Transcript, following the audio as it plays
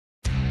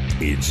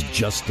It's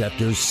just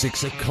after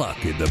 6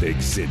 o'clock in the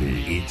big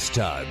city. It's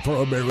time for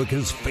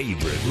America's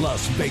favorite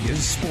Las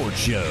Vegas sports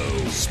show,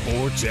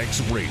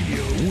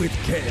 Sportsxradio with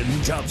Ken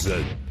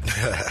Thompson.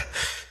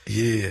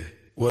 Yeah,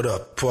 what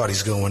up?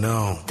 Party's going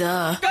on.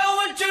 Duh.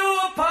 Going to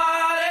a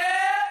party!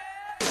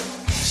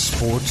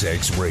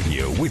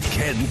 Sportsxradio with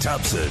Ken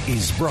Thompson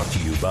is brought to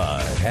you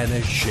by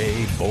Hannah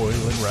Shea, Boyle,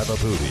 and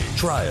Ravaputi.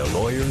 Trial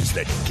lawyers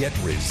that get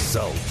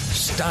results.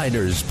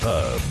 Steiner's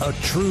Pub, a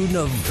true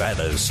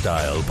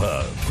Nevada-style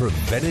pub.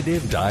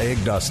 Preventative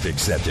Diagnostic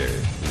Center.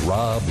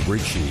 Rob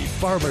Ritchie,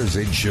 Farmers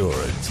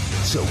Insurance.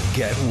 So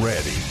get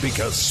ready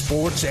because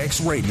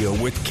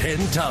Sportsxradio with Ken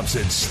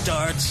Thompson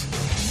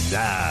starts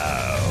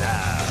now.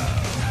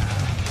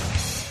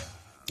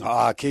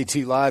 KT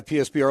Live,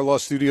 PSBR Law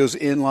Studios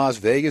in Las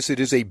Vegas. It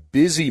is a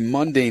busy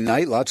Monday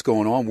night. Lots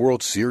going on.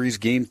 World Series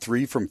Game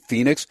 3 from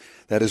Phoenix.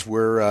 That is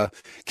where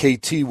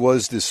KT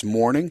was this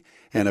morning.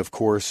 And, of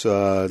course,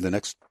 the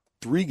next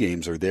 3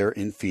 games are there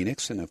in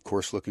Phoenix. And, of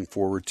course, looking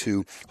forward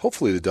to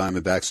hopefully the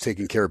Diamondbacks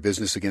taking care of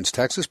business against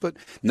Texas. But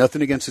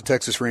nothing against the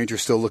Texas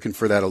Rangers. Still looking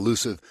for that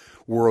elusive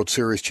World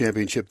Series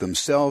championship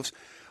themselves.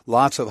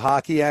 Lots of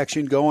hockey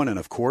action going, and,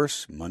 of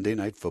course, Monday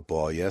Night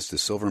Football. Yes, the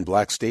Silver and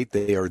Black State,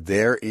 they are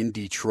there in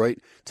Detroit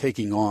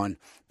taking on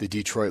the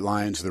Detroit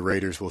Lions. The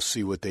Raiders will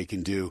see what they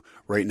can do.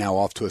 Right now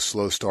off to a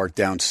slow start,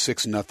 down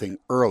 6-0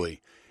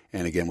 early.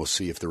 And, again, we'll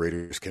see if the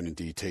Raiders can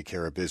indeed take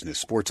care of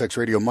business.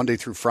 SportsXradio Monday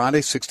through Friday,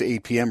 6 to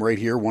 8 p.m. right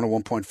here,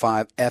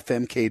 101.5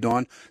 FM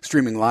KDAWN,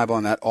 streaming live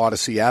on that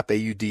Odyssey app,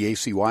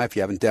 AUDACY. If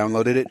you haven't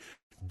downloaded it,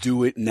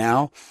 do it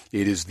now.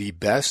 It is the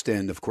best.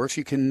 And, of course,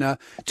 you can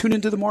tune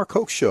into the Mark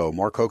Hoke Show.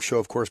 Mark Hoke Show,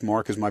 of course,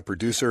 Mark is my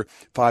producer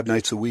 5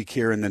 nights a week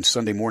here. And then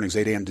Sunday mornings,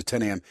 8 a.m. to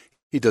 10 a.m.,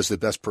 he does the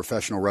best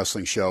professional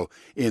wrestling show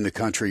in the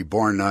country,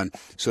 bar none.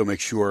 So make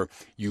sure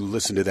you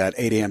listen to that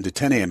 8 a.m. to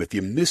 10 a.m. If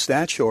you miss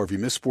that show or if you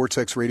miss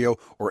SportsXradio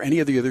or any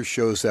of the other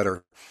shows that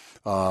are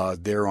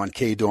there on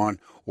KDAWN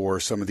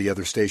or some of the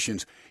other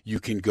stations, you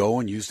can go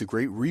and use the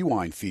great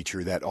rewind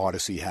feature that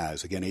Odyssey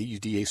has. Again,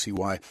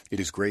 AUDACY.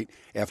 It is great.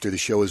 After the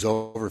show is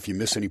over, if you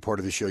miss any part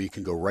of the show, you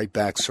can go right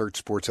back,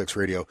 search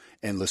SportsXradio,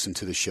 and listen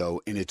to the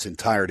show in its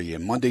entirety.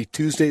 And Monday,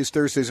 Tuesdays,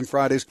 Thursdays, and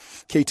Fridays,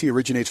 KT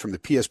originates from the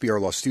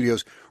PSBR Law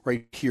Studios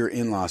right here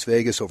in Las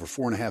Vegas. Over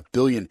 $4.5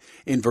 billion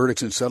in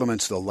verdicts and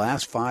settlements the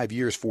last 5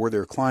 years for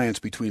their clients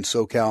between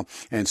SoCal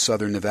and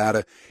Southern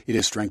Nevada. It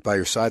is strength by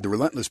your side. The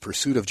relentless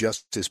pursuit of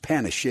justice.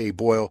 Hannah Shea,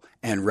 Boyle,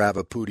 and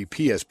Ravaputi.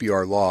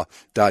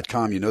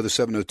 PSBRlaw.com. You know the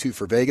 702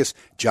 for Vegas.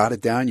 Jot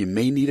it down. You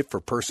may need it for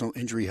personal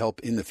injury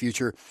help in the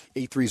future.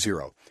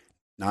 830-9353.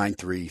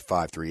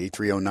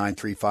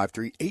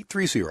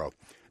 830-9353.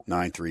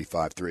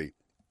 830-9353.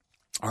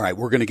 All right,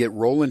 we're going to get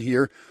rolling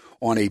here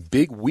on a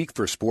big week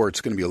for sports.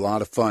 It's going to be a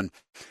lot of fun.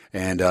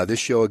 And this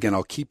show, again,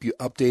 I'll keep you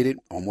updated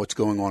on what's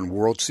going on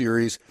World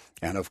Series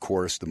and, of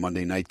course, the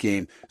Monday night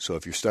game. So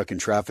if you're stuck in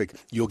traffic,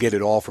 you'll get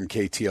it all from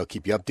KT. I'll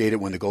keep you updated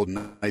when the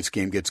Golden Knights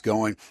game gets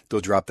going.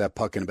 They'll drop that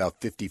puck in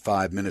about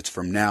 55 minutes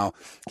from now.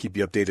 Keep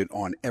you updated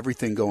on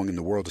everything going in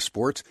the world of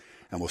sports.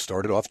 And we'll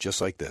start it off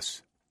just like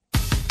this.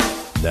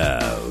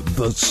 Now,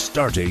 the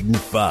starting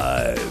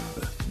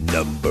 5.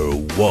 Number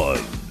 1.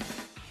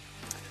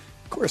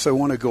 Of course, I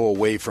want to go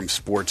away from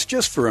sports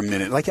just for a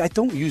minute. Like, I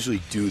don't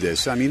usually do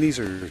this. I mean, these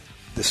are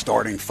the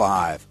starting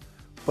 5.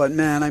 But,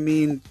 man, I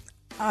mean,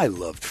 I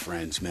loved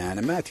Friends, man.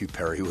 And Matthew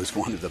Perry was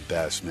one of the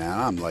best, man.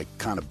 I'm, like,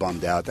 kind of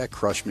bummed out. That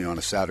crushed me on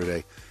a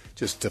Saturday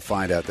just to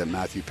find out that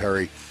Matthew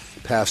Perry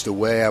passed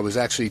away. I was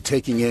actually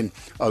taking in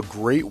a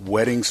great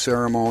wedding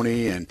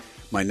ceremony and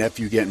my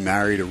nephew getting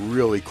married, a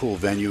really cool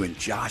venue in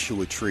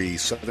Joshua Tree,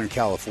 Southern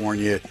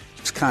California.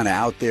 It's kind of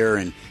out there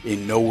in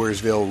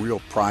Nowheresville, real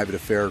private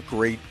affair,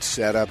 great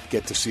setup,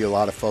 get to see a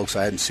lot of folks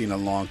I hadn't seen in a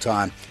long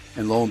time.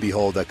 And lo and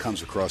behold, that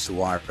comes across the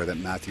wire that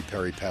Matthew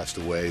Perry passed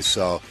away.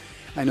 So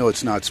I know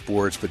it's not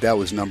sports, but that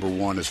was number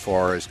 1 as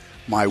far as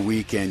my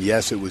weekend.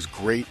 Yes, it was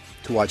great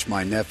to watch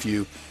my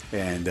nephew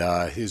and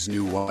his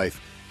new wife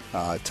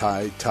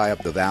tie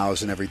up the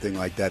vows and everything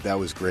like that. That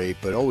was great,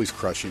 but always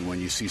crushing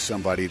when you see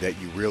somebody that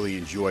you really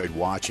enjoyed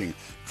watching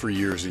for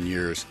years and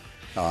years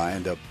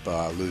end up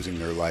losing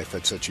their life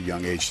at such a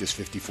young age, just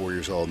 54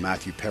 years old.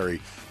 Matthew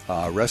Perry,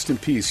 rest in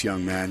peace,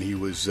 young man. He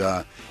was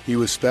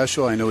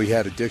special. I know he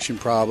had addiction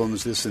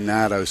problems, this and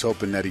that. I was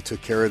hoping that he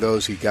took care of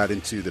those. He got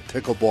into the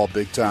pickleball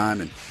big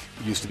time and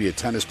used to be a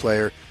tennis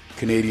player,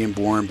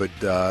 Canadian-born, but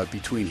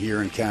between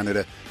here and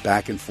Canada,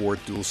 back and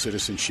forth, dual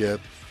citizenship.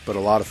 But a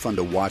lot of fun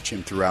to watch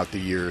him throughout the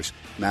years.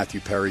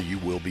 Matthew Perry, you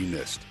will be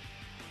missed.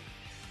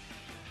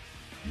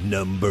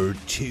 Number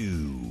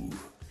 2.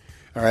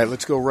 All right,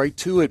 let's go right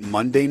to it.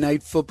 Monday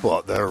Night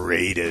Football. The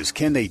Raiders,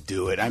 can they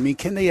do it? I mean,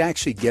 can they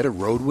actually get a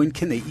road win?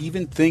 Can they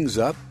even things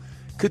up?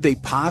 Could they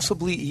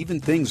possibly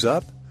even things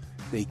up?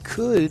 They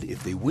could.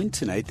 If they win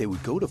tonight, they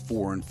would go to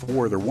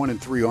 4-4. They're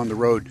 1-3 on the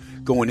road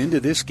going into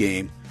this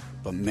game.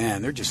 But,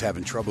 man, they're just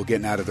having trouble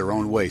getting out of their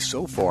own way.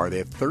 So far, they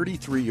have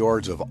 33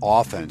 yards of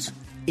offense,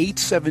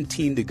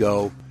 8:17 to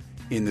go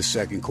in the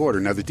second quarter.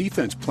 Now, the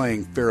defense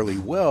playing fairly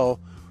well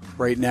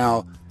right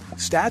now.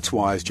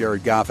 stats-wise,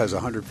 Jared Goff has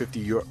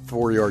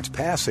 154 yards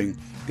passing.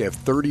 They have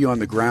 30 on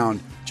the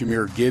ground.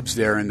 Jahmyr Gibbs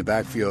there in the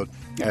backfield,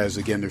 as,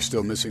 again, they're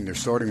still missing their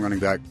starting running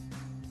back.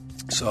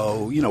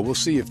 So, we'll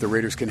see if the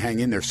Raiders can hang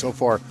in there. So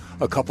far,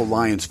 a couple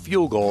Lions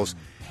field goals,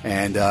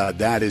 and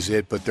that is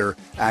it. But they're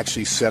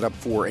actually set up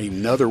for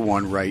another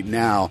one right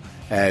now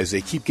as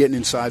they keep getting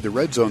inside the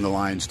red zone, the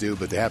Lions do,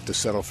 but they have to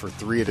settle for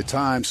 3 at a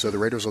time. So the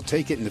Raiders will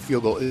take it, and the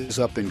field goal is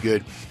up and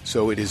good.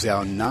 So it is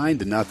now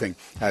 9-0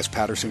 as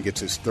Patterson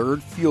gets his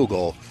third field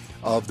goal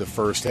of the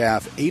first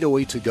half.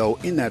 8:08 to go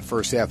in that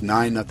first half.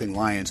 9-0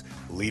 Lions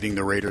leading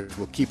the Raiders.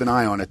 We'll keep an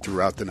eye on it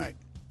throughout the night.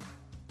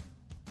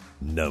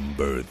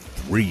 Number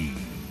 3.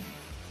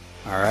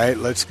 All right,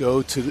 let's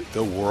go to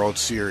the World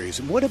Series.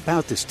 And what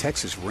about this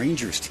Texas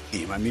Rangers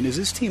team? I mean, is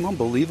this team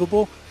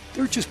unbelievable?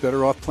 They're just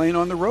better off playing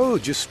on the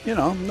road. Just,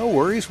 no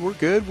worries. We're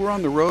good. We're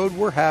on the road.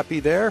 We're happy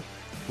there.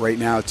 Right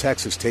now,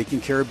 Texas taking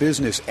care of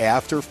business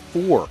after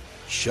 4,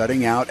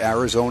 shutting out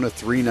Arizona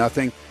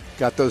 3-0.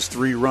 Got those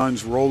 3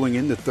 runs rolling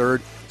in the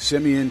third.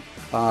 Simeon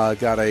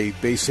got a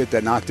base hit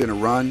that knocked in a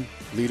run.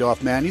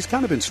 Leadoff man. He's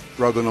kind of been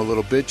struggling a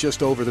little bit,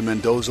 just over the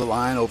Mendoza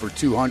line, over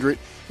 200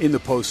 in the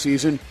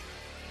postseason.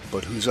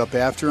 But who's up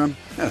after him?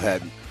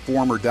 That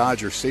former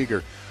Dodger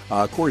Seager.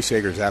 Corey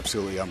Seager is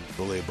absolutely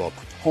unbelievable.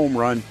 Home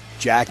run,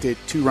 jacked it,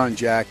 2-run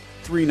jack,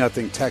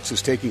 3-0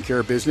 Texas taking care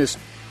of business,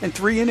 and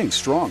 3 innings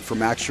strong for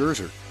Max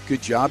Scherzer.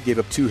 Good job, gave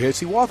up 2 hits.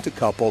 He walked a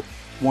couple,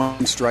 1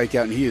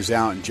 strikeout, and he is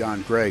out. And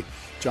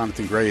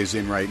Jonathan Gray is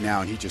in right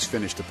now, and he just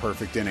finished a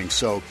perfect inning.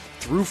 So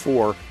through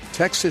 4,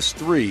 Texas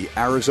 3,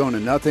 Arizona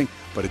 0,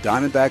 but a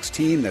Diamondbacks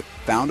team that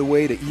found a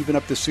way to even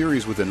up the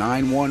series with a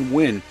 9-1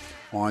 win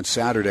on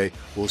Saturday.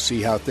 We'll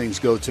see how things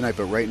go tonight,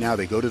 but right now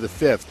they go to the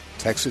 5th.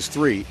 Texas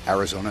 3,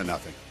 Arizona 0.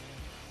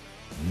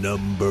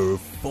 Number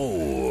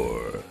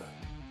 4.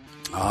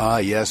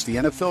 Yes, the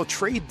NFL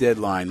trade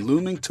deadline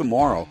looming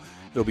tomorrow.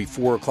 It'll be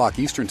 4 o'clock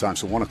Eastern time,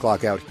 so 1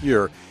 o'clock out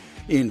here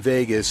in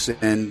Vegas.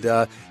 And,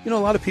 a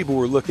lot of people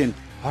were looking,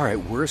 all right,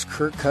 where's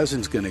Kirk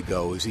Cousins going to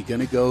go? Is he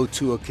going to go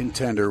to a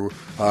contender,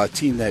 a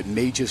team that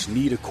may just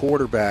need a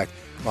quarterback?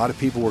 A lot of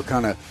people were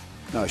kind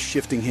of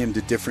shifting him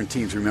to different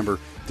teams. Remember,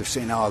 they're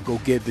saying,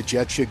 the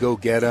Jets should go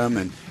get him.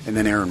 And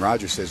then Aaron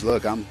Rodgers says,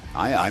 look,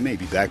 I may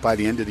be back by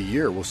the end of the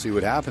year. We'll see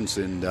what happens.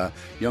 And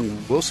young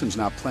Wilson's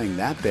not playing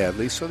that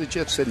badly. So the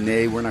Jets said,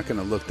 nay, we're not going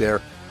to look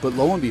there. But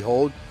lo and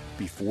behold,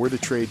 before the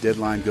trade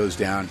deadline goes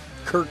down,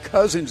 Kirk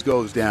Cousins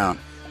goes down.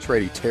 That's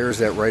right, he tears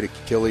that right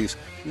Achilles.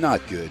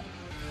 Not good.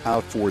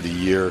 Out for the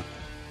year.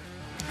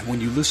 And when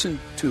you listen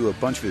to a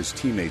bunch of his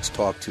teammates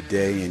talk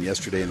today and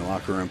yesterday in the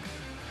locker room,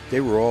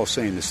 they were all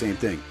saying the same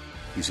thing.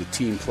 He's a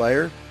team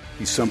player.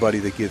 He's somebody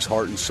that gives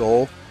heart and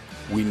soul.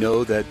 We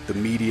know that the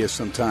media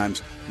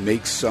sometimes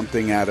makes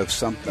something out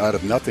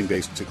of nothing,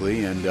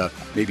 basically, and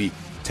maybe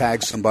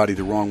tags somebody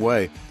the wrong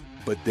way.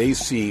 But they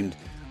seemed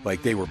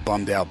like they were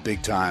bummed out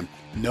big time,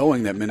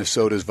 knowing that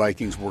Minnesota's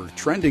Vikings were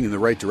trending in the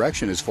right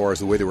direction as far as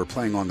the way they were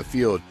playing on the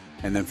field.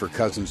 And then for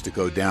Cousins to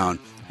go down,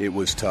 it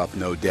was tough,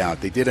 no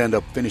doubt. They did end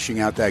up finishing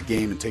out that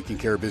game and taking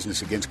care of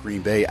business against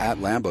Green Bay at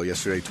Lambeau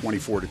yesterday,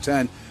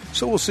 24-10.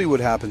 So we'll see what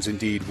happens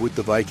indeed with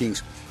the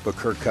Vikings. But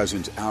Kirk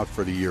Cousins out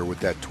for the year with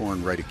that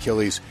torn right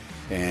Achilles.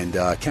 And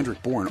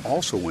Kendrick Bourne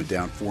also went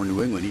down for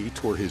New England. He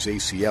tore his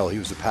ACL. He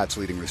was the Pats'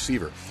 leading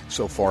receiver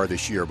so far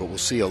this year. But we'll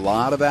see a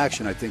lot of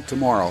action, I think,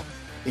 tomorrow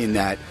in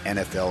that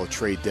NFL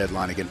trade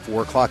deadline. Again,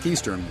 4 o'clock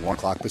Eastern, 1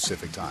 o'clock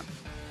Pacific time.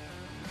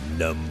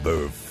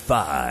 Number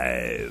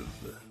 5.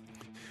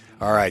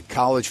 All right,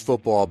 college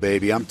football,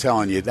 baby. I'm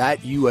telling you, that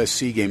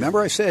USC game.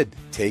 Remember I said,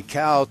 take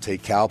Cal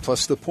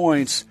plus the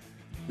points.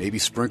 Maybe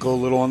sprinkle a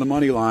little on the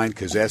money line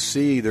because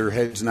SC, their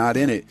head's not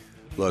in it.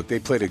 Look, they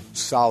played a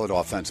solid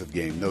offensive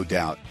game, no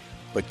doubt.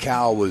 But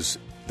Cal was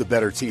the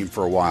better team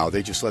for a while.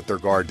 They just let their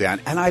guard down.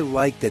 And I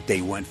like that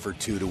they went for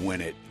 2 to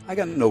win it. I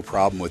got no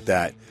problem with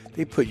that.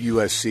 They put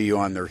USC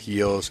on their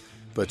heels,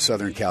 but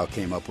Southern Cal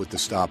came up with the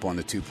stop on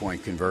the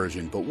 2-point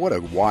conversion. But what a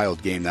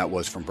wild game that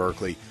was from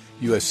Berkeley.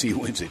 USC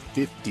wins it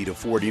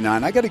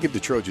 50-49. I got to give the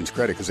Trojans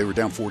credit because they were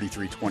down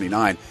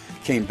 43-29,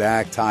 came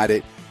back, tied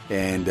it,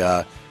 and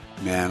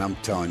man, I'm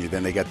telling you,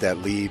 then they got that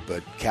lead,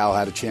 but Cal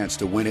had a chance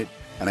to win it,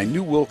 and I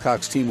knew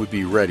Wilcox's team would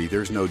be ready.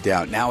 There's no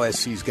doubt. Now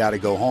SC's got to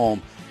go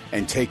home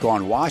and take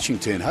on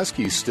Washington.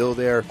 Huskies still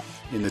there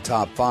in the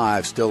top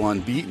 5, still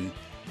unbeaten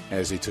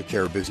as they took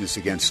care of business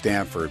against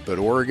Stanford. But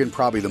Oregon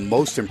probably the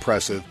most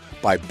impressive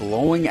by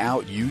blowing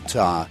out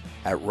Utah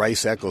at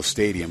Rice-Eccles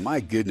Stadium. My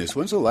goodness,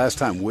 when's the last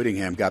time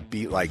Whittingham got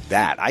beat like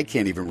that? I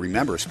can't even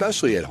remember,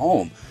 especially at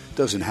home.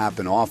 Doesn't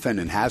happen often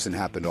and hasn't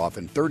happened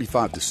often.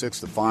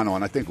 35-6 the final,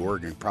 and I think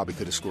Oregon probably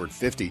could have scored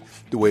 50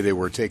 the way they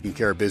were taking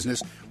care of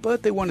business,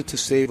 but they wanted to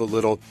save a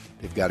little.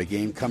 They've got a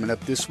game coming up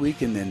this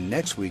week, and then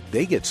next week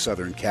they get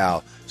Southern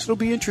Cal. So it'll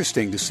be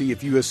interesting to see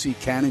if USC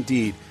can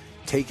indeed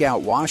take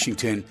out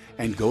Washington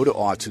and go to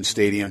Autzen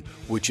Stadium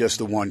with just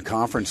the one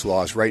conference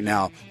loss. Right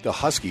now, the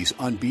Huskies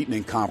unbeaten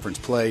in conference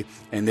play,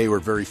 and they were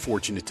very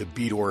fortunate to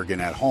beat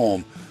Oregon at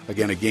home.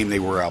 Again, a game they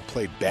were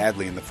outplayed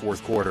badly in the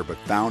fourth quarter, but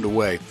found a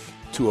way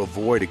to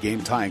avoid a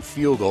game-tying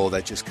field goal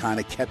that just kind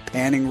of kept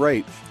panning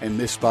right and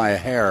missed by a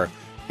hair.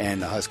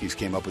 And the Huskies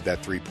came up with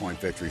that 3-point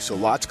victory. So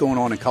lots going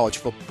on in college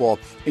football,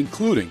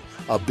 including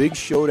a big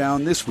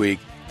showdown this week.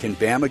 Can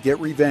Bama get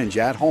revenge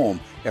at home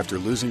after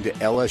losing to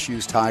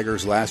LSU's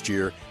Tigers last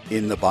year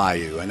in the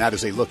Bayou? And that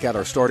is a look at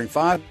our starting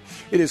five.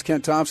 It is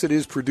Ken Thompson. It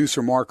is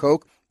producer Mark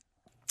Hoke.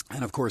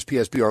 And, of course,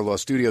 PSBR Law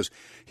Studios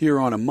here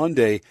on a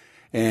Monday.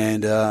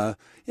 And, kind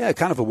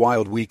of a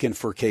wild weekend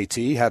for KT.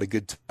 Had a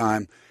good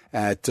time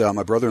at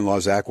my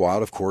brother-in-law, Zach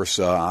Wild, of course,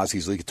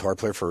 Ozzy's lead guitar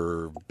player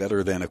for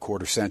better than a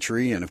quarter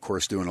century, and, of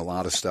course, doing a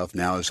lot of stuff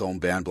now, his own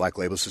band, Black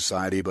Label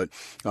Society. But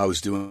I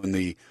was doing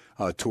the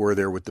tour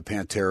there with the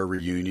Pantera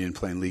reunion,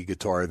 playing lead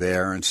guitar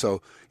there. And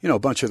so, a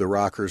bunch of the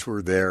rockers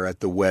were there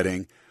at the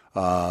wedding.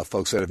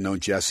 Folks that have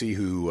known Jesse,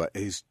 who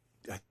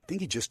I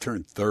think he just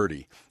turned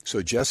 30.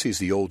 So Jesse's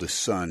the oldest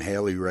son.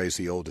 Haley Ray's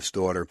the oldest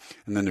daughter.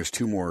 And then there's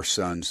two more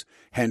sons.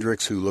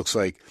 Hendrix, who looks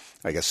like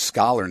a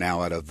scholar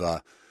now out of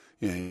I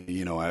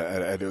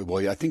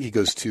think he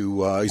goes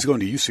to he's going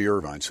to UC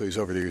Irvine, so he's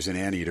over there as an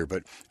anteater.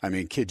 But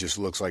kid just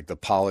looks like the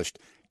polished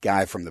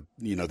guy from the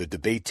the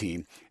debate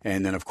team.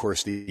 And then of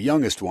course the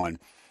youngest one,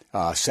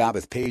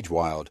 Sabbath Page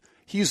Wild.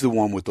 He's the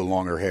one with the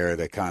longer hair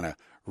that kind of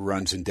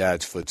runs in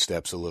Dad's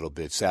footsteps a little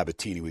bit.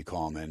 Sabatini, we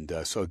call him.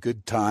 And so a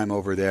good time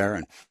over there,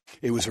 and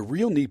it was a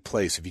real neat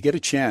place. If you get a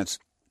chance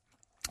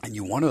and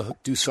you want to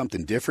do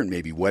something different,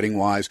 maybe wedding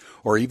wise,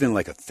 or even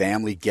like a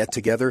family get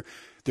together,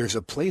 there's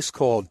a place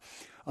called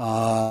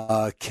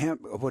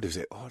Camp, what is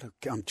it?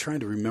 I'm trying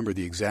to remember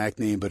the exact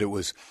name, but it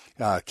was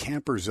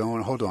Camper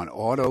Zone. Hold on,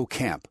 Auto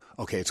Camp.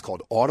 Okay, it's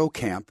called Auto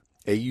Camp,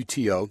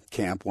 AUTO,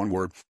 Camp, one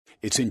word.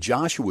 It's in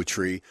Joshua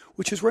Tree,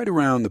 which is right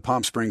around the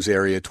Palm Springs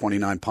area,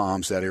 29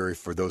 Palms, that area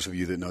for those of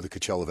you that know the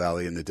Coachella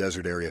Valley and the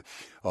desert area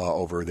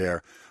over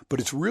there. But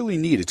it's really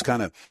neat. It's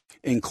kind of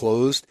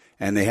enclosed,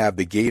 and they have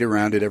the gate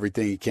around it,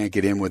 everything. You can't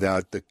get in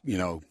without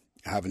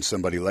having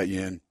somebody let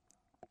you in.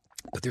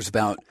 But there's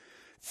about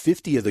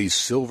 50 of these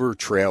silver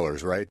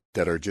trailers, right,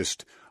 that are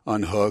just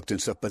unhooked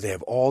and stuff, but they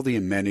have all the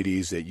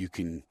amenities that you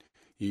could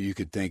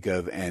think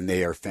of, and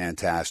they are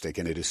fantastic.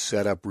 And it is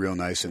set up real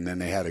nice. And then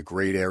they had a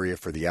great area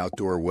for the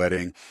outdoor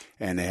wedding,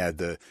 and they had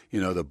the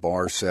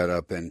bar set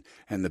up and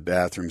the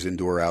bathrooms,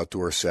 indoor,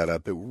 outdoor set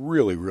up. A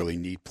really, really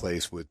neat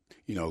place with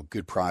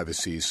good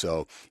privacy.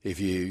 So if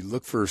you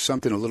look for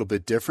something a little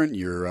bit different,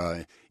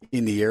 you're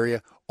in the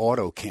area.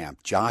 Auto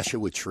Camp,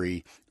 Joshua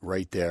Tree,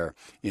 right there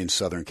in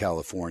Southern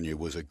California. It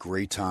was a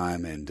great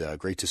time, and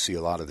great to see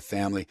a lot of the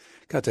family.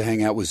 Got to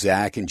hang out with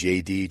Zach and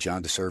JD,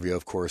 John DeServio,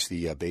 of course,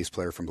 the bass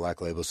player from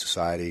Black Label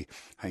Society,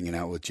 hanging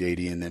out with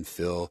JD, and then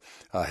Phil,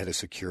 head of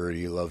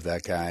security. Love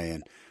that guy.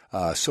 And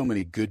so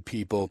many good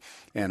people.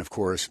 And, of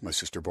course, my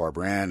sister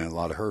Barbara Ann and a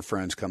lot of her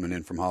friends coming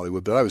in from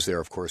Hollywood. But I was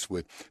there, of course,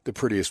 with the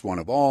prettiest one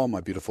of all,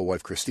 my beautiful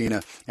wife,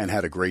 Christina, and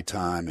had a great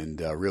time and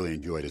really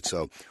enjoyed it.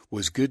 So it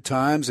was good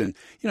times, and,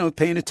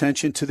 paying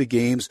attention to the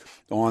games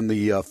on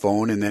the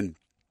phone. And then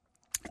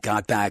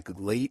got back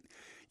late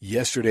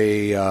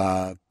yesterday,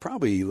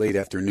 probably late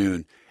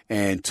afternoon,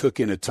 and took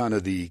in a ton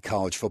of the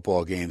college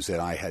football games that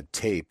I had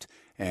taped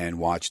and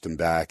watched them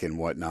back and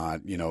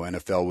whatnot.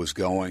 NFL was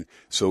going.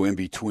 So in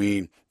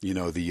between,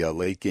 the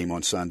late game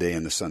on Sunday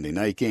and the Sunday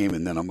night game,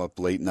 and then I'm up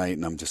late night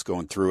and I'm just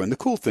going through. And the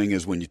cool thing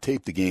is when you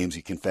tape the games,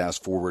 you can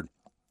fast forward,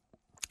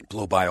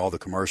 blow by all the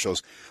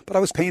commercials. But I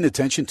was paying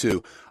attention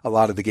to a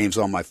lot of the games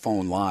on my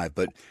phone live,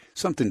 but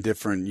something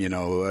different,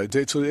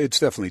 it's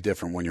definitely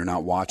different when you're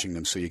not watching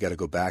them. So you got to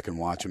go back and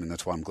watch them. And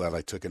that's why I'm glad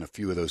I took in a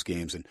few of those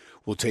games, and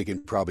we'll take in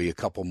probably a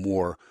couple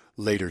more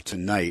later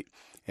tonight.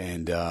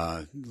 And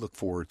look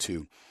forward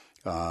to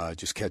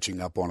just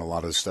catching up on a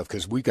lot of the stuff,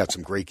 because we've got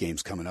some great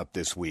games coming up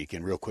this week.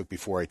 And real quick,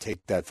 before I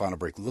take that final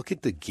break, look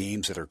at the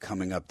games that are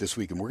coming up this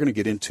week. And we're going to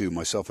get into,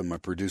 myself and my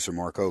producer,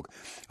 Mark Oak,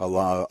 a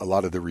lot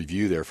of the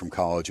review there from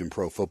college and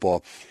pro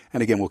football.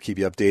 And again, we'll keep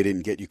you updated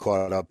and get you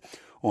caught up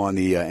on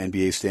the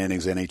NBA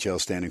standings, NHL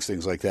standings,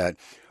 things like that.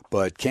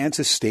 But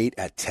Kansas State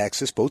at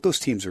Texas, both those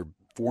teams are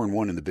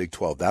 4-1 in the Big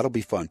 12. That'll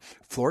be fun.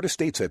 Florida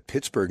State's at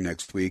Pittsburgh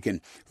next week.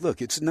 And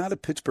look, it's not a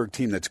Pittsburgh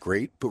team that's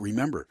great, but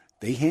remember,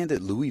 they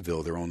handed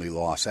Louisville their only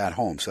loss at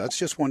home. So that's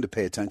just one to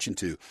pay attention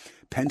to.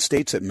 Penn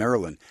State's at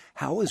Maryland.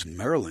 How is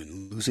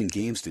Maryland losing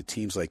games to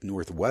teams like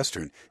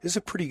Northwestern? This is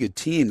a pretty good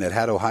team that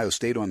had Ohio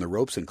State on the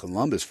ropes in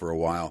Columbus for a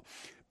while.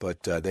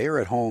 But they are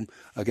at home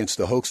against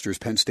the Hokiesters,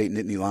 Penn State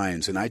Nittany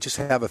Lions. And I just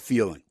have a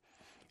feeling,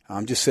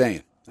 I'm just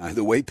saying,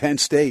 the way Penn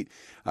State,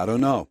 I don't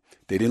know.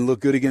 They didn't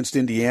look good against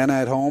Indiana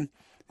at home.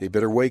 They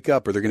better wake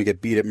up or they're going to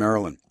get beat at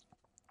Maryland.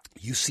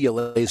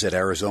 UCLA's at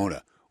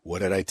Arizona. What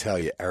did I tell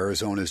you?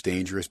 Arizona's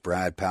dangerous.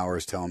 Brad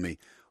Powers telling me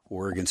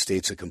Oregon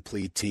State's a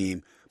complete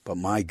team. But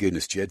my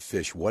goodness, Jed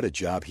Fish, what a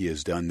job he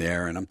has done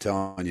there. And I'm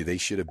telling you, they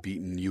should have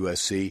beaten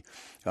USC,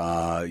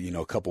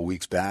 a couple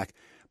weeks back.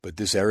 But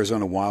this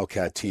Arizona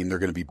Wildcat team, they're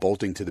going to be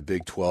bolting to the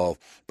Big 12,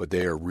 but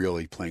they are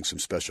really playing some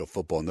special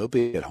football. And they'll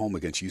be at home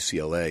against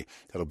UCLA.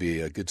 That'll be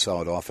a good,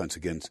 solid offense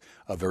against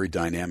a very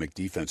dynamic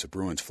defense. The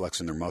Bruins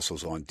flexing their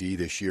muscles on D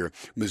this year.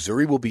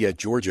 Missouri will be at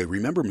Georgia.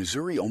 Remember,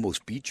 Missouri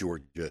almost beat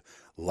Georgia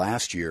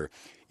last year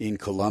in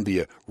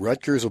Columbia.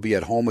 Rutgers will be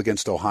at home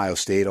against Ohio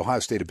State. Ohio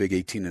State a big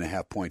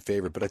 18.5-point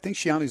favorite. But I think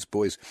Shiani's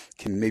boys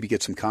can maybe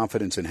get some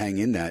confidence and hang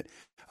in that.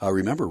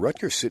 Remember,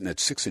 Rutgers sitting at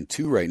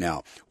 6-2 right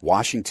now.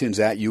 Washington's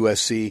at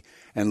USC.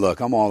 And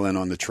look, I'm all in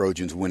on the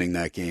Trojans winning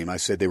that game. I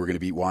said they were going to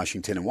beat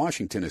Washington, and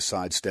Washington has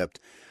sidestepped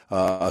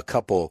a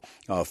couple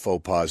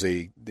faux pas.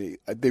 They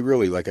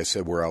really, like I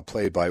said, were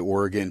outplayed by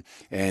Oregon.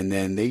 And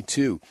then they,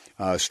 too,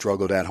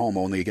 struggled at home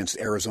only against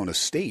Arizona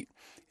State.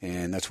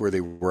 And that's where they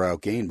were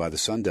outgained by the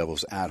Sun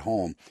Devils at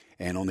home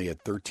and only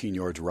had 13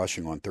 yards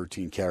rushing on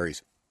 13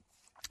 carries.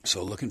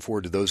 So looking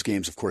forward to those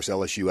games. Of course,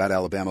 LSU at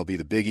Alabama will be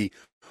the biggie.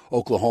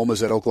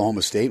 Oklahoma's at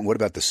Oklahoma State. And what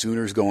about the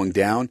Sooners going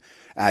down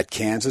at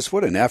Kansas?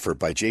 What an effort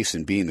by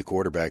Jason Bean, the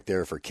quarterback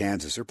there for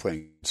Kansas. They're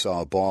playing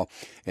solid ball.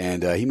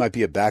 And he might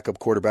be a backup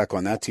quarterback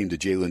on that team to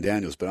Jalen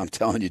Daniels. But I'm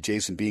telling you,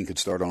 Jason Bean could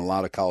start on a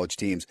lot of college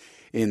teams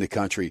in the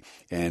country.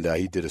 And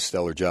he did a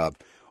stellar job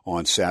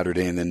on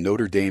Saturday. And then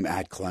Notre Dame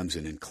at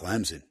Clemson. And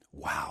Clemson,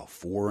 wow,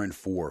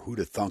 4-4. Who'd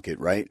have thunk it,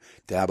 right?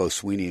 Dabo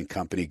Swinney and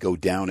company go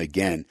down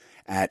again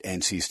at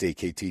NC State.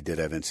 KT did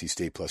have NC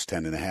State plus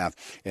 10.5.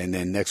 And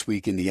then next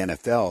week in the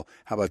NFL,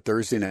 how about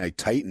Thursday night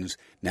Titans?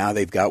 Now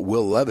they've got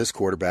Will Levis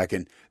quarterback,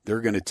 and they're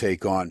going to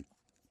take on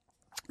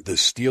the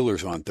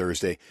Steelers on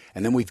Thursday.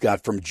 And then we've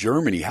got from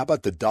Germany, how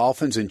about the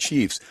Dolphins and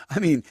Chiefs? I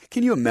mean,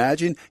 can you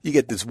imagine? You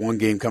get this one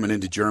game coming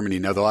into Germany.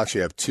 Now they'll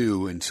actually have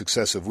two in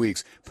successive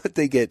weeks, but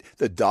they get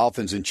the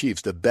Dolphins and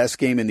Chiefs, the best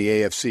game in the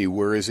AFC.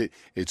 Where is it?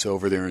 It's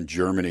over there in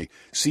Germany.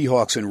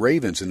 Seahawks and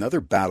Ravens,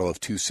 another battle of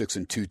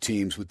 2-6-2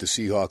 teams, with the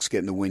Seahawks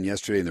getting the win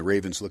yesterday and the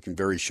Ravens looking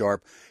very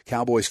sharp.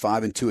 Cowboys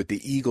 5-2 at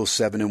the Eagles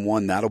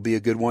 7-1. That'll be a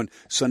good one.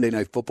 Sunday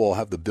Night Football will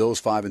have the Bills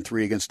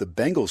 5-3 against the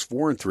Bengals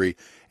 4-3,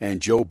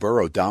 and Joe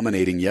Burrow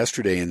dominating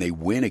yesterday, and they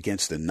win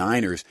against the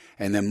Niners.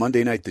 And then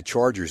Monday night, the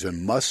Chargers, a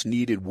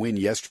much-needed win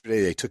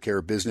yesterday. They took care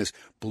of business,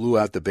 blew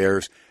out the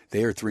Bears.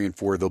 They are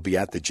 3-4. They'll be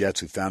at the Jets,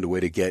 who found a way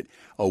to get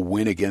a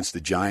win against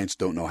the Giants.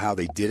 Don't know how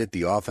they did it.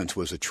 The offense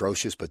was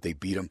atrocious, but they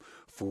beat them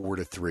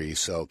 4-3.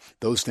 So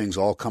those things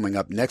all coming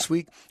up next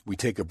week. We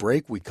take a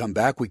break. We come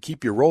back. We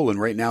keep you rolling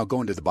right now,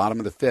 going to the bottom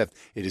of the fifth.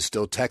 It is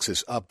still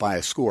Texas up by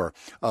a score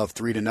of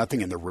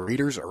 3-0, and the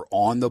Raiders are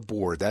on the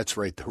board. That's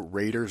right. The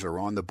Raiders are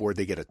on the board.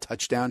 They get a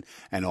touchdown,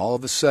 and all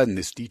of a sudden,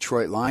 this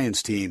Detroit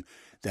Lions team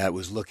that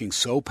was looking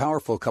so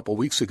powerful a couple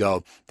weeks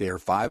ago, they are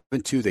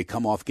 5-2. They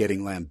come off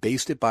getting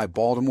lambasted by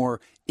Baltimore,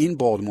 in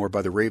Baltimore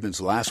by the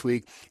Ravens last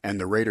week, and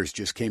the Raiders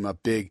just came up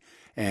big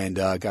and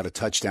got a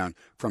touchdown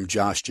from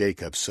Josh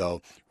Jacobs.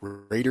 So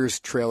Raiders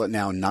trail it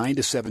now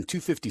 9-7,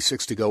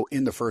 2:56 to go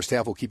in the first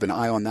half. We'll keep an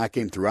eye on that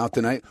game throughout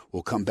the night.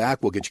 We'll come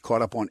back. We'll get you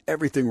caught up on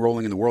everything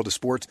rolling in the world of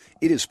sports.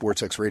 It is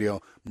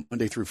SportsXradio,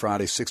 Monday through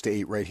Friday, 6 to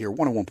 8 right here,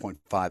 101.5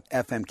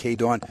 FM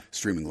KDAWN,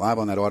 streaming live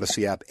on that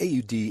Odyssey app,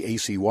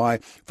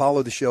 AUDACY.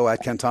 Follow the show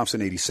at Ken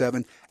Thompson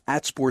 87.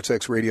 At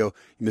SportsXradio. You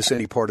miss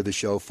any part of the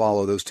show,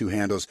 follow those two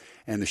handles,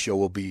 and the show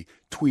will be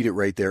tweeted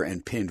right there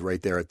and pinned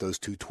right there at those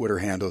two Twitter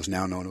handles,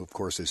 now known, of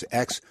course, as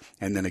X.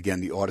 And then again,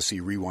 the Odyssey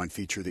Rewind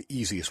feature, the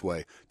easiest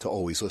way to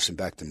always listen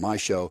back to my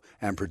show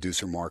and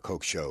producer Mark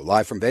Hoke's show.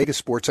 Live from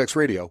Vegas,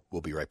 SportsXradio.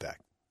 We'll be right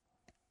back.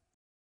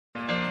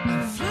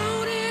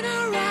 Floating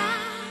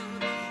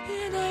around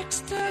in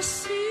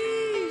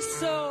ecstasy,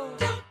 so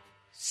don't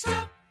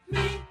stop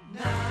me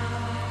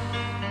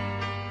now.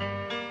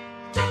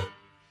 Don't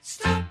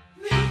stop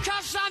me,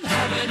 'cause I'm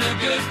having a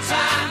good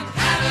time,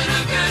 having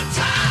a good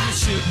time.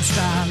 Shooting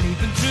star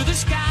leaping through the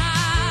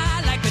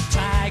sky like a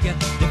tiger,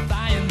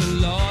 defying the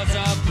laws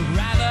of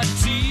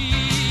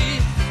gravity.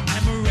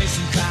 I'm a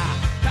racing car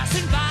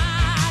passing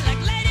by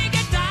like Lady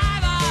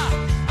Godiva.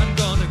 I'm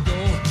gonna go,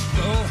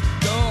 go,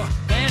 go.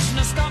 There's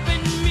no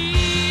stopping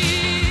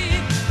me.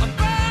 I'm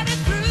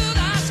burning through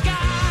the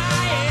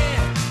sky,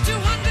 yeah.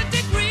 200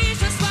 degrees,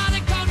 that's why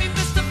they call me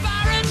Mr.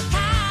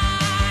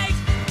 Fahrenheit.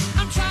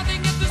 I'm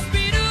traveling at the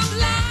speed of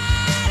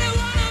light. I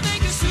wanna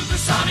make a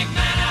supersonic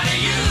man out of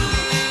you.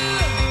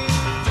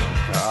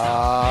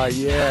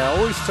 Yeah,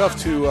 always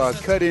tough to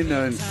cut in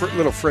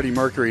little Freddie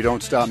Mercury,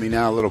 Don't Stop Me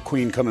Now, little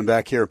Queen coming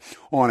back here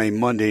on a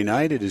Monday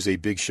night. It is a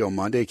big show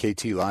Monday,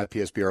 KT Live,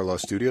 PSBR Law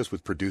Studios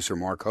with producer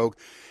Mark Hoke.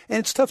 And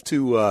it's tough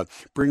to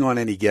bring on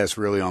any guests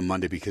really on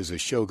Monday because the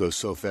show goes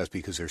so fast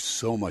because there's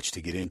so much to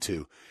get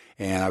into.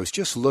 And I was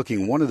just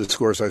looking, one of the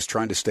scores I was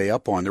trying to stay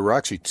up on, there were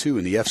actually two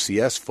in the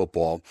FCS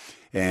football,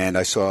 and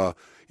I saw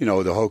the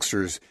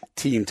Hokesters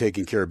team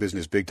taking care of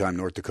business big time,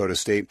 North Dakota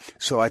State.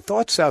 So I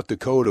thought South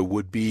Dakota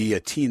would be a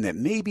team that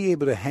may be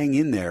able to hang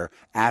in there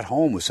at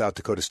home with South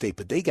Dakota State,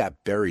 but they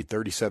got buried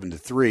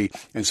 37-3.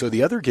 And so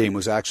the other game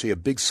was actually a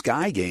Big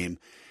Sky game,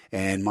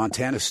 and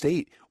Montana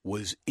State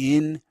was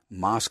in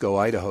Moscow,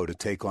 Idaho to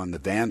take on the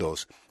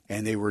Vandals.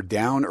 And they were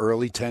down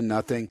early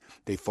 10-0.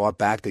 They fought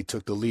back. They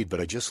took the lead.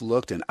 But I just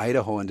looked, and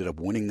Idaho ended up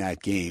winning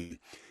that game.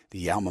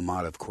 the alma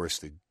mater, of course,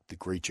 the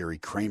great Jerry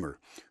Kramer,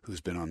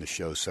 who's been on the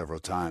show several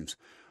times.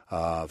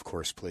 Of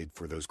course, played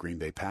for those Green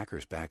Bay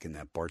Packers back in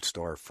that Bart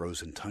Starr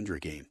Frozen Tundra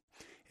game.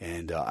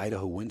 And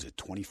Idaho wins it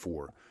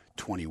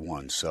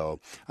 24-21. So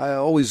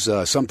always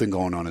something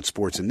going on in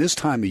sports. And this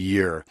time of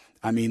year,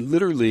 I mean,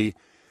 literally,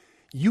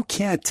 you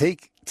can't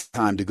take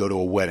time to go to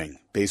a wedding,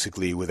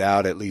 basically,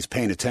 without at least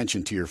paying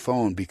attention to your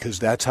phone, because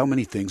that's how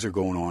many things are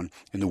going on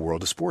in the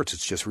world of sports.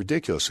 It's just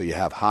ridiculous. So you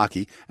have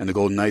hockey and the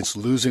Golden Knights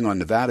losing on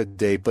Nevada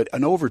today, but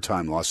an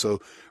overtime loss. So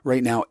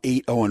right now,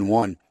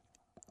 8-0-1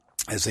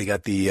 as they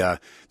got the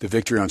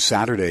victory on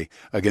Saturday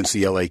against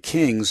the LA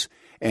Kings,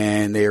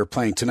 and they are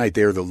playing tonight.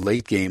 They are the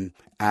late game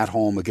at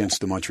home against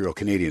the Montreal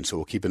Canadiens. So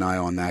we'll keep an eye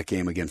on that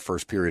game. Again,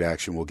 first period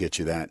action. We'll get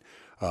you that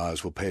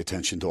as we'll pay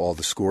attention to all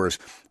the scores.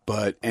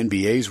 But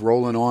NBA's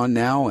rolling on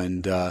now,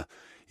 and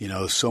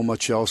so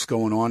much else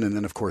going on. And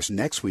then, of course,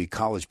 next week,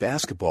 college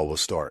basketball will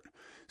start.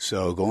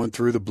 So going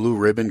through the blue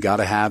ribbon, got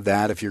to have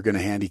that if you're going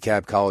to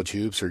handicap college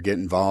hoops or get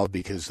involved,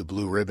 because the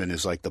blue ribbon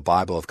is like the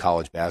Bible of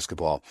college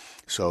basketball.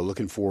 So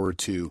looking forward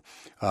to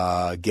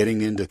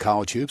getting into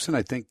college hoops. And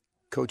I think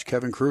Coach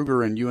Kevin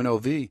Kruger and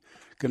UNLV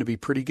going to be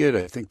pretty good.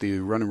 I think the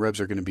running Rebs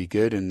are going to be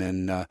good. And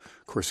then, of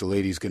course, the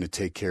ladies going to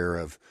take care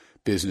of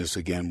business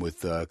again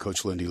with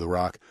Coach Lindy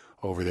LaRocque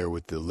over there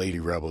with the Lady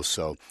Rebels.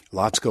 So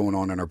lots going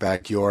on in our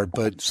backyard,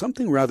 but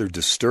something rather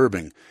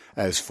disturbing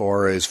as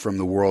far as from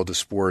the world of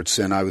sports.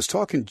 And I was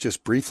talking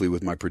just briefly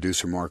with my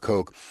producer, Mark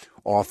Hoke,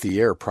 off the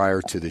air prior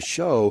to the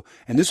show,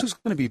 and this was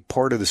going to be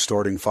part of the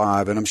starting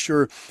five. And I'm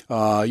sure,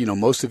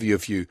 most of you,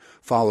 if you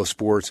follow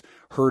sports,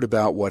 heard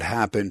about what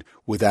happened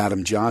with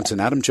Adam Johnson.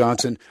 Adam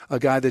Johnson, a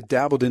guy that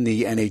dabbled in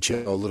the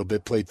NHL a little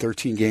bit, played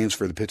 13 games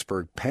for the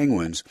Pittsburgh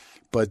Penguins,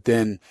 but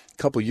then a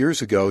couple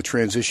years ago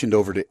transitioned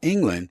over to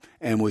England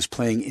and was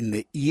playing in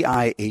the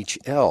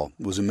EIHL,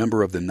 was a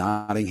member of the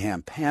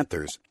Nottingham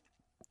Panthers.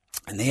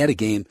 And they had a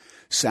game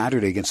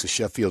Saturday against the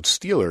Sheffield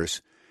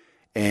Steelers,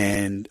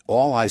 and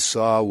all I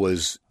saw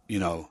was,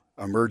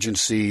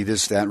 emergency,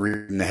 this, that, and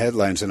reading the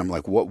headlines, and I'm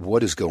like,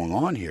 what is going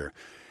on here?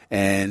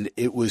 And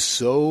it was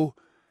so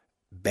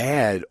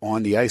bad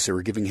on the ice, they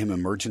were giving him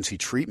emergency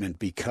treatment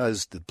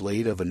because the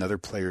blade of another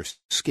player's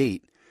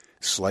skate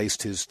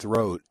sliced his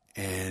throat,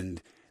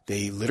 and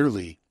they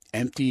literally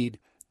emptied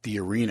the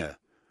arena,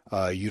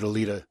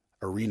 Utilita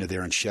Arena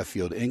there in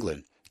Sheffield,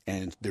 England,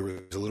 and there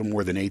was a little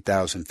more than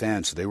 8,000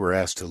 fans, so they were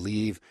asked to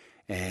leave,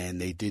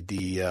 and they did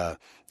the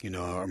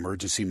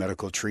emergency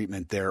medical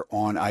treatment there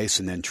on ice,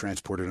 and then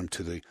transported him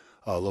to the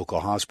local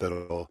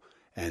hospital,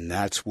 and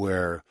that's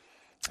where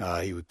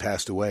he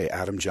passed away.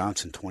 Adam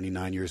Johnson,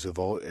 29 years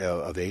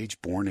of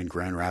age, born in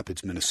Grand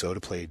Rapids, Minnesota,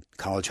 played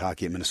college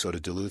hockey at Minnesota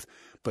Duluth,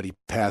 but he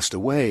passed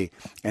away.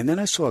 And then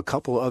I saw a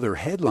couple other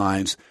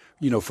headlines,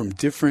 from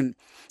different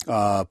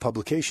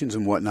publications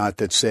and whatnot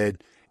that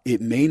said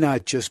it may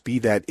not just be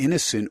that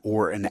innocent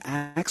or an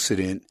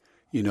accident,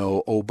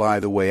 by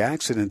the way,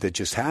 accident that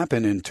just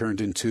happened and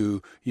turned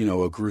into,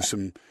 a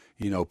gruesome,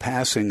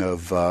 passing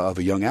of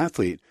a young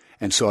athlete.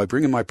 And so I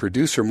bring in my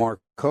producer,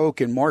 Mark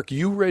Koch. And Mark,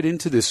 you read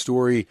into this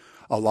story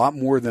a lot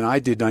more than I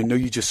did. And I know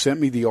you just sent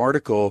me the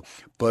article,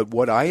 but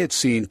what I had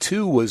seen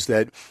too was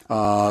that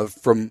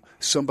from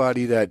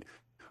somebody that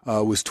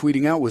was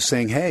tweeting out was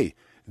saying, hey,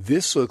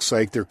 this looks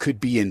like there could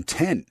be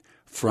intent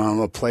from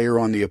a player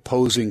on the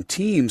opposing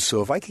team.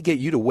 So if I could get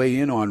you to weigh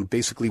in on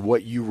basically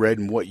what you read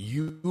and what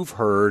you've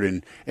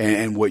heard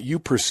and what you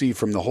perceive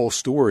from the whole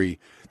story,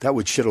 that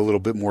would shed a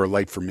little bit more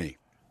light for me.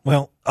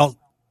 Well, I'll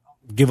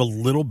give a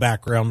little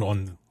background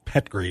on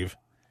Petgrave.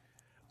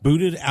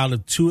 Booted out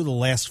of 2 of the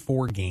last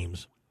 4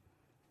 games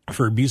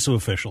for abuse of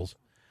officials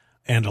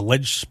and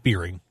alleged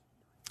spearing,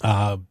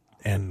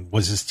 and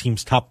was his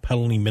team's top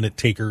penalty minute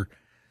taker,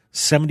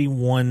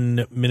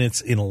 71 minutes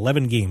in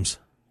 11 games.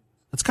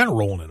 That's kind of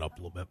rolling it up a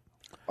little bit.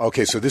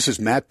 Okay, so this is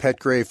Matt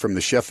Petgrave from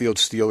the Sheffield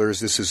Steelers.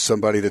 This is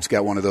somebody that's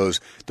got one of those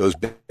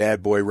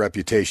bad boy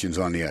reputations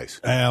on the ice.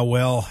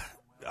 Well,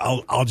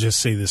 I'll just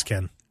say this,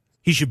 Ken.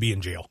 He should be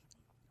in jail.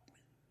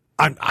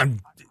 I'm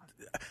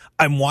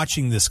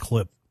watching this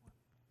clip.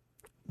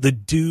 The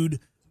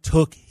dude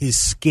took his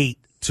skate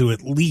to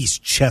at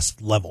least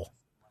chest level.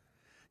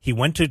 He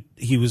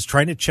was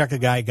trying to check a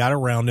guy, got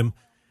around him,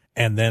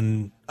 and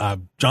then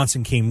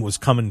Johnson was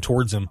coming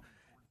towards him,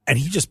 and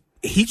he just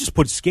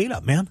put his skate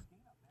up, man.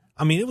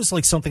 I mean, it was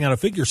like something out of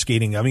figure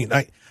skating. I mean,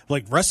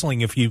 like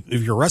wrestling. If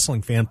you're a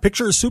wrestling fan,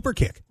 picture a super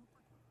kick,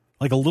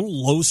 like a little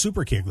low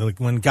super kick, like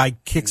when a guy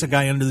kicks a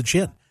guy under the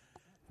chin.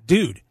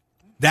 Dude,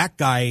 that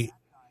guy.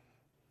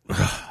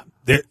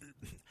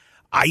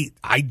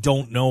 I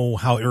don't know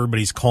how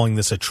everybody's calling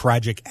this a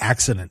tragic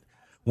accident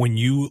when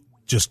you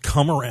just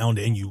come around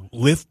and you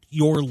lift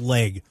your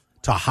leg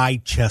to high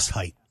chest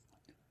height.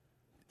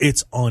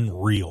 It's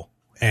unreal.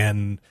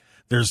 And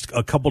there's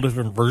a couple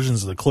different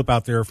versions of the clip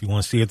out there if you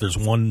want to see it. There's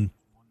one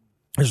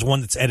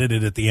that's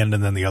edited at the end,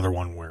 and then the other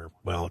one where,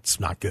 well, it's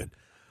not good.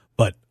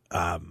 But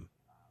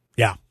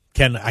yeah,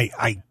 Ken,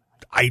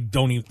 I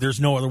don't even,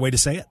 there's no other way to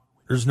say it.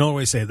 There's no other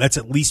way to say it. That's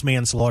at least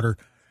manslaughter.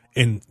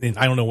 and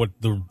I don't know what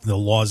the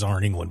laws are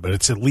in England, but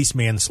it's at least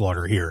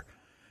manslaughter here,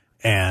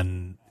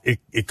 and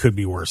it could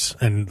be worse.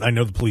 And I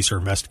know the police are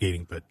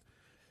investigating, but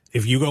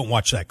if you go and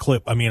watch that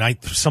clip, I mean,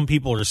 some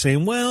people are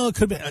saying, well, it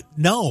could be.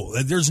 No,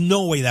 there's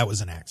no way that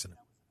was an accident.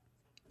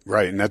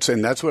 Right, and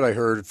that's what I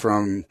heard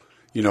from,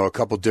 a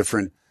couple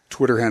different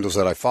Twitter handles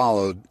that I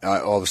followed.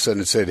 All of a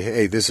sudden it said,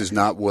 hey, this is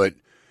not what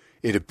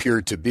it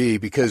appeared to be,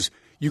 because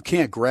you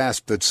can't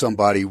grasp that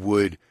somebody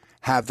would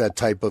have that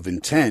type of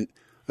intent,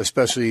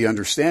 especially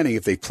understanding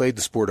if they played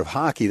the sport of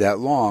hockey that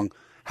long,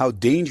 how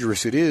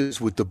dangerous it is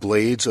with the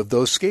blades of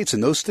those skates.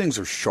 And those things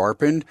are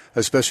sharpened,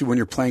 especially when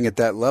you're playing at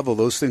that level.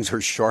 Those things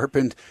are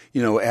sharpened,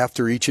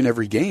 after each and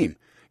every game,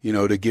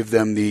 to give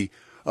them the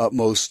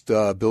utmost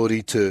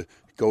ability to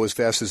go as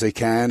fast as they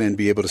can and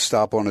be able to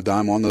stop on a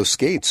dime on those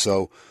skates.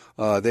 So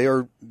they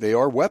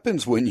are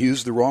weapons when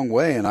used the wrong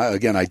way. And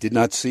I did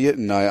not see it,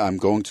 and I'm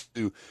going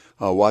to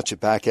watch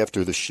it back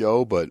after the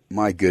show. But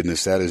my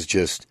goodness, that's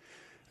just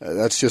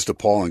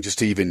appalling, just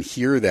to even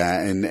hear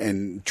that,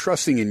 and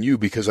trusting in you,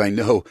 because I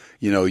know,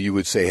 you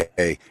would say,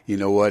 hey, you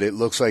know what, it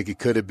looks like it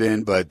could have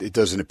been, but it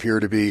doesn't appear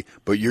to be.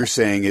 But you're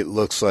saying it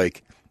looks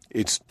like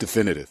it's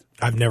definitive.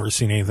 I've never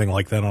seen anything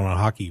like that on a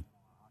hockey,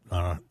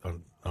 on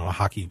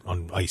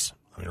ice,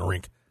 a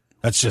rink.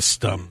 That's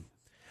just,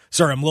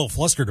 sorry, I'm a little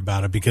flustered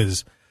about it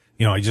because,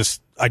 I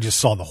just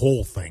saw the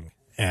whole thing,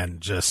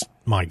 and just,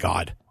 my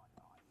God.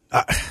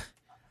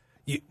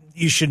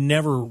 You should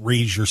never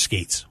raise your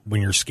skates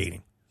when you're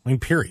skating. I mean,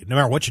 period. No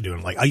matter what you're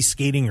doing, like ice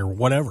skating or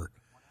whatever.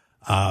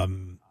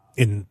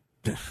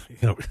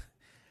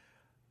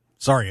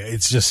 Sorry,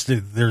 it's just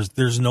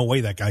there's no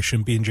way that guy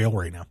shouldn't be in jail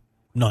right now.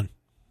 None.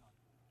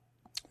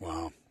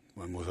 Wow.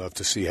 And we'll have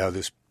to see how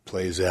this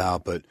plays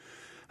out. But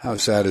how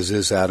sad is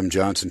this? Adam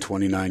Johnson,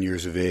 29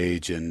 years of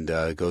age, and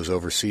goes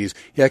overseas.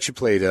 He actually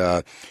played,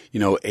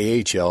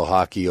 AHL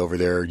hockey over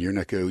there,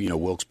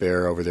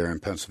 Wilkes-Barre over there in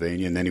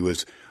Pennsylvania, and then he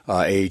was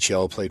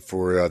AHL, played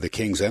for the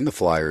Kings and the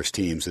Flyers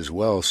teams as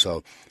well.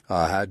 So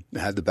had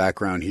the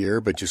background here,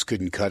 but just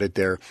couldn't cut it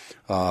there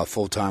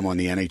full time on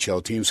the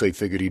NHL team. So he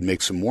figured he'd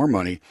make some more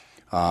money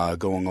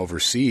going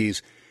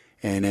overseas,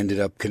 and ended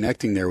up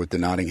connecting there with the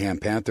Nottingham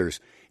Panthers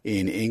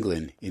in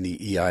England in the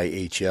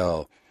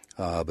EIHL.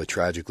 But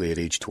tragically, at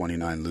age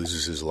 29,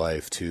 loses his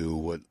life to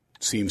what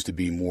seems to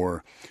be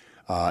more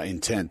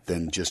intent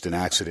than just an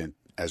accident,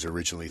 as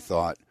originally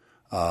thought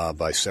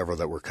by several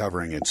that were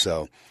covering it.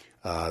 So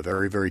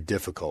very, very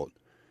difficult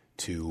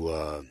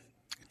to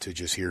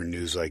just hear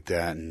news like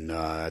that. And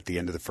at the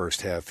end of the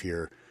first half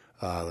here,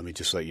 let me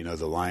just let you know,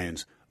 the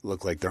Lions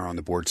look like they're on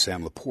the board.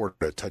 Sam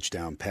Laporta, a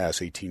touchdown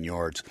pass, 18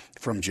 yards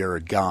from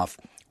Jared Goff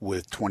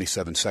with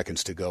 27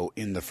 seconds to go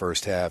in the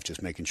first half,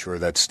 just making sure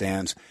that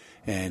stands.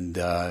 And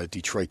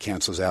Detroit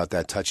cancels out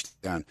that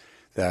touchdown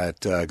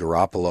that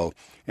Garoppolo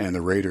and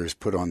the Raiders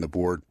put on the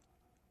board.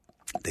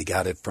 They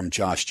got it from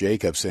Josh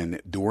Jacobs,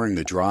 and during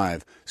the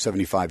drive,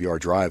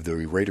 75-yard drive, the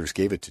Raiders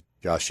gave it to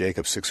Josh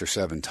Jacobs 6 or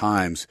 7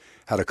 times,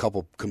 had a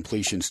couple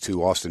completions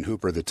to Austin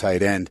Hooper, the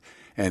tight end,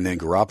 and then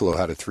Garoppolo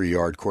had a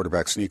 3-yard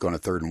quarterback sneak on a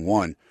 3rd and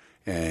 1.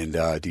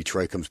 And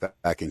Detroit comes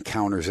back and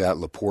counters that.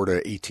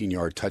 Laporta,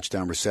 18-yard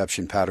touchdown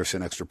reception.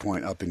 Patterson, extra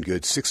point, up and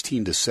good.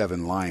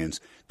 16-7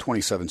 Lions.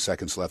 27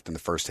 seconds left in the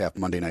first half.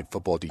 Monday Night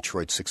Football,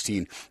 Detroit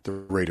 16, the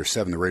Raiders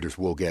 7. The Raiders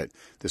will get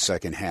the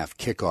second half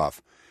kickoff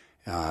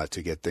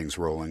to get things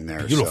rolling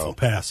there. Beautiful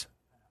pass.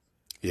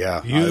 Yeah.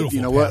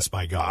 Beautiful pass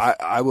by Goff.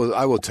 I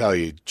will tell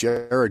you,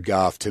 Jared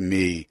Goff, to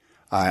me,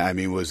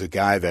 was a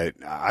guy that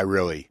I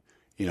really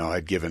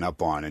had given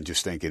up on, and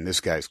just thinking this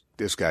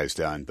guy's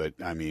done. But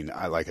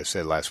like I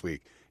said last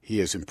week, he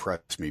has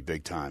impressed me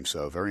big time.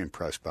 So very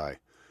impressed by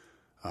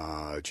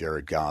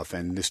Jared Goff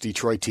and this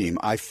Detroit team.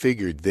 I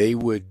figured they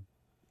would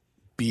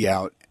be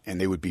out and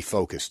they would be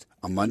focused.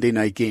 A Monday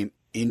night game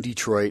in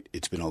Detroit.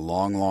 It's been a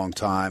long, long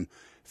time.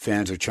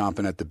 Fans are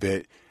chomping at the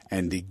bit,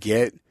 and to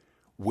get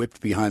whipped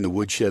behind the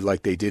woodshed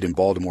like they did in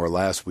Baltimore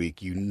last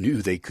week, you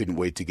knew they couldn't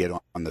wait to get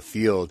on the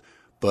field.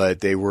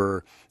 But they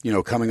were,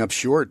 coming up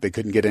short. They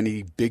couldn't get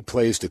any big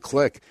plays to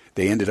click.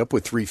 They ended up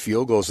with 3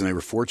 field goals, and they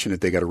were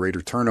fortunate they got a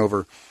Raider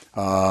turnover.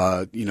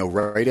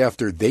 Right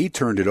after they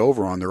turned it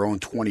over on their own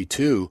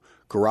 22,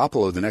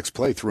 Garoppolo, the next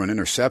play, threw an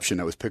interception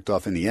that was picked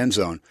off in the end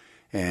zone.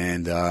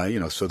 And,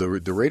 so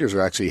the Raiders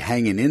are actually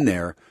hanging in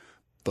there.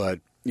 But,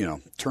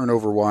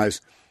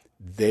 turnover-wise,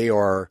 they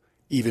are,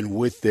 even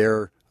with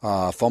their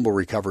fumble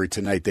recovery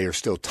tonight, they are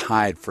still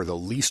tied for the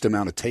least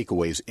amount of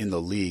takeaways in the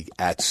league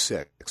at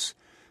 6.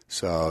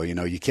 So,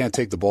 you can't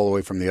take the ball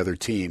away from the other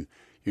team.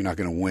 You're not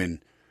going to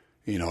win,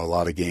 a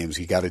lot of games.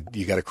 You got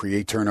to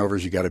create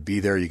turnovers. You got to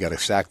be there. You got to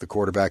sack the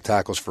quarterback,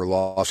 tackles for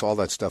loss. All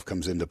that stuff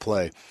comes into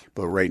play.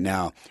 But right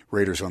now,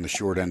 Raiders on the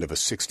short end of a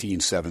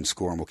 16-7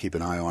 score, and we'll keep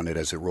an eye on it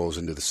as it rolls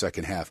into the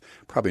second half,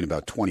 probably in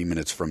about 20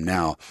 minutes from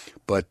now.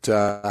 But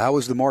how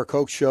was the Mark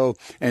Hoke show?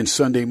 And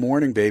Sunday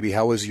morning, baby,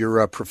 how was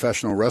your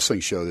professional wrestling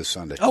show this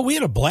Sunday? Oh, we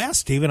had a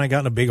blast. Steve and I got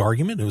in a big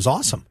argument. It was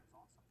awesome.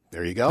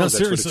 There you go. No, that's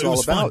seriously, what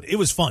it's all about. Fun. It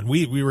was fun.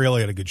 We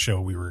really had a good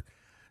show. We were,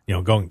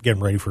 getting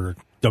ready for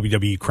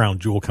WWE Crown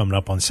Jewel coming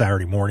up on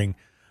Saturday morning.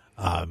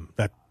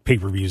 That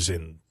pay-per-view's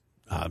in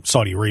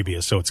Saudi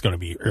Arabia, so it's going to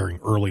be airing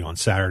early on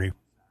Saturday.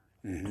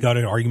 Got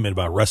an argument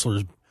about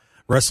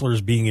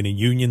wrestlers being in a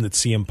union that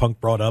CM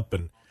Punk brought up,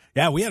 and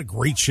yeah, we had a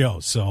great show.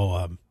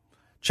 So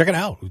check it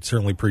out. We'd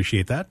certainly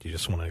appreciate that. You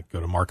just want to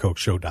go to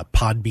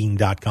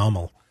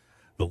markhokeshow.podbean.com.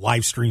 The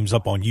live stream's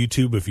up on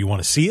YouTube if you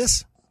want to see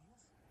us.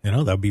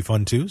 That would be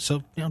fun too.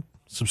 So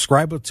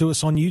subscribe to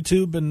us on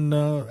YouTube and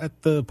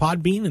at the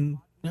Podbean, and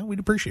we'd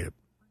appreciate it.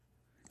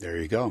 There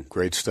you go.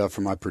 Great stuff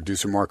from my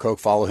producer, Mark Hoke.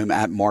 Follow him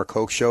at Mark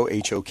Hoke Show.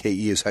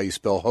 H-O-K-E is how you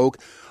spell Hoke.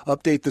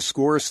 Update the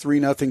scores,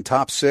 3-0,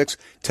 top six.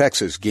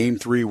 Texas, Game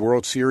 3,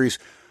 World Series.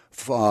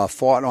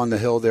 Fought on the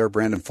hill there.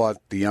 Brandon fought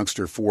the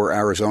youngster for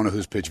Arizona,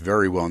 who's pitched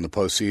very well in the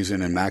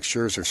postseason. And Max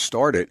Scherzer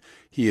started.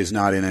 He is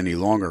not in any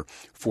longer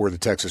for the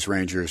Texas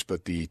Rangers,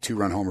 but the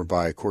 2-run homer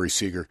by Corey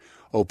Seager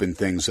opened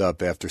things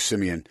up after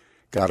Simeon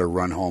got a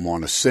run home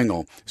on a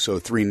single. So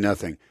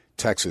 3-0.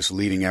 Texas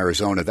leading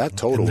Arizona. That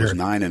total was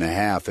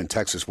 9.5, and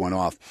Texas went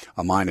off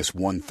a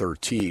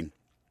 -113.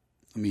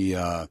 Let me.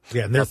 And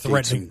they're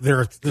threatening.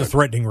 They're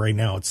threatening right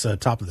now. It's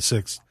top of the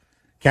sixth.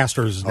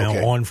 Castros is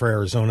now on for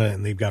Arizona,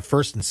 and they've got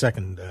first and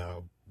second,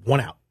 one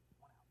out.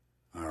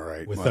 All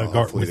right, with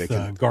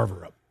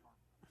Garver up.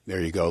 There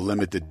you go.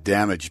 Limit the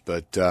damage,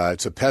 but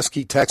it's a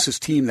pesky Texas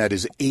team that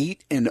is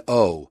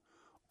 8-0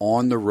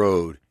 on the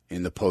road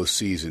in the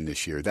postseason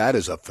this year. That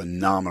is a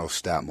phenomenal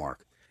stat,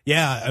 Mark.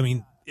 Yeah, I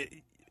mean.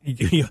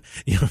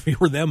 If you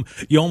were them,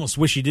 you almost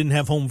wish you didn't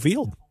have home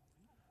field.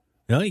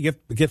 You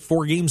get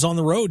 4 games on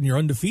the road and you're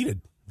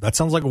undefeated. That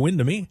sounds like a win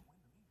to me.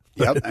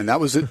 Yep, and that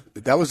was it.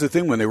 That was the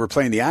thing when they were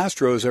playing the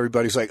Astros.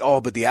 Everybody's like, "Oh,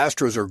 but the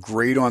Astros are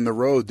great on the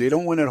road. They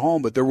don't win at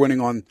home, but they're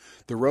winning on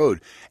the road."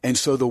 And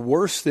so the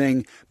worst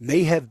thing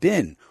may have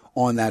been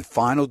on that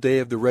final day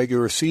of the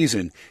regular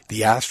season,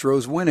 the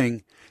Astros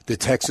winning, the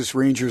Texas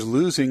Rangers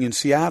losing in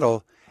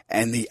Seattle.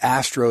 And the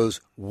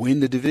Astros win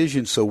the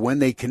division. So when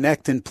they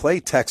connect and play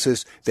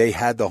Texas, they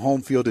had the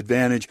home field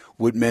advantage,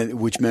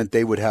 which meant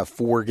they would have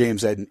 4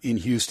 games in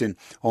Houston.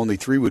 Only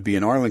 3 would be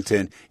in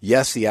Arlington.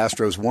 Yes, the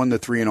Astros won the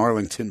 3 in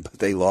Arlington, but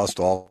they lost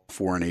all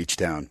 4 in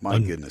H-Town. My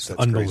goodness,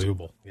 that's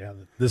unbelievable. Crazy. Yeah,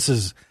 this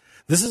is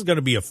going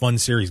to be a fun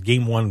series.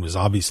 Game 1 was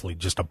obviously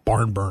just a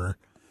barn burner.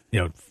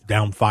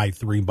 Down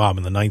 5-3, Bob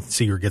in the 9th.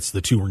 Seager gets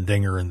the 2-run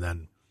dinger, and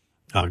then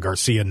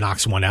Garcia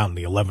knocks one out in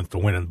the 11th to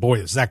win. And boy,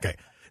 is that guy.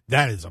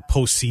 That is a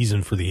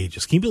postseason for the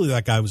ages. Can you believe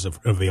that guy was an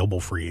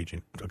available free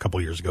agent a couple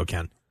of years ago,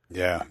 Ken?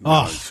 Yeah.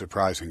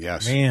 Surprising,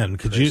 yes. Man,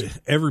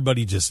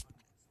 everybody just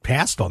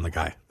passed on the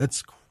guy.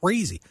 That's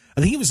crazy.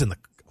 I think he was in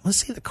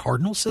the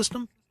Cardinal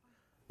system.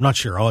 I'm not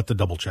sure. I'll have to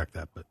double check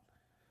that. But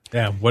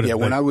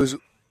when I was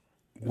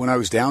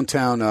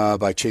downtown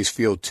by Chase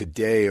Field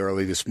today,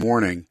 early this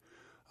morning,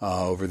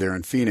 over there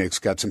in Phoenix,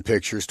 got some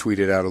pictures,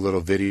 tweeted out a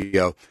little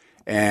video,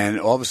 and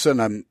all of a sudden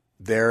I'm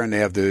there, and they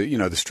have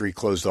the street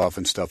closed off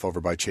and stuff over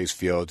by Chase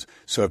Fields,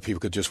 so people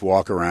could just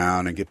walk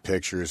around and get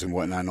pictures and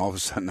whatnot. And all of a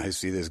sudden, I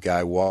see this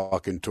guy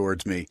walking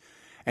towards me,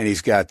 and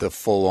he's got the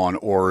full-on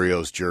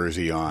Orioles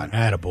jersey on.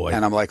 Attaboy.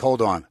 And I'm like,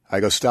 hold on.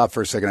 I go, stop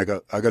for a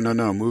second. I go,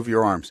 no, move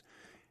your arms.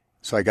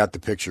 So I got the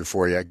picture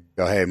for you. I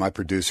go, hey, my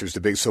producer's the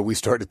big. So we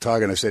started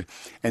talking. I said,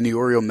 and the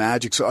Oriole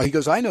Magic song. He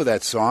goes, I know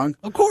that song.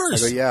 Of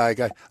course. I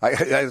go,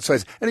 yeah,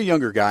 and a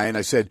younger guy. And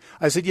I said,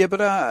 yeah, but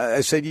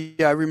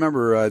I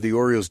remember the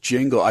Orioles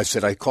jingle. I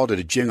said, I called it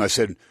a jingle. I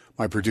said,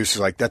 my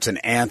producer's like, that's an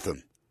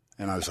anthem.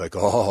 And I was like,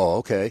 oh,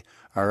 okay.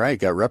 All right.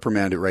 Got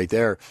reprimanded right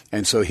there.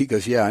 And so he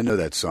goes, yeah, I know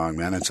that song,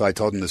 man. And so I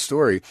told him the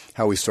story,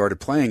 how we started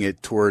playing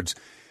it towards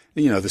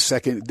in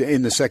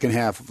the second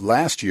half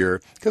last year,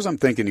 because I'm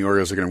thinking the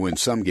Orioles are going to win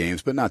some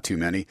games, but not too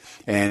many.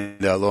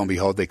 And lo and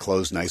behold, they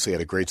closed nicely,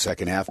 had a great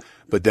second half.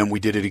 But then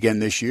we did it again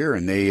this year,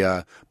 and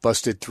they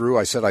busted through.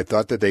 I said I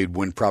thought that they'd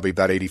win probably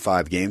about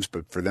 85 games,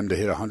 but for them to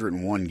hit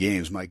 101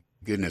 games, my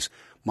goodness,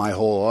 my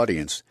whole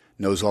audience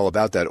knows all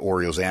about that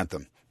Orioles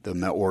anthem,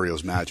 the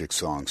Orioles Magic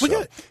song.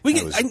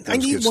 I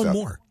need one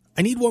more.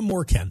 I need one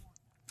more, Ken.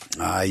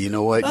 You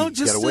know what?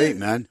 You got to wait,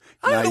 man.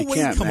 You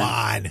can't. Come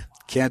on.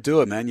 Can't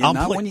do it, man.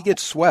 When you get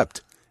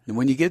swept. And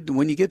when you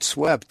get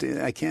swept,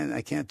 I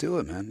can't do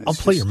it, man. I'll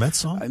play your Mets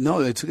song. No,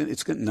 it's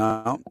good.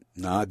 No,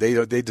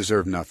 they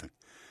deserve nothing.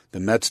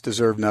 The Mets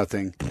deserve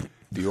nothing.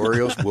 The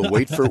Orioles will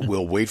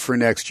wait for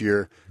next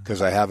year,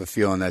 because I have a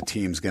feeling that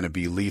team's going to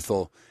be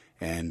lethal,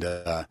 and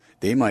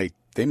they might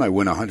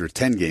win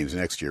 110 games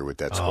next year with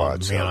that squad.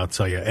 Man, so I'll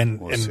tell you,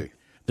 and we'll see.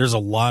 There's a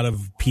lot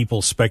of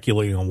people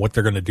speculating on what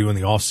they're going to do in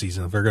the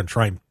offseason. If they're going to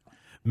try and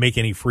make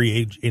any free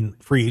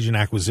agent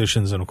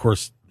acquisitions, and of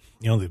course,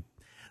 the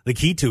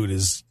key to it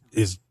is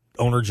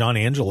owner John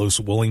Angelos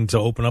willing to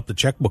open up the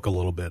checkbook a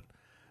little bit.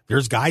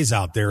 There's guys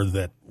out there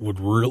that would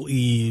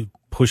really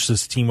push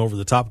this team over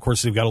the top. Of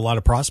course, they've got a lot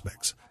of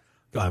prospects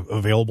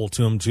available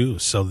to them too.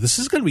 So this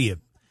is going to be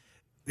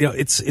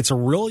it's a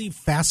really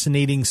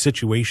fascinating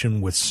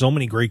situation with so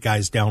many great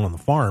guys down on the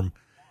farm,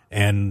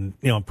 and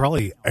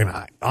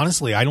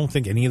honestly, I don't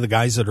think any of the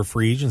guys that are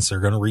free agents are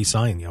going to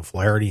re-sign.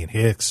 Flaherty and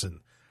Hicks and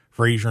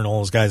Frazier and all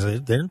those guys, I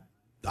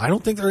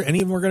don't think any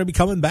of them are going to be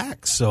coming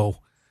back. So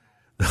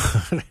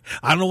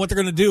I don't know what they're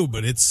going to do,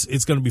 but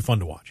it's going to be fun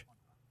to watch.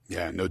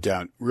 Yeah, no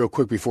doubt. Real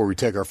quick before we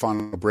take our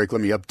final break,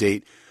 let me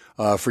update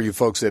for you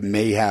folks that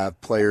may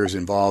have players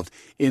involved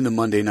in the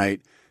Monday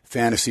night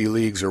fantasy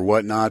leagues or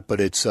whatnot,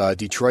 but it's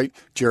Detroit.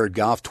 Jared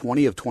Goff,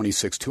 20 of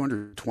 26,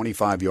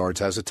 225 yards,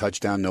 has a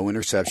touchdown, no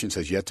interceptions,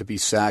 has yet to be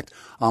sacked.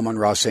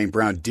 Amon-Ra St.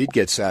 Brown did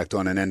get sacked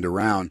on an end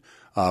around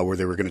where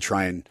they were going to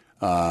try and,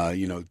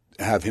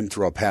 have him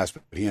throw a pass,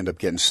 but he ended up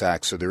getting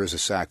sacked, so there is a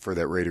sack for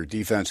that Raider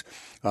defense.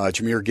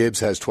 Jahmyr Gibbs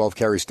has 12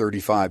 carries,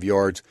 35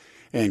 yards,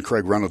 and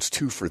Craig Reynolds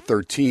 2 for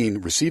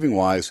 13.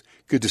 Receiving-wise,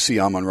 good to see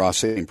Amon-Ra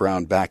St.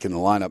 Brown back in the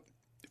lineup.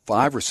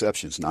 5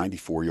 receptions,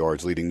 94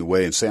 yards leading the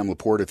way. And Sam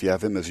Laporte, if you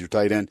have him as your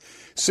tight end,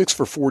 6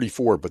 for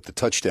 44, but the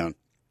touchdown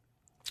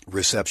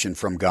reception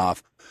from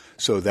Goff.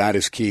 So that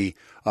is key.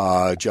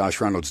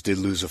 Josh Reynolds did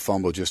lose a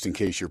fumble just in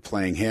case you're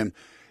playing him.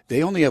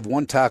 They only have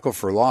 1 tackle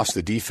for loss,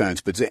 the defense,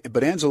 but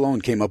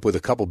Anzalone came up with a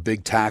couple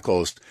big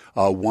tackles,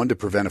 one to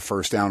prevent a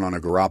first down on a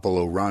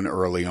Garoppolo run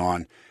early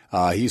on.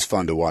 He's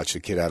fun to watch, the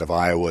kid out of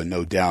Iowa,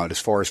 no doubt. As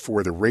far as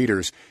for the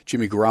Raiders,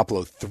 Jimmy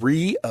Garoppolo,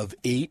 3 of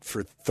 8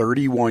 for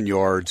 31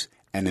 yards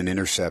and an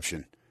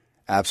interception.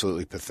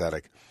 Absolutely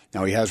pathetic.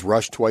 Now, he has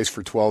rushed twice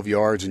for 12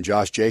 yards, and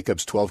Josh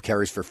Jacobs, 12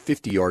 carries for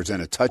 50 yards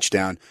and a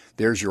touchdown.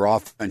 There's your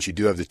offense. You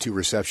do have the 2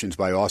 receptions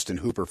by Austin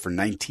Hooper for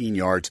 19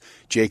 yards.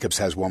 Jacobs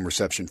has 1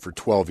 reception for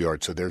 12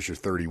 yards, so there's your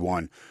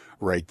 31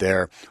 right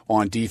there.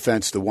 On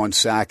defense, the 1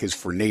 sack is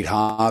for Nate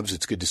Hobbs.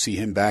 It's good to see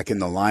him back in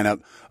the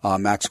lineup.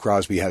 Max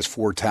Crosby has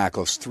 4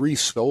 tackles, 3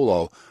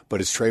 solo,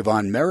 but it's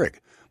Trayvon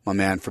Merrick, my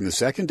man from the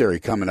secondary,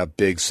 coming up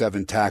big,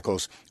 7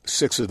 tackles,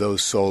 6 of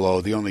those solo.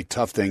 The only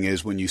tough thing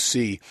is when you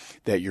see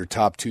that your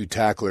top 2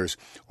 tacklers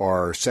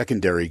are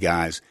secondary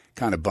guys,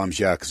 kind of bums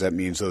you out because that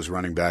means those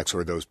running backs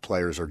or those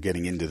players are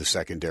getting into the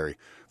secondary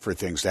for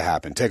things to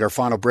happen. Take our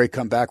final break,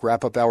 come back,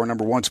 wrap up hour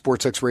number 1,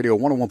 SportsXradio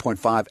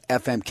 101.5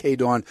 FM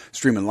KDAWN,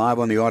 streaming live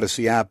on the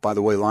Odyssey app. By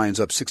the way, Lions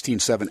up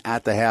 16-7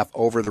 at the half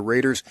over the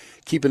Raiders.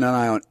 Keeping an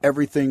eye on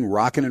everything,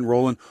 rocking and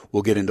rolling.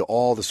 We'll get into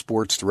all the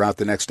sports throughout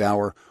the next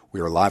hour. We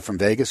are live from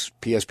Vegas,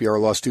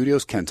 PSBR Law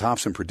Studios. Ken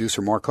Thompson,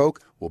 producer Mark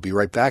Hoke. We'll be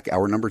right back.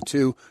 Hour number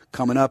 2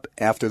 coming up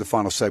after the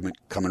final segment,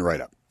 coming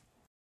right up.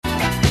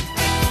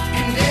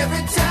 And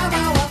every time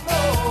I walk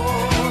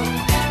forward,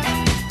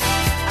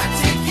 I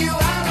take you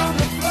out on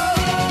the floor.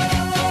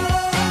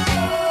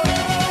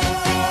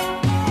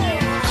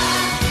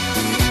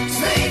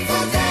 Made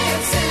for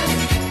dancing,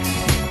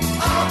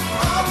 all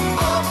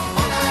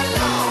night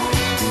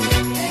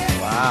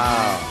long.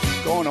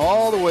 Wow. Going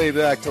all the way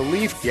back to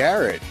Leif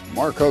Garrett.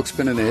 Mark Hoke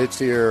spinning the hits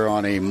here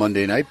on a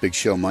Monday night, Big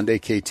Show Monday,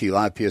 KT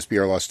Live,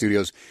 PSBR Law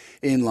Studios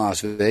in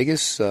Las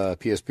Vegas.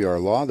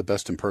 PSBR Law, the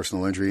best in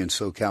personal injury in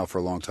SoCal for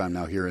a long time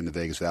now here in the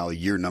Vegas Valley,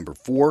 year number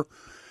 4.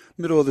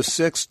 Middle of the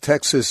 6th,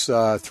 Texas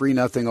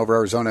 3-0 over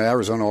Arizona.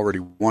 Arizona already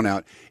won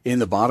out in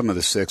the bottom of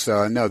the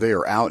 6th. No, they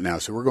are out now,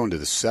 so we're going to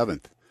the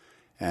 7th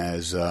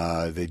as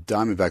the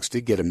Diamondbacks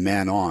did get a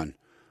man on.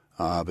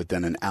 But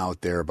then an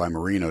out there by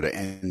Marino to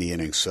end the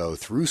inning. So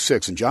through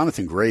 6, and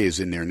Jonathan Gray is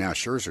in there now.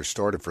 Scherzer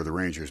started for the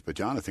Rangers, but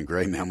Jonathan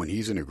Gray, man, when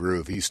he's in a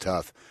groove, he's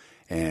tough.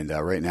 And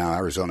right now,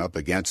 Arizona up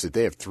against it.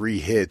 They have 3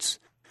 hits.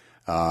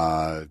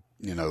 The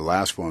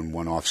last one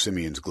went off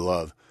Simeon's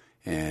glove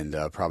and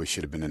probably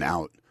should have been an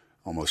out.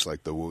 Almost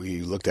like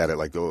he looked at it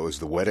like it was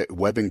the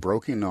webbing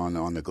broken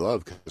on the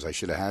glove because I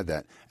should have had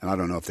that. And I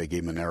don't know if they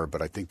gave him an error,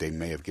 but I think they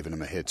may have given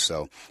him a hit.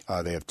 So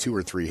they have 2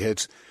 or 3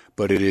 hits.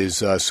 But it is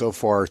so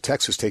far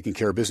Texas taking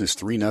care of business,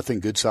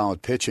 3-0, good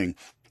solid pitching,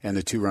 and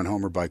the 2-run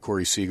homer by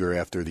Corey Seager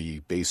after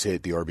the base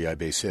hit, the RBI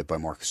base hit by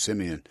Marcus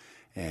Semien,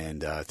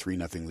 and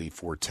 3-0 lead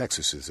for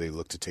Texas as they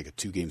look to take a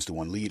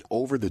 2-1 lead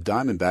over the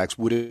Diamondbacks,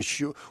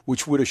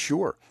 which would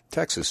assure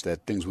Texas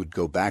that things would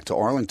go back to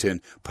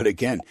Arlington. But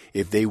again,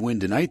 if they win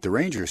tonight, the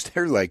Rangers,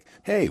 they're like,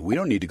 hey, we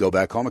don't need to go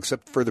back home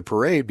except for the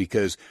parade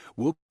because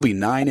we'll be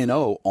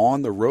 9-0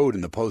 on the road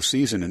in the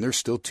postseason, and there's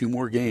still 2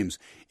 more games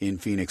in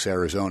Phoenix,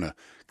 Arizona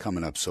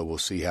coming up, so we'll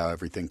see how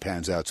everything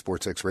pans out.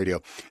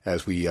 SportsXradio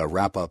as we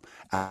wrap up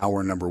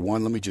hour number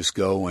 1. Let me just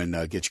go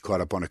and get you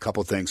caught up on a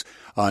couple things.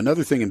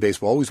 Another thing in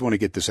baseball, always want to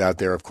get this out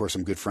there. Of course,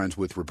 I'm good friends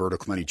with Roberto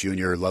Clemente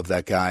Jr. Love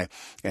that guy,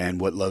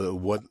 and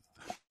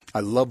I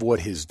love what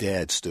his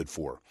dad stood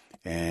for.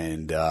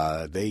 And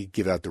they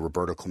give out the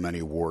Roberto Clemente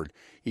Award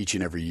each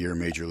and every year in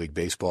Major League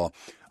Baseball.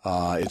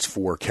 It's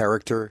for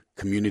character,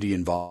 community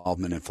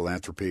involvement, and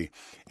philanthropy.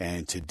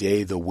 And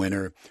today the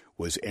winner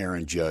was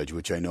Aaron Judge,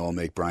 which I know will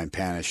make Brian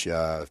Panish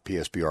of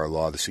PSBR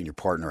Law, the senior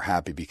partner,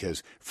 happy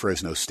because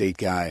Fresno State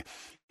guy.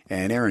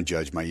 And Aaron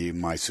Judge,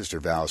 my sister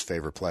Val's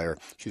favorite player.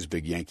 She's a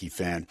big Yankee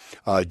fan.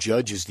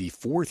 Judge is the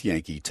 4th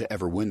Yankee to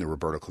ever win the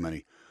Roberto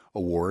Clemente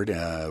Award.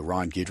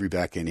 Ron Guidry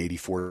back in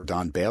 84,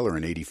 Don Baylor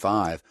in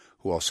 85,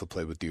 who also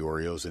played with the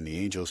Orioles and the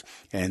Angels.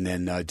 And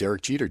then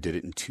Derek Jeter did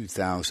it in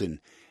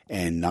 2009.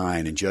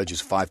 And Judge is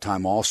a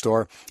 5-time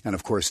All-Star and,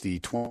 of course, the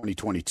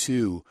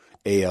 2022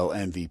 AL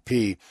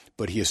MVP.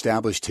 But he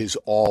established his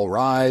All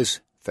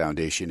Rise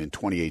Foundation in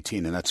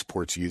 2018, and that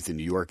supports youth in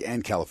New York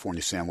and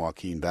California, San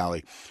Joaquin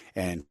Valley,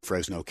 and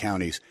Fresno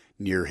counties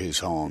near his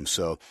home.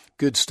 So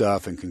good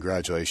stuff, and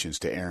congratulations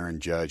to Aaron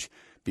Judge,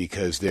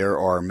 because there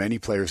are many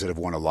players that have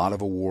won a lot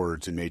of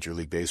awards in Major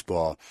League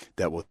Baseball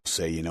that will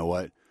say, you know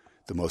what,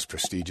 the most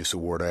prestigious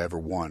award I ever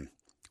won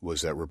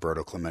was that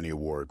Roberto Clemente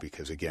Award,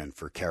 because, again,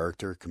 for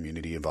character,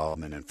 community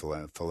involvement, and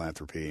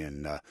philanthropy,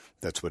 and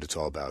that's what it's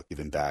all about,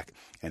 giving back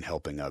and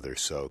helping others.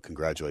 So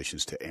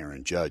congratulations to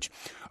Aaron Judge.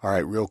 All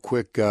right, real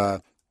quick,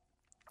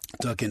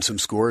 duck in some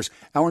scores.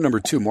 Hour number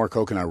 2, Mark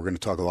Hoke and I, we're going to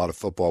talk a lot of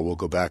football. We'll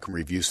go back and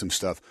review some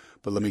stuff,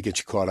 but let me get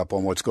you caught up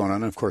on what's going on.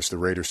 And, of course, the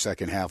Raiders'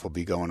 second half will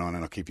be going on,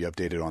 and I'll keep you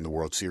updated on the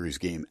World Series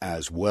game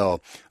as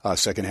well.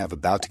 Second half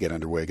about to get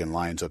underway. Again,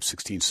 Lions up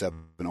 16-7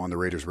 on the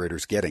Raiders.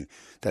 Raiders getting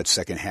that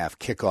second half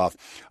kickoff.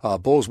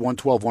 Bulls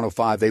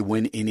 112-105. They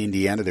win in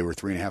Indiana. They were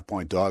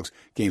 3.5-point dogs.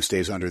 Game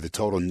stays under the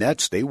total.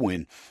 Nets, they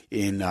win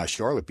in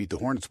Charlotte. Beat the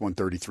Hornets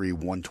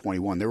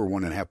 133-121. They were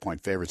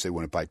 1.5-point favorites. They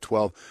win it by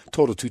 12.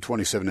 Total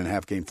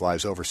 227.5. Game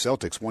flies over.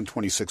 Celtics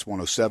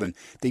 126-107.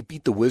 They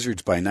beat the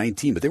Wizards by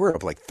 19, but they were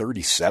up like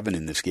 37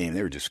 in this game.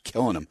 They were just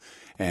killing them.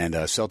 And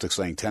Celtics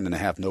laying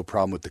 10.5, no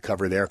problem with the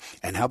cover there.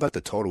 And how about the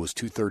total? It was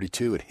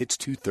 232. It hits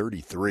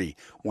 233,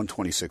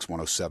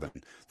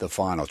 126-107. The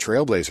final.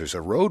 Trailblazers,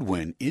 a road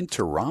win in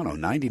Toronto,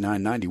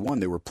 99-91.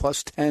 They were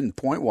plus 10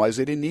 point-wise.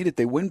 They didn't need it.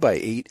 They win by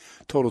 8,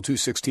 total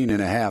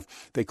 216.5.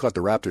 They caught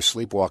the Raptors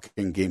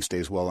sleepwalking. Game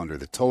stays well under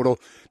the total.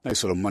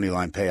 Nice little money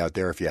line payout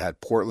there if you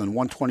had Portland.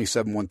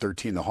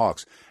 127-113. The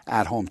Hawks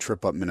at home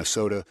trip up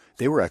Minnesota.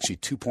 They were actually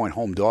 2-point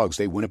home dogs.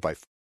 They win it by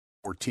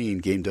 14.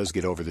 Game does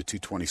get over the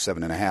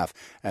 227.5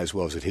 as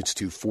well as it hits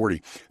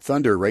 240.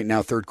 Thunder right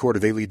now, third quarter,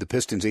 they lead the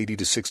Pistons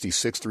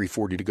 80-66,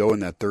 3:40 to go in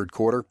that third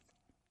quarter.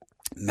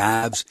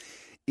 Mavs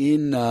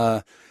in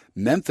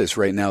Memphis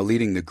right now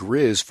leading the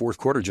Grizz. Fourth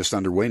quarter just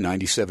underway,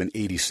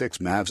 97-86.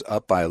 Mavs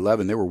up by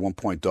 11. They were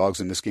 1-point dogs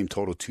in this game,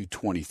 total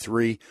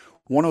 223.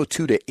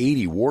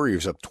 102-80.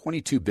 Warriors up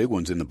 22 big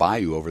ones in the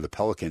Bayou over the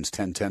Pelicans.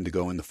 10-10 to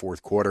go in the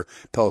fourth quarter.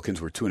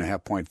 Pelicans were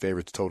 2.5-point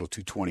favorites, total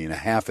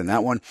 220.5 in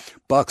that one.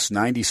 Bucks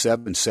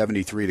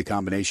 97-73. The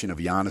combination of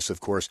Giannis,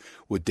 of course,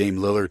 with Dame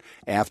Lillard.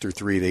 After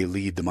 3, they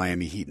lead the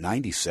Miami Heat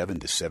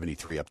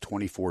 97-73. Up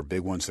 24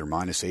 big ones. They're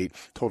 -8.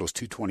 Totals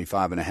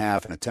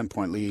 225.5 and a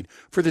 10-point lead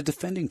for the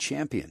defending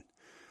champion.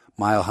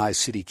 Mile High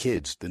City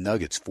Kids, the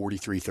Nuggets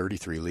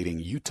 43-33, leading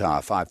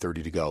Utah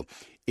 5:30 to go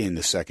in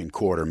the second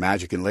quarter.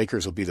 Magic and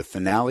Lakers will be the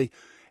finale,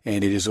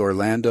 and it is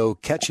Orlando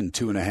catching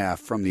 2.5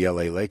 from the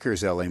LA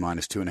Lakers. LA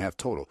 -2.5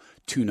 total,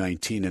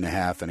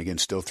 219.5, and again,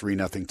 still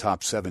 3-0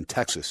 top 7.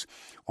 Texas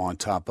on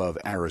top of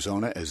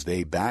Arizona as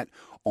they bat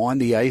on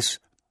the ice.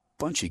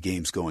 Bunch of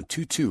games going.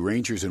 2-2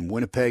 Rangers in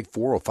Winnipeg,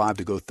 4:05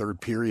 to go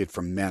third period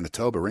from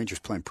Manitoba. Rangers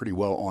playing pretty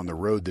well on the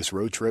road this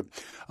road trip.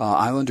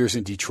 Islanders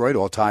in Detroit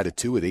all tied at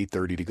 2 with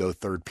 8:30 to go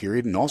third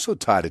period, and also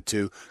tied at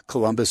 2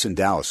 Columbus and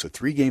Dallas. So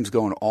 3 games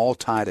going, all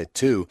tied at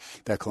 2.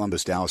 That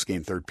Columbus-Dallas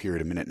game third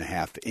period, a minute and a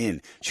half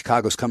in.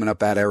 Chicago's coming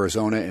up at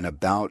Arizona in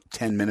about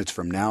 10 minutes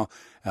from now.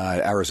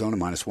 Arizona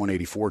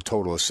 -184,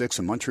 total of 6.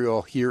 And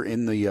Montreal here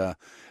in the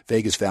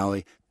Vegas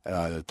Valley,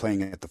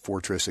 playing at the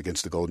Fortress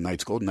against the Golden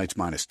Knights. Golden Knights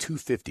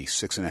 -250,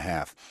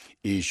 6.5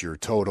 is your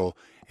total.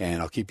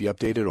 And I'll keep you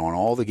updated on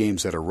all the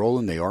games that are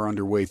rolling. They are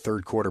underway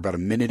third quarter, about a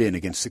minute in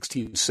against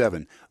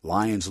 16-7.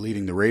 Lions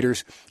leading the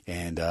Raiders.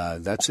 And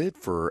that's it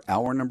for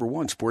hour number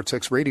 1.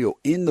 SportsX Radio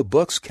in the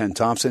books. Ken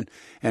Thompson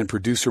and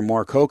producer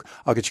Mark Hoke.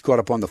 I'll get you caught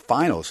up on the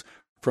finals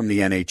from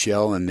the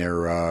NHL, and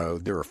there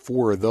are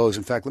 4 of those.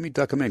 In fact, let me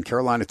duck them in.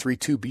 Carolina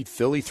 3-2 beat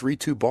Philly,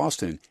 3-2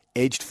 Boston.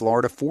 Edged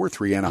Florida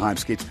 4-3. Anaheim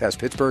skates past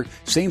Pittsburgh.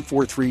 Same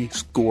 4-3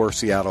 score.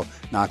 Seattle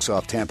knocks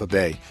off Tampa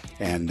Bay.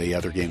 And the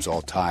other games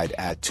all tied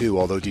at 2.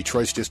 Although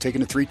Detroit's just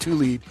taken a 3-2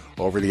 lead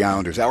over the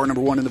Islanders. Hour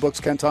number 1 in the books.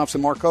 Ken Thompson,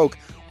 Mark Hoke.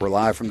 We're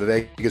live from the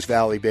Vegas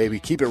Valley, baby.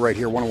 Keep it right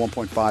here.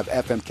 101.5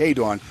 FM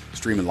KDAWN.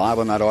 Streaming live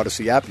on that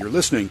Odyssey app. You're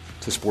listening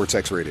to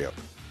SportsX Radio.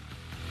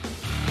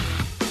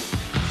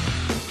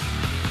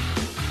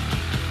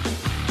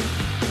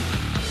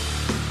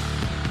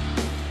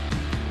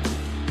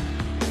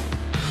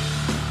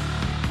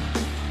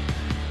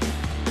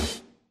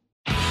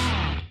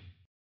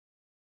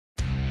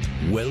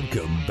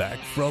 Welcome back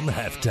from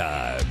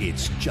halftime.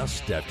 It's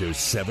just after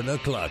 7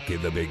 o'clock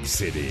in the big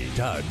city.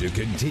 Time to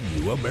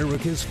continue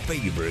America's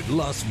favorite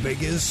Las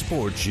Vegas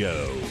sports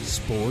show,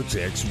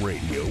 SportsX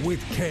Radio with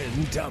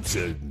Ken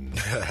Thompson.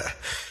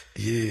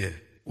 Yeah,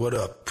 what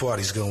up?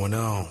 Party's going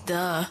on.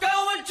 Duh.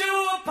 Going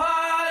to a party!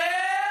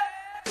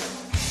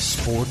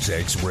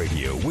 SportsX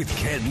Radio with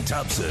Ken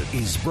Thompson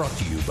is brought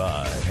to you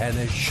by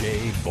Hannah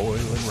Shea, Boyle,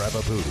 and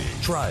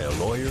Ravaputi. Trial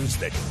lawyers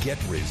that get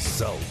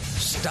results.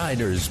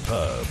 Steiner's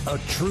Pub, a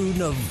true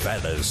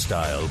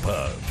Nevada-style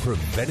pub.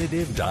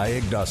 Preventative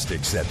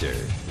Diagnostic Center.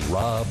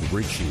 Rob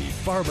Ritchie,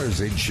 Farmers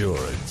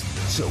Insurance.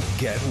 So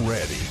get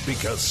ready,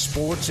 because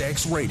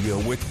SportsX Radio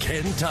with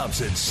Ken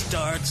Thompson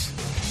starts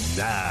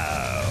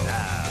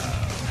now.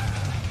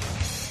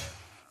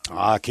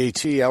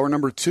 KT, hour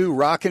number 2,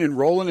 rocking and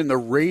rolling, and the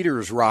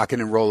Raiders rocking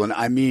and rolling.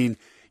 I mean,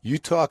 You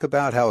talk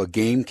about how a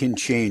game can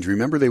change.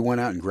 Remember, they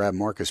went out and grabbed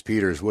Marcus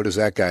Peters. What does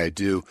that guy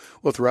do?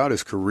 Well, throughout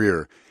his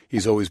career,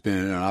 he's always been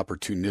an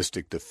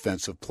opportunistic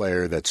defensive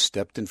player that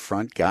stepped in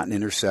front, gotten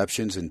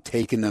interceptions, and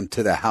taken them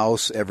to the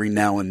house every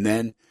now and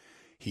then.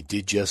 He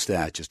did just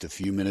that just a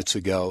few minutes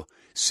ago.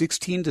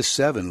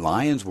 16-7,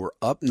 Lions were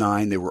up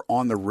 9. They were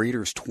on the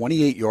Raiders'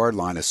 28-yard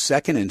line, a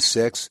 2nd and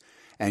 6.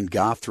 And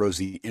Goff throws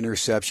the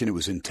interception. It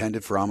was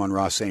intended for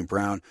Amon-Ra St.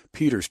 Brown.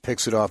 Peters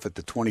picks it off at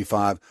the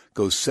 25,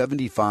 goes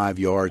 75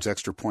 yards,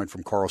 extra point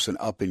from Carlson,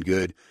 up and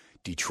good.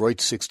 Detroit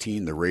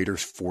 16, the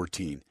Raiders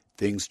 14.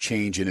 Things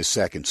change in a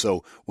second.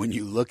 So when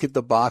you look at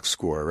the box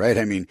score, right,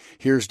 I mean,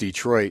 here's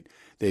Detroit.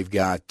 They've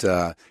got,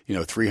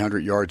 300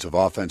 yards of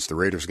offense. The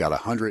Raiders got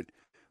 100,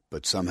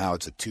 but somehow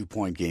it's a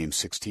 2-point game,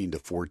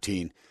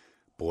 16-14.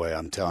 Boy,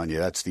 I'm telling you,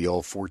 that's the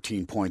old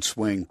 14-point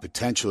swing,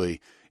 potentially,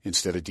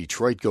 instead of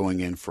Detroit going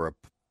in for a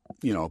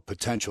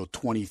potential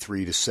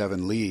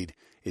 23-7 lead.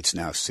 It's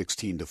now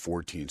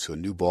 16-14. So a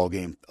new ball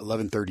game,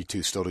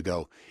 11:32 still to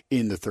go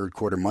in the third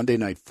quarter. Monday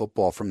Night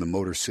Football from the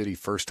Motor City,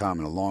 first time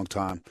in a long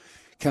time.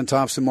 Ken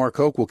Thompson, Mark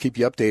Hoke, will keep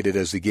you updated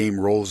as the game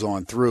rolls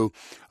on through.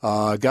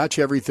 Got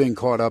you everything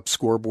caught up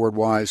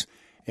scoreboard-wise,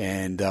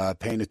 and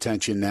paying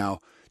attention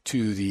now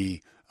to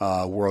the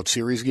World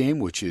Series game,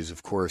 which is,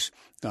 of course,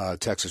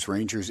 Texas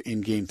Rangers in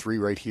Game 3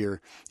 right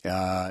here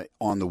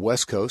on the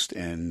West Coast,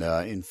 and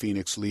in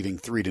Phoenix leading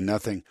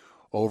 3-0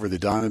 over the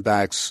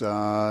Diamondbacks.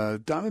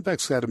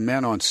 Diamondbacks had a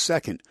man on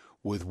second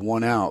with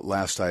one out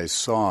last I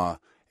saw,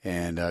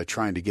 and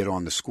trying to get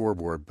on the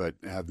scoreboard, but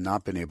have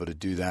not been able to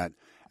do that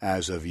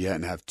as of yet,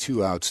 and have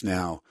 2 outs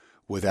now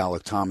with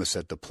Alek Thomas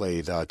at the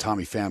plate.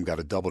 Tommy Pham got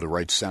a double to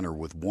right center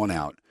with 1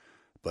 out,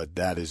 but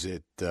that is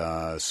it.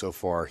 So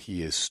far,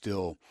 he is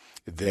still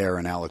there,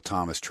 and Alek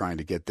Thomas trying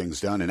to get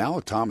things done. And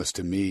Alek Thomas,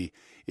 to me,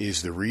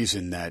 is the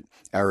reason that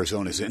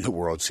Arizona's in the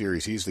World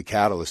Series. He's the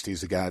catalyst.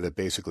 He's the guy that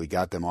basically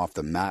got them off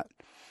the mat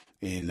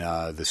in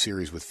the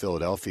series with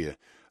Philadelphia.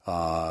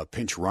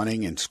 Pinch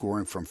running and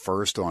scoring from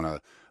first on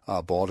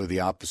a ball to the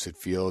opposite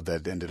field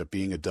that ended up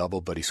being a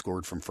double, but he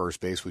scored from first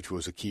base, which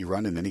was a key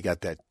run. And then he got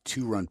that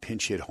 2-run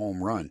pinch hit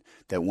home run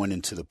that went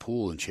into the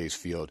pool in Chase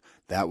Field.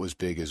 That was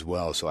big as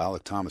well. So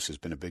Alek Thomas has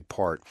been a big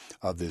part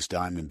of this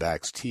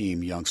Diamondbacks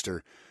team,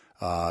 youngster.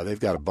 They've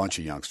got a bunch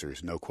of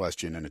youngsters, no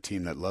question, and a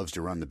team that loves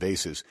to run the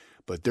bases.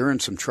 But they're in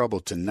some trouble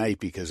tonight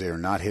because they are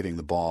not hitting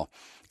the ball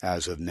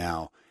as of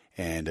now.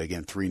 And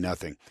again,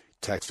 3-0.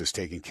 Texas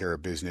taking care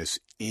of business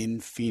in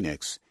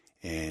Phoenix.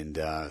 And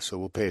so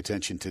we'll pay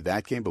attention to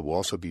that game, but we'll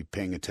also be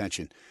paying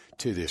attention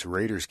to this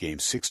Raiders game,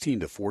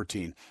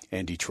 16-14,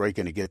 and Detroit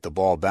going to get the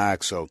ball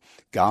back. So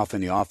Goff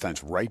and the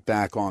offense right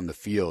back on the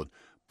field.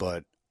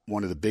 But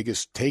one of the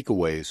biggest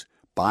takeaways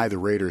by the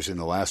Raiders in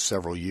the last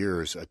several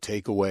years, a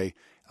takeaway,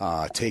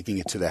 taking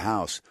it to the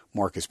house,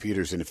 Marcus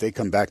Peters. And if they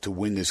come back to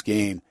win this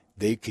game,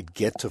 they could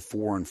get to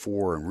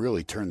 4-4 and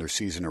really turn their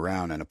season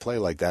around. And a play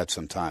like that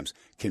sometimes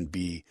can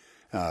be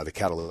the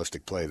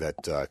catalytic play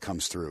that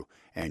comes through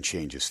and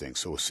changes things.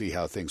 So we'll see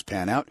how things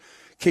pan out.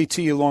 KT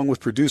along with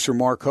producer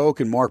Mark Hoke.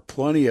 And Mark,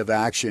 plenty of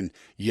action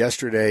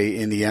yesterday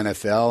in the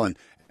NFL. And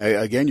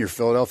again, your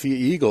Philadelphia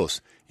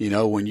Eagles. You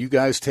know, when you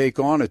guys take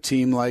on a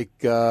team like,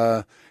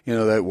 that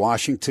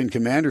Washington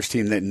Commanders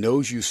team that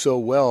knows you so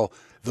well,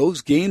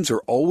 those games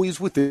are always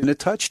within a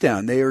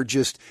touchdown. They are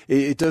just,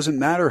 it doesn't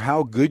matter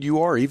how good you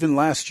are. Even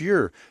last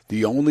year,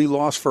 the only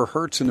loss for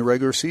Hurts in the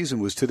regular season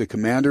was to the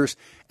Commanders.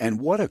 And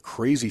what a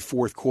crazy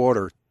fourth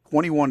quarter.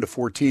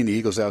 21-14, the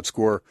Eagles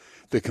outscore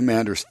the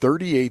Commanders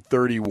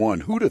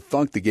 38-31. Who'd have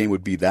thunk the game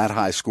would be that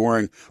high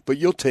scoring? But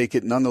you'll take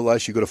it.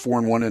 Nonetheless, you go to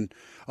 4-1 and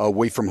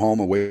away from home,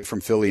 away from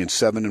Philly, and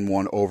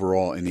 7-1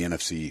 overall in the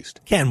NFC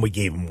East. Ken, we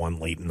gave them one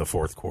late in the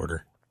fourth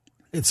quarter.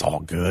 It's all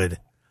good.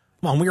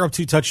 Come on, we were up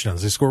 2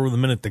 touchdowns. They scored with a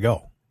minute to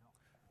go.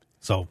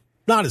 So,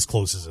 not as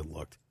close as it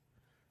looked.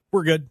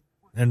 We're good.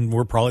 And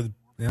we're probably,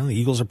 the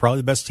Eagles are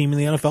probably the best team in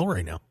the NFL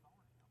right now.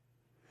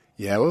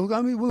 Yeah, well,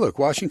 I mean, look,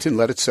 Washington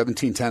led it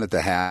 17-10 at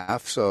the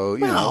half. So,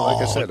 like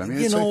I said, I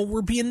mean,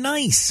 we're being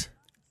nice.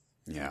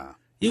 Yeah,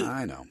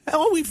 I know.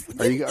 Oh,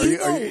 are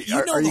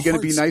you going to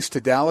be nice to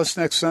Dallas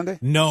next Sunday?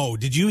 No.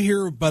 Did you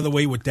hear, by the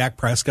way, what Dak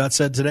Prescott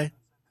said today?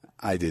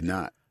 I did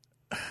not.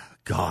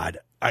 God,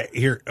 I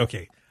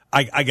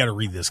got to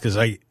read this because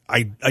I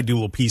do a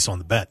little piece on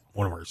the Bet,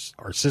 one of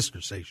our sister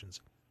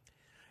stations,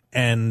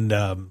 and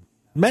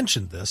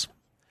mentioned this.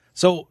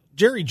 So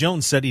Jerry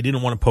Jones said he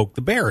didn't want to poke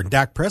the bear, and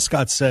Dak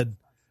Prescott said,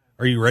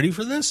 "Are you ready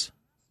for this?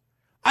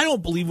 I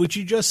don't believe what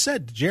you just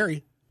said,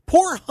 Jerry.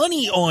 Pour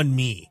honey on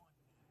me.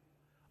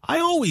 I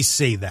always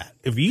say that.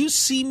 If you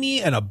see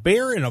me and a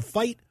bear in a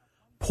fight,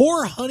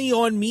 pour honey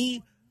on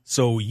me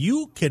so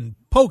you can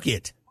poke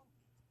it."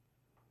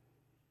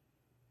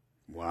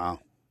 Wow.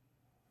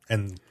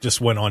 And just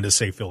went on to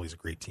say Philly's a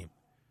great team.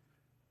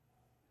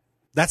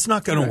 That's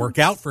not going to work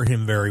out for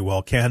him very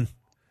well, Ken.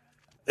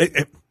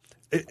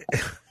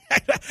 I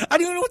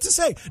don't even know what to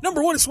say.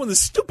 Number one, it's one of the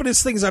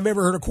stupidest things I've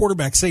ever heard a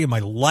quarterback say in my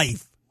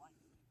life.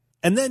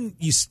 And then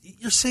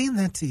you're saying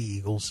that to the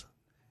Eagles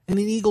in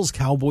an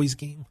Eagles-Cowboys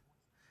game.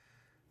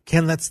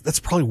 Ken, that's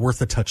probably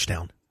worth a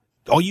touchdown.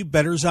 All you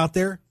bettors out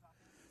there,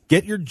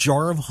 get your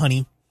jar of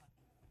honey,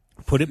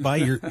 put it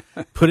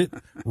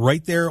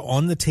right there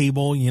on the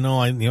table.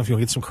 If you'll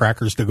get some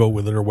crackers to go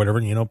with it or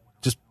whatever,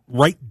 just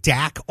write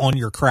Dak on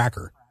your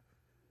cracker,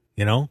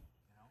 and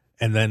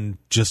then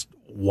just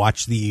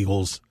watch the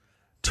Eagles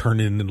turn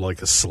it into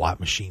like a slot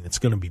machine. It's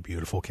going to be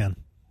beautiful, Ken.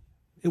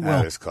 It will.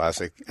 That is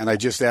classic. And I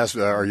just asked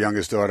our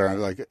youngest daughter, I'm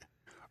like,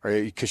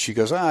 because she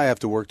goes, I have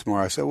to work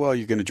tomorrow. I said, well,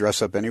 you're going to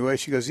dress up anyway?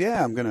 She goes,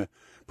 yeah, I'm going to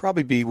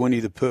probably be Winnie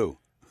the Pooh.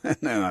 And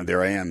then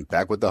there I am,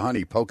 back with the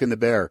honey, poking the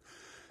bear.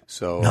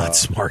 So not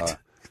smart.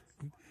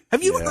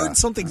 Have you heard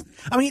something?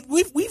 I mean,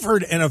 we've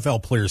heard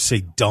NFL players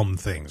say dumb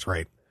things,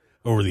 right,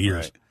 over the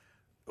years.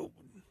 Right.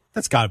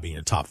 That's got to be in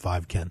your top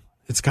 5, Ken.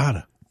 It's got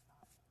to.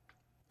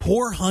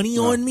 Pour honey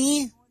on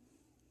me?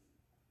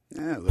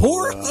 Yeah,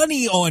 pour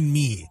honey on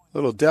me.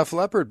 Little Def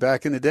Leppard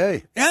back in the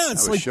day. Yeah,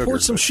 it's like pour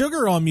some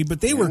sugar on me,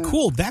 but they were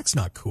cool. Dak's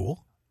not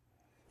cool.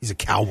 He's a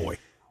cowboy.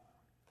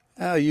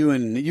 You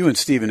and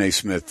Stephen A.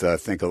 Smith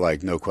think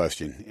alike, no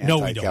question. No,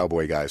 we don't.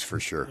 Anti-cowboy guys for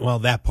sure. Well,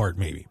 that part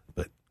maybe,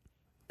 but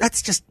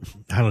that's just,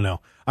 I don't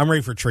know. I'm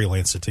ready for Trey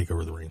Lance to take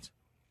over the reins.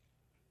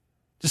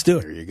 Just do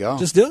it. There you go.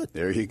 Just do it.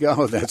 There you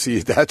go.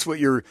 That's what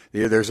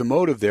there's a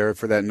motive there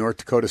for that North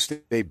Dakota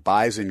State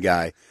Bison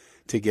guy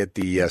to get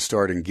the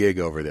starting gig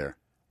over there.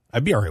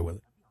 I'd be all right with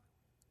it.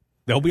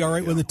 They'll be all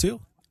right with it, too.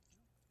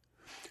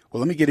 Well,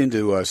 let me get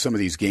into some of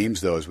these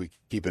games, though, as we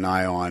keep an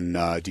eye on.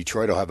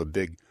 Detroit will have a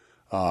big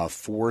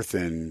 4th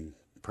and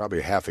probably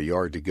a half a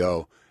yard to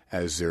go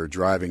as they're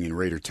driving in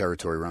Raider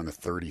territory around the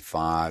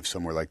 35,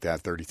 somewhere like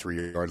that,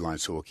 33-yard line.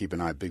 So we'll keep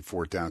an eye, big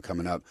 4th down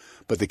coming up.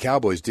 But the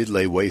Cowboys did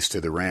lay waste to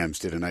the Rams,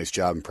 did a nice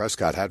job. And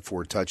Prescott had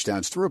 4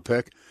 touchdowns, threw a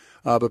pick,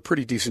 but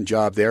pretty decent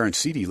job there. And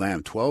CeeDee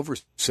Lamb, 12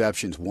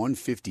 receptions,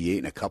 158,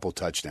 and a couple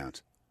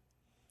touchdowns.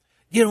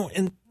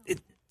 And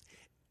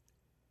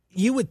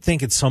you would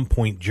think at some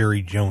point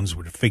Jerry Jones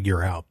would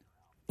figure out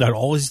that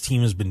all his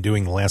team has been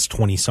doing the last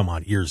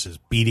 20-some-odd years is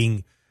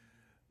beating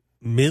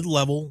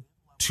mid-level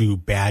to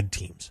bad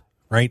teams,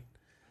 right?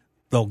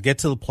 They'll get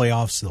to the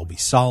playoffs, they'll be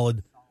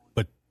solid,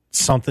 but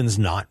something's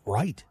not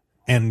right.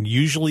 And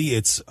usually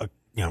it's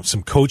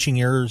some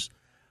coaching errors,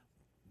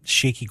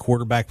 shaky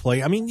quarterback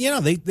play. I mean,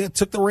 they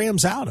took the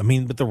Rams out. I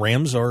mean, but the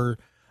Rams are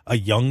a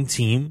young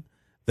team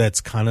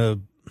that's kind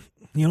of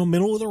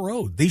middle of the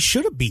road. They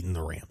should have beaten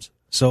the Rams.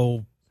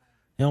 So,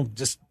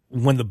 just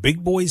when the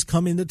big boys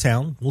come into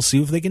town, we'll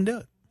see if they can do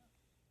it.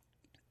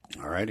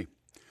 All righty.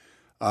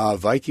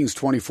 Vikings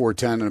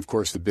 24-10, and of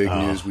course the big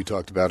news, we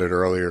talked about it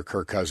earlier,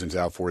 Kirk Cousins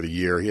out for the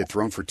year. He had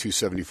thrown for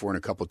 274 and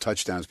a couple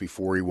touchdowns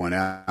before he went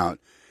out.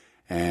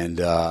 And,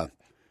 the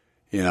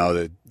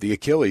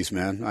Achilles,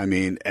 man. I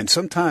mean, and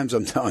sometimes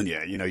I'm telling you,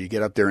 you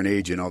get up there in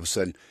age and all of a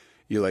sudden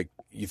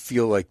you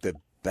feel like the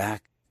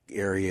back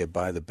area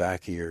by the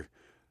back of your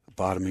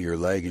bottom of your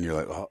leg, and you're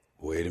like, oh,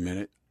 wait a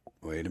minute,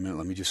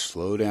 let me just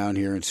slow down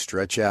here and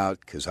stretch out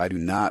because I do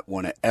not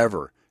want to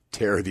ever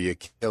tear the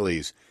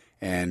Achilles.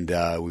 And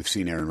we've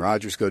seen Aaron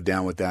Rodgers go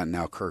down with that, and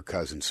now Kirk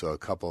Cousins. So a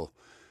couple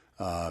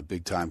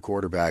big-time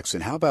quarterbacks.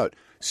 And how about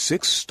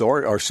 6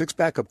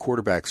 backup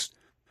quarterbacks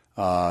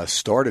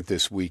started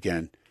this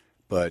weekend,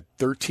 but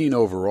 13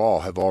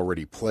 overall have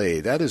already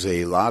played. That is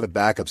a lot of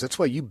backups. That's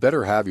why you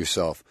better have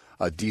yourself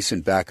a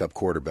decent backup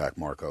quarterback,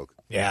 Mark Oak.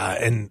 Yeah,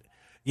 and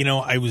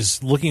I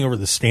was looking over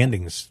the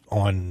standings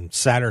on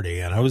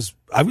Saturday, and I was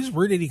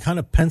ready to kind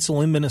of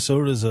pencil in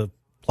Minnesota as a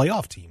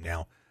playoff team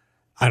now.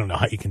 I don't know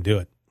how you can do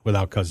it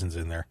without Cousins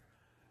in there.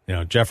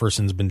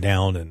 Jefferson's been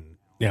down, and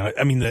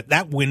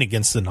that win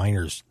against the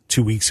Niners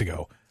 2 weeks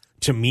ago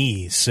to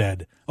me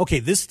said, okay,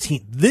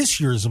 this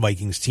year's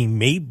Vikings team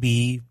may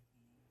be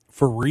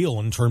for real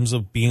in terms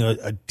of being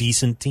a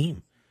decent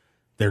team.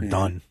 They're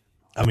done.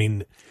 I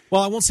mean,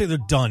 well, I won't say they're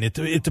done.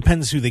 It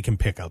depends who they can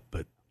pick up,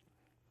 but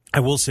I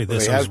will say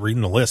this. I was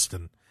reading the list,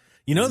 and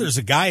there's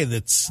a guy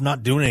that's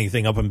not doing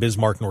anything up in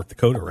Bismarck, North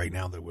Dakota right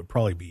now that would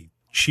probably be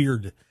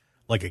cheered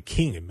like a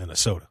king in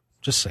Minnesota.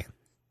 Just saying.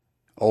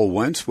 Oh,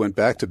 Wentz went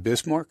back to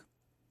Bismarck?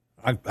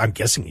 I'm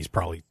guessing he's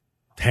probably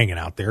hanging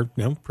out there.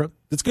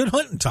 It's good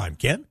hunting time,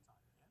 Ken.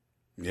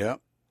 Yeah.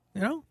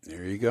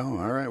 There you go.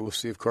 All right, we'll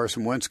see if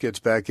Carson Wentz gets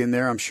back in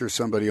there. I'm sure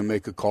somebody will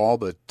make a call,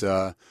 but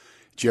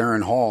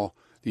Jaron Hall,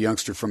 the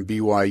youngster from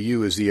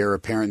BYU, is the heir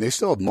apparent. They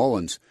still have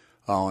Mullins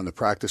on the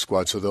practice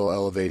squad, so they'll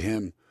elevate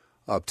him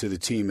up to the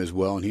team as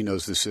well, and he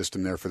knows the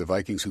system there for the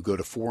Vikings, who go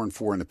to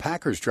 4-4, and the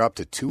Packers dropped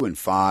to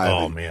 2-5.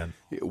 Oh, man.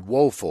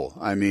 Woeful.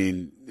 I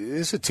mean,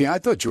 this is a team. I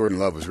thought Jordan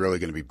Love was really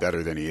going to be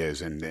better than he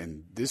is,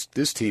 and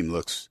this team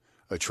looks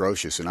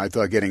atrocious. And I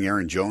thought getting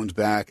Aaron Jones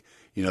back,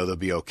 they'll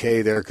be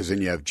okay there because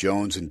then you have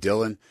Jones and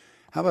Dillon.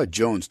 How about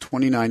Jones,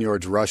 29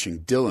 yards rushing,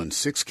 Dillon,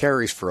 6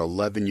 carries for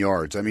 11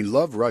 yards. I mean,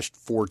 Love rushed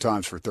 4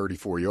 times for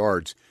 34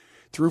 yards,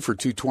 threw for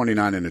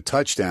 229 and a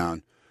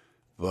touchdown,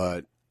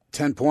 but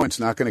 10 points,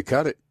 not going to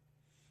cut it.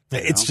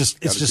 It's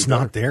just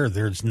not there.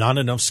 There's not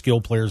enough skill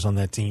players on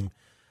that team.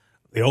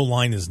 The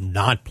O-line is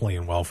not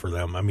playing well for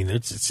them. I mean,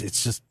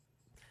 it's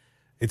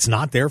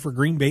not there for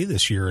Green Bay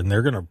this year, and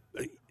they're going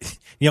to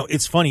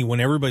it's funny when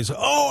everybody's,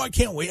 oh, I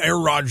can't wait.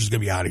 Aaron Rodgers is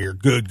going to be out of here.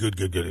 Good.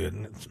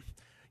 And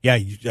yeah,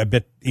 I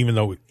bet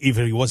even if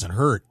he wasn't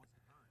hurt,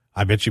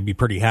 I bet you'd be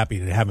pretty happy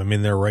to have him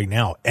in there right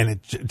now.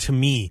 And to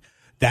me,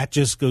 that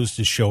just goes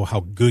to show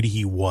how good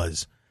he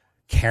was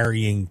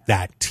carrying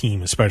that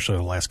team, especially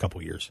the last couple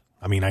of years.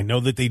 I mean, I know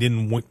that they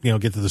didn't,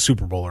 get to the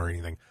Super Bowl or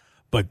anything,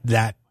 but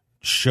that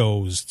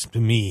shows to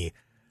me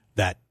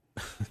that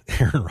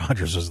Aaron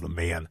Rodgers was the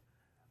man.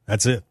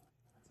 That's it.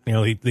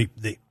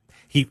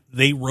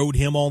 They rode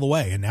him all the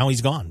way, and now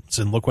he's gone.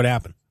 So look what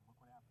happened.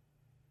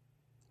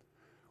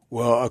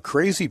 Well, a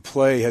crazy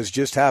play has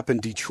just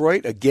happened.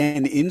 Detroit,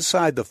 again,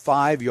 inside the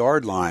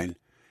 5-yard line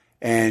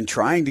and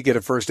trying to get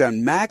a first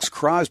down. Max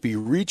Crosby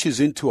reaches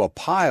into a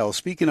pile.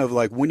 Speaking of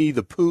like Winnie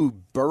the Pooh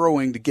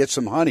burrowing to get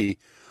some honey,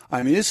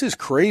 I mean, this is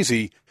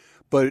crazy,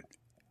 but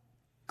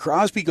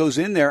Crosby goes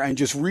in there and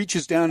just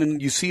reaches down,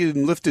 and you see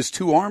him lift his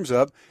 2 arms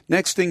up.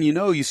 Next thing you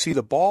know, you see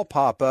the ball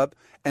pop up,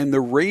 and the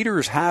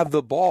Raiders have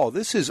the ball.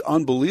 This is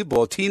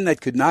unbelievable. A team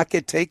that could not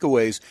get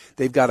takeaways.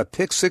 They've got a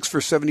pick 6 for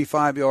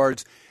 75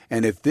 yards.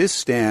 And if this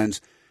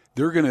stands,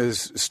 they're going to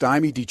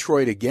stymie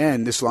Detroit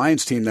again, this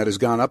Lions team that has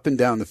gone up and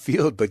down the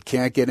field but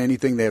can't get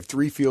anything. They have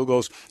 3 field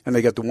goals, and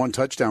they got the 1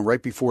 touchdown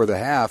right before the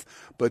half.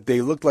 But they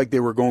looked like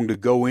they were going to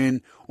go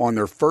in on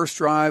their first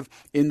drive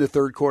in the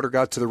third quarter,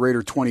 got to the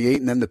Raider 28,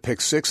 and then the pick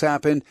 6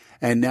 happened.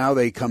 And now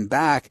they come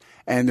back,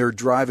 and they're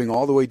driving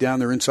all the way down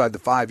there inside the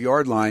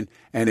 5-yard line,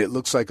 and it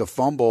looks like a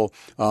fumble.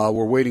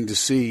 We're waiting to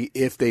see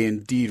if they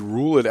indeed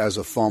rule it as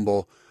a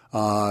fumble.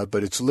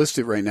 But it's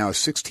listed right now as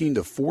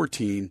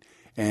 16-14,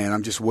 and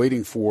I'm just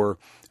waiting for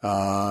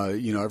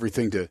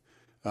everything to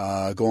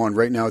go on.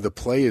 Right now, the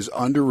play is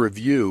under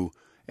review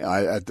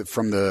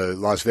from the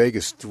Las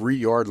Vegas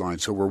 3-yard line,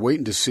 so we're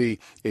waiting to see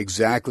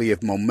exactly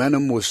if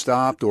momentum was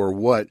stopped or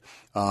what.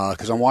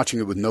 Because I'm watching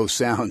it with no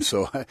sound,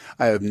 so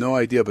I have no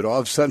idea. But all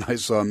of a sudden, I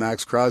saw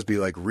Max Crosby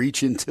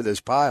reach into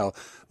this pile,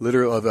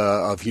 literally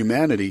of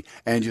humanity,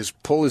 and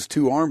just pull his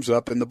 2 arms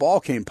up, and the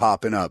ball came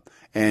popping up.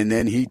 And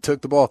then he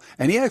took the ball,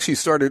 and he actually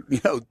started,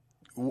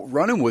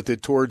 running with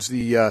it towards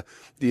the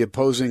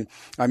opposing,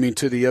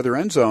 to the other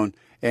end zone.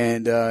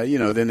 And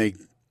then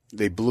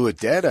they blew it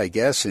dead, I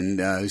guess.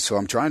 And so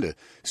I'm trying to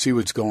see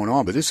what's going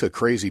on. But this is a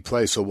crazy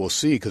play, so we'll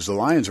see, because the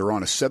Lions are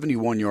on a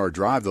 71-yard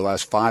drive the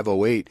last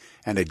 5:08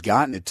 and had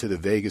gotten it to the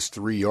Vegas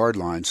 3-yard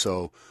line.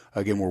 So,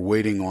 again, we're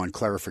waiting on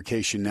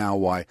clarification now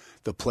why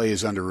the play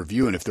is under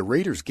review. And if the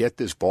Raiders get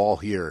this ball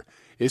here,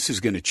 this is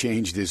going to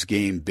change this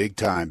game big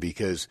time,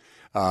 because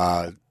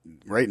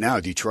right now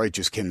Detroit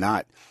just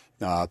cannot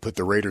put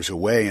the Raiders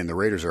away, and the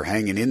Raiders are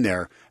hanging in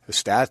there.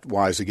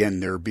 Stat-wise,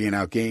 again, they're being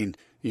outgained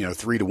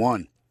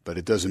 3-1. But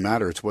it doesn't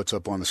matter. It's what's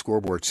up on the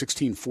scoreboard.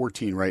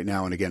 16-14 right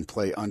now, and again,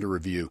 play under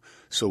review.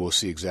 So we'll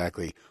see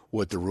exactly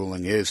what the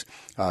ruling is.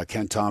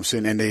 Ken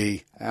Thompson, and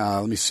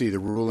let me see, the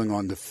ruling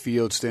on the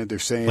field stand. They're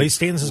saying play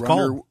stands is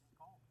called.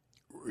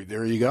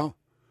 There you go.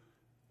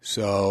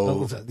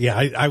 So yeah,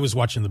 I was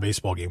watching the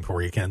baseball game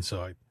for you, Ken.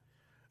 So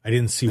I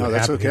didn't see what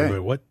happened okay. here.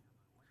 But what?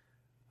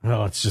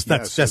 No, it's just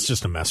that's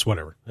just a mess.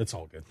 Whatever. It's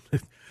all good.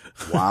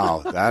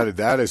 Wow,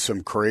 that is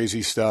some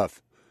crazy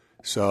stuff.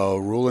 So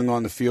ruling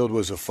on the field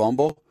was a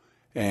fumble,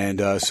 and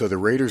so the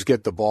Raiders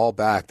get the ball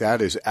back. That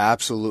is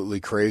absolutely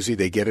crazy.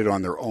 They get it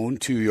on their own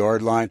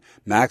 2-yard line.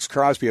 Max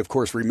Crosby, of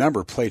course,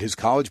 remember, played his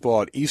college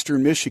ball at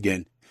Eastern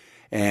Michigan,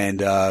 and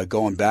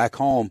going back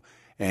home.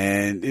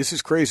 And this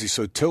is crazy.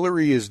 So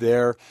Tillery is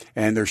there,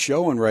 and they're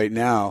showing right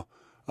now,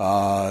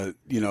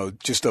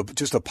 just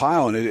a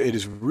pile, and it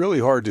is really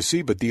hard to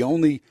see. But the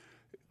only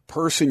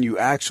person you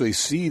actually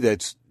see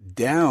that's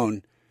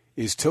down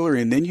is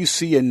Tillery, and then you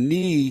see a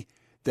knee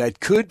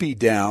that could be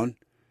down,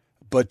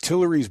 but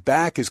Tillery's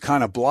back is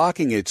kind of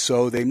blocking it.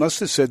 So they must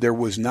have said there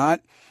was not,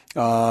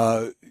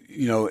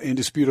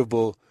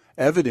 indisputable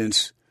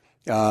evidence.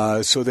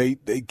 So they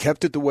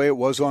kept it the way it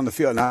was on the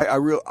field. And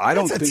I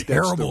don't think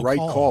that's the right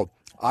call.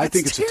 I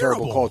think it's a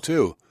terrible call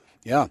too.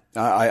 Yeah,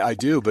 I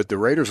do. But the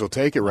Raiders will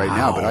take it right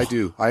now. But I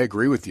do. I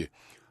agree with you.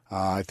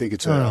 I think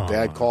it's a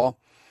bad call.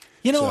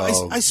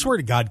 I swear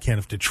to God, Ken,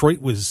 if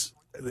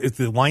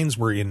the Lions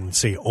were in,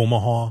 say,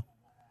 Omaha,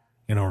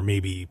 or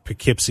maybe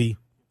Poughkeepsie,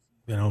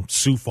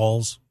 Sioux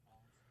Falls,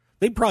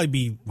 they'd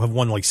probably have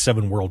won like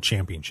 7 world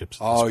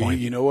championships at this point.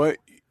 You know what?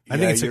 I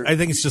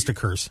think it's just a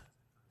curse.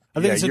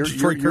 I think it's a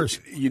Detroit curse.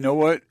 You know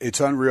what?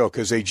 It's unreal,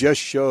 because they just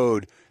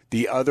showed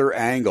the other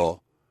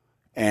angle,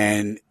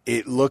 and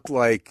it looked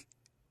like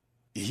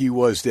he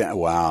was down.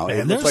 Wow.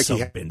 Man, it looked like he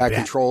had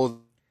control.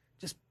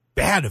 Just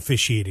bad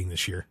officiating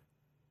this year.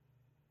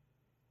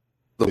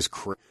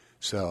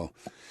 So,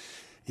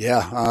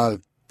 yeah,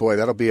 boy,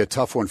 that'll be a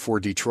tough one for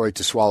Detroit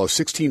to swallow.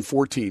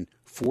 16-14,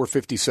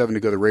 4:57 to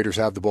go. The Raiders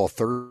have the ball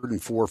 3rd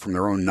and 4 from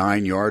their own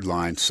 9-yard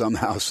line.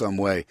 Somehow, some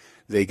way,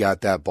 they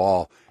got that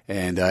ball,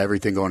 and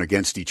everything going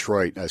against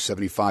Detroit. A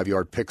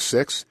 75-yard pick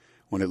 6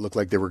 when it looked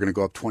like they were going to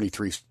go up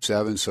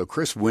 23-7. So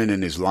Chris Wynn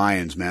and his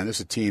Lions, man, this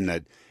is a team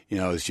that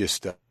is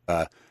just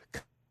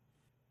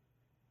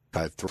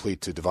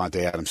complete to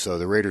Devontae Adams. So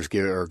the Raiders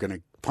are going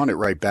to punt it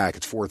right back.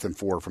 It's 4th and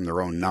 4 from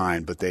their own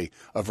 9, but they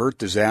avert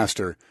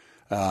disaster,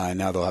 and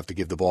now they'll have to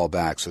give the ball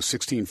back. So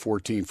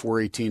 16-14,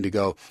 4:18 to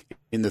go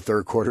in the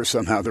third quarter.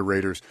 Somehow the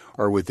Raiders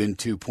are within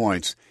 2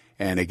 points,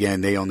 and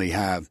again, they only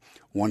have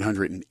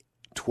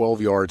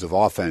 112 yards of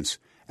offense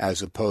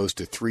as opposed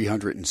to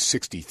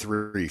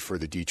 363 for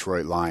the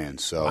Detroit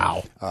Lions. So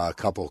wow. A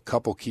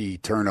couple key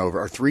turnover,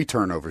 or 3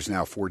 turnovers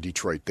now for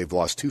Detroit. They've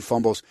lost 2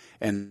 fumbles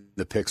and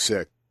the pick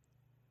six.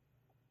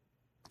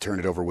 Turn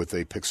it over with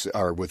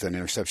with an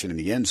interception in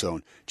the end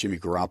zone. Jimmy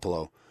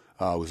Garoppolo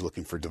was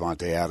looking for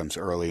Devontae Adams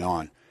early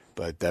on,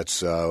 but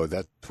that's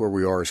where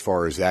we are as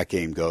far as that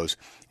game goes.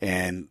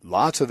 And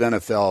lots of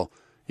NFL,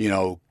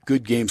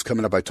 good games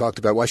coming up. I talked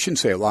about, well, I shouldn't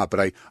say a lot,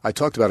 but I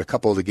talked about a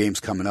couple of the games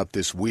coming up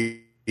this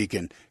week,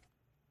 and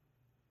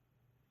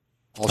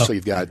also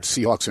you've got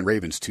Seahawks and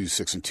Ravens, 2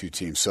 6-2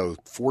 teams. So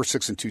 4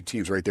 6-2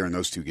 teams right there in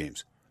those 2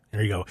 games.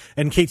 There you go.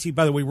 And KT,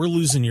 by the way, we're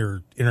losing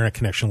your internet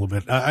connection a little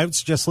bit. I would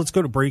suggest let's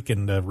go to break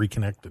and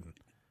reconnect and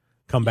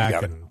come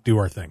back and do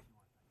our thing.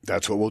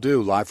 That's what we'll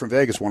do. Live from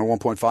Vegas,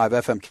 101.5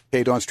 FM,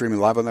 K-Dawn,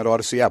 streaming live on that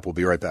Odyssey app. We'll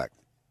be right back.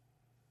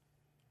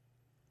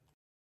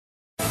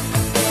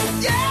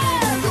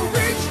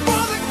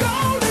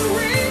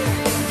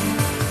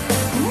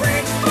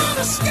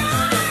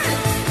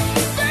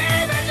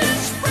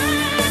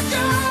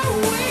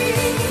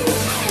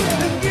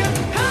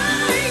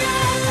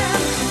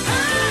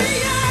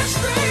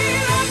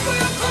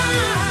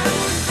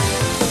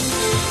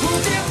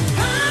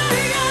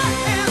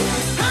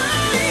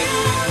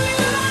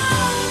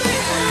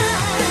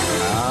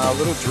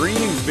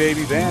 Dreams,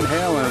 baby. Van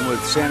Halen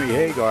with Sammy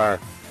Hagar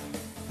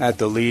at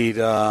the lead.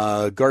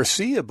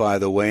 Garcia, by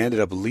the way,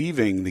 ended up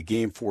leaving the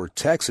game for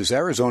Texas.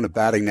 Arizona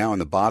batting now in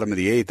the bottom of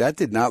the 8th. That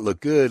did not look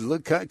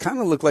good. Kind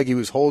of looked like he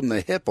was holding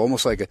the hip,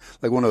 almost like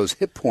one of those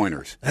hip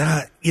pointers.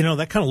 That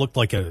kind of looked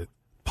like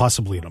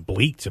possibly an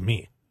oblique to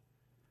me.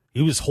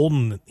 He was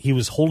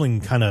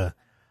holding kind of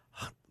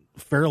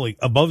fairly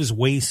above his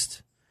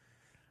waist,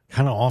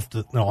 kind of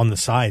on the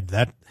side.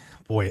 That,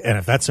 boy, and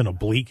if that's an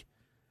oblique,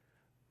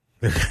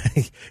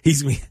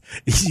 he's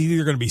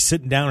either going to be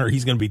sitting down or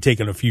he's going to be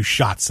taking a few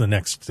shots the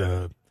next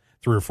 3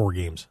 or 4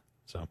 games.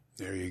 So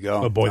there you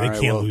go. But boy, they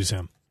can't lose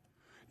him.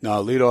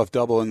 No, leadoff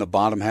double in the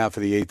bottom half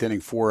of the 8th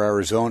inning for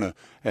Arizona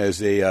as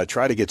they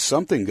try to get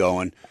something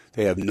going.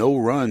 They have no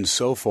runs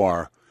so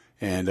far,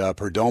 and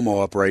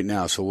Perdomo up right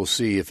now. So we'll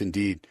see if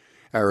indeed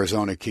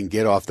Arizona can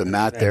get off the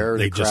mat there.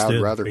 The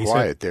crowd rather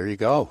quiet. There you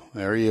go.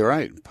 There you're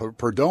right.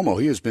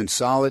 Perdomo, he has been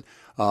solid.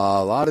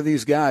 A lot of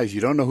these guys, you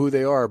don't know who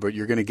they are, but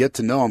you're going to get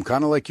to know them,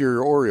 kind of like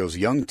your Orioles,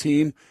 young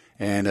team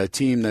and a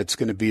team that's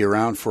going to be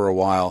around for a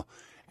while.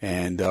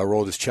 And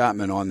Aroldis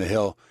Chapman on the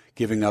hill,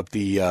 giving up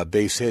the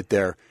base hit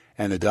there,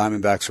 and the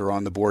Diamondbacks are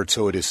on the board.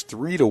 So it is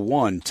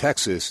 3-1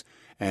 Texas,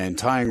 and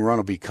tying run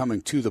will be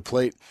coming to the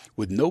plate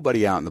with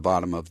nobody out in the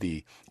bottom of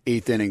the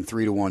 8th inning.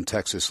 3-1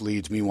 Texas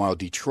leads. Meanwhile,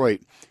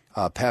 Detroit,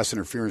 pass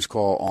interference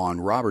call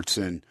on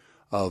Robertson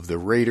of the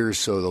Raiders.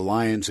 So the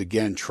Lions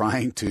again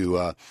trying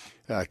to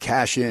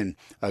cash in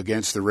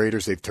against the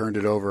Raiders. They've turned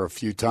it over a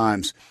few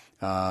times.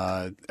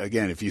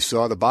 Again, if you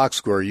saw the box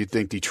score, you'd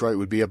think Detroit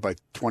would be up by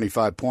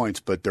 25 points,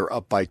 but they're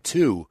up by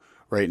 2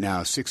 right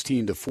now,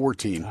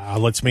 16-14.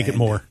 Let's make it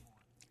more.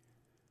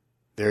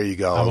 There you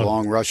go. A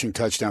long rushing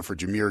touchdown for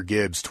Jahmyr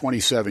Gibbs,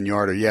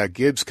 27-yarder. Yeah,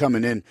 Gibbs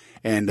coming in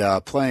and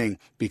playing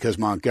because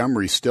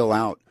Montgomery's still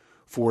out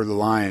for the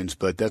Lions,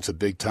 but that's a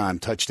big-time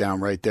touchdown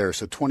right there.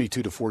 So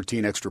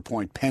 22-14, extra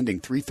point pending,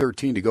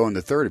 3:13 to go in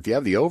the third. If you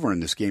have the over in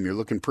this game, you're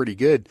looking pretty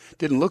good.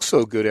 Didn't look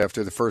so good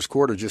after the first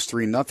quarter, just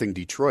 3-0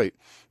 Detroit.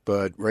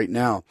 But right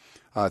now,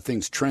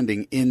 things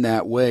trending in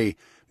that way,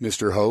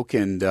 Mr. Hoke.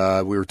 And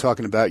we were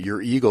talking about your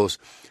Eagles.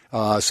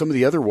 Some of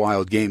the other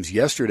wild games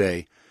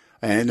yesterday,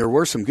 and there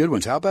were some good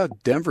ones. How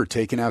about Denver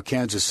taking out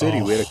Kansas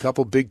City? We had a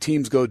couple big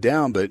teams go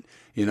down, but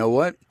you know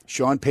what?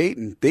 Sean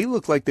Payton, they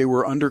looked like they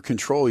were under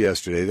control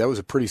yesterday. That was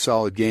a pretty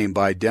solid game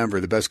by Denver,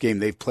 the best game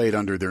they've played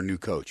under their new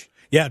coach.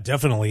 Yeah,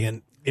 definitely.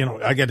 And,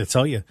 I got to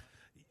tell you,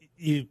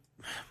 you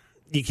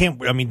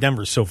can't – I mean,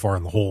 Denver's so far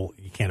in the hole,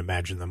 you can't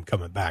imagine them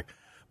coming back.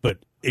 But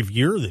if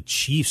you're a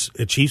Chiefs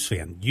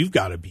fan, you've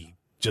got to be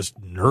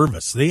just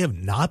nervous. They have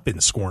not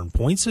been scoring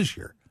points this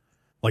year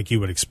like you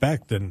would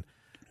expect. And,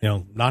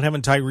 not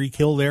having Tyreek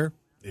Hill there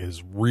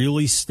is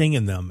really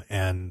stinging them.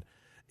 And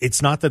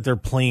it's not that they're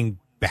playing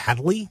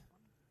badly,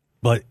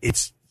 but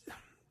it's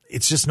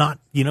just not,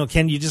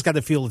 Ken, you just got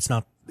to feel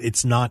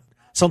it's not,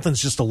 something's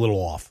just a little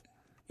off.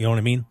 You know what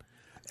I mean?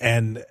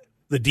 And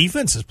the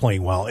defense is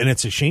playing well, and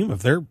it's a shame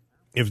if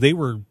they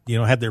were,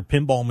 had their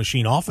pinball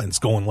machine offense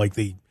going like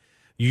they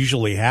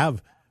usually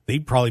have,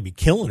 they'd probably be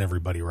killing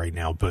everybody right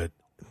now. But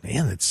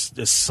man, it's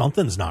just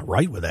something's not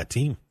right with that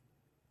team.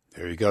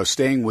 There you go.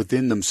 Staying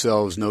within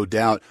themselves, no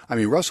doubt. I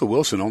mean, Russell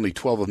Wilson, only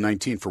 12 of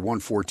 19 for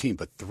 114,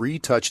 but 3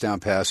 touchdown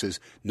passes,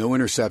 no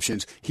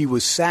interceptions. He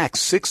was sacked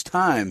 6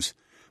 times,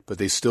 but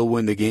they still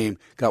win the game.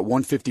 Got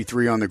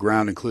 153 on the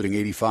ground, including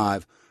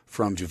 85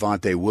 from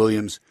Javonte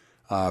Williams.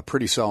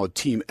 Pretty solid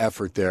team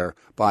effort there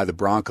by the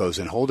Broncos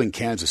and holding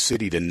Kansas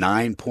City to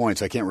 9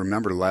 points. I can't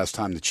remember the last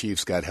time the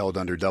Chiefs got held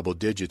under double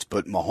digits,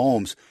 but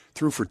Mahomes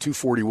threw for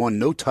 241,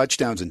 no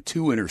touchdowns and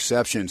 2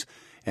 interceptions,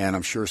 and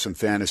I'm sure some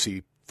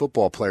fantasy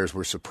football players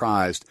were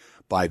surprised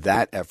by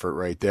that effort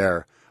right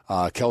there.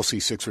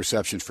 Kelsey, 6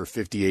 receptions for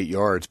 58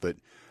 yards, but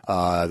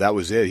that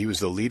was it. He was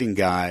the leading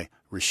guy.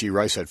 Rashee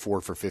Rice had 4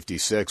 for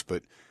 56,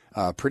 but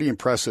pretty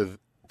impressive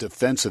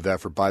defensive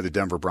effort by the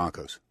Denver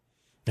Broncos.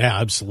 Yeah,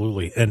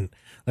 absolutely. And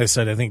like I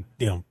said, I think,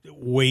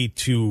 way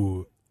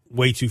too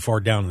far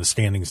down in the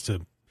standings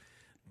to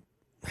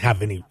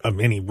have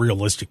any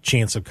realistic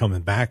chance of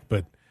coming back.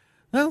 But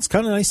it's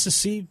kind of nice to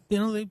see,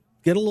 they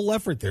get a little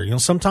effort there.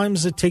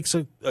 Sometimes it takes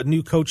a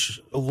new coach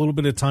a little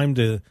bit of time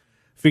to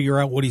figure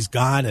out what he's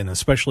got, and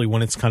especially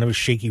when it's kind of a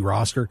shaky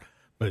roster.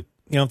 But,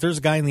 if there's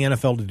a guy in the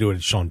NFL to do it,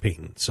 it's Sean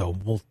Payton. So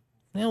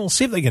we'll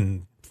see if they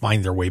can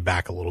find their way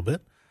back a little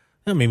bit.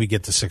 Maybe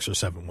get to 6 or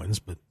 7 wins,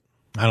 but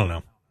I don't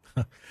know.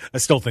 I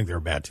still think they're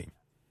a bad team.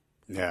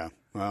 Yeah,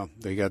 well,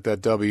 they got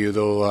that W.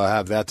 They'll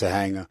have that to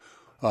hang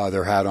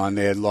their hat on.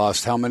 They had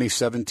lost how many,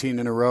 17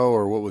 in a row,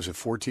 or what was it,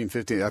 14,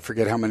 15? I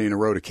forget how many in a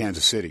row to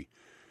Kansas City.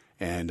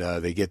 And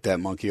they get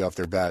that monkey off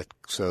their back.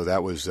 So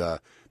that was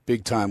a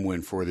big-time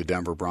win for the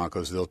Denver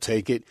Broncos. They'll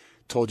take it.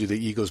 Told you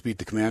the Eagles beat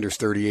the Commanders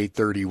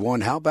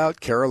 38-31. How about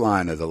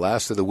Carolina, the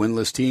last of the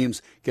winless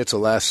teams, gets a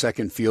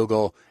last-second field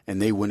goal,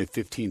 and they win at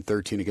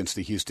 15-13 against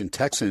the Houston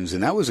Texans.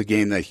 And that was a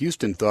game that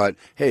Houston thought,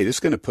 hey, this is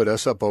going to put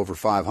us up over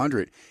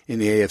 500 in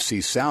the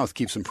AFC South,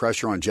 keep some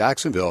pressure on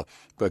Jacksonville.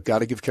 But got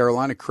to give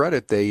Carolina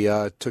credit. They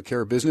took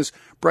care of business.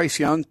 Bryce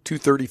Young,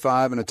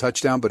 235 and a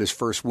touchdown, but his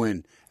first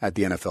win at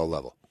the NFL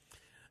level.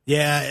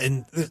 Yeah,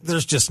 and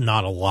there's just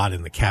not a lot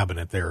in the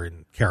cabinet there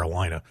in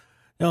Carolina.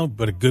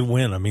 But a good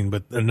win.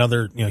 But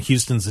another,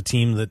 Houston's a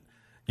team that,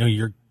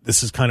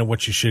 this is kind of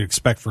what you should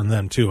expect from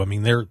them too.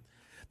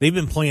 They've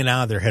been playing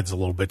out of their heads a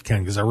little bit,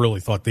 Ken, because I really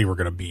thought they were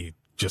going to be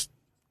just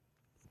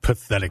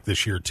pathetic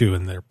this year too.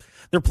 And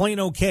they're playing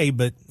okay,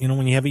 but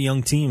when you have a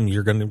young team,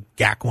 you're going to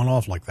gack one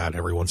off like that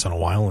every once in a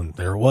while, and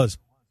there it was.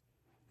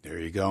 There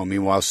you go.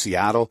 Meanwhile,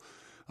 Seattle,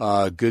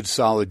 good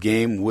solid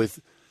game with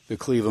the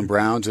Cleveland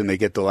Browns, and they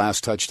get the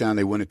last touchdown.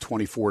 They win it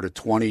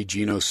 24-20.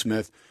 Geno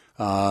Smith,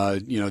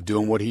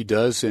 doing what he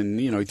does. And,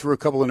 he threw a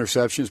couple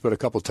interceptions, but a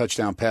couple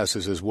touchdown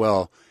passes as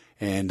well.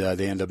 And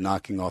they end up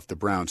knocking off the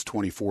Browns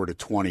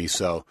 24-20.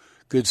 So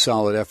good,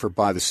 solid effort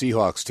by the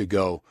Seahawks to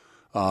go.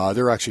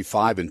 They're actually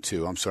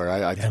 5-2. I'm sorry.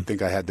 I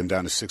think I had them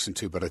down to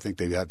 6-2, but I think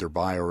they had their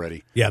bye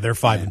already. Yeah, they're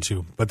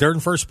 5-2, but they're in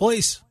first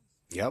place.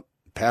 Yep.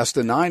 Past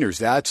the Niners.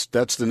 That's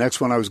the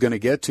next one I was going to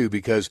get to,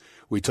 because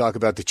we talk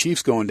about the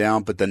Chiefs going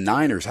down, but the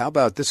Niners, how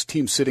about this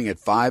team sitting at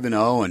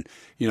 5-0 and,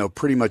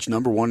 pretty much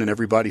number one in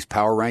everybody's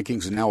power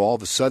rankings, and now all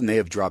of a sudden they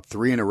have dropped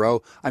 3 in a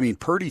row.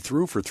 Purdy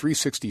threw for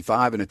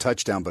 365 and a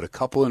touchdown, but a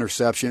couple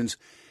interceptions,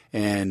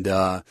 and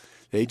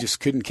they just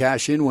couldn't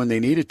cash in when they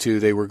needed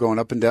to. They were going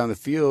up and down the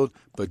field,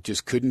 but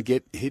just couldn't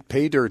hit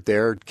pay dirt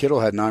there.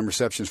 Kittle had 9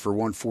 receptions for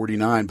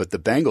 149, but the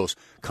Bengals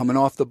coming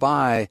off the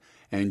bye,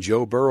 and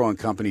Joe Burrow and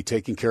company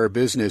taking care of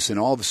business, and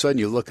all of a sudden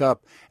you look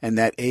up, and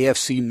that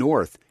AFC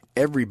North,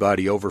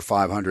 everybody over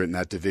 500 in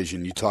that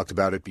division. You talked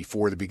about it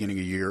before the beginning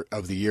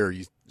of the year.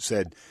 You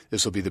said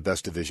this will be the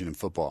best division in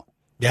football.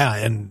 Yeah,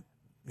 and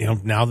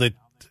now that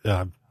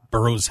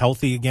Burrow's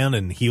healthy again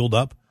and healed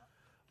up,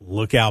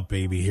 look out,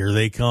 baby, here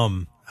they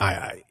come.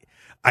 I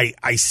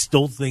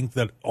still think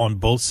that on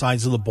both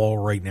sides of the ball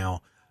right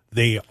now,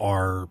 they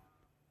are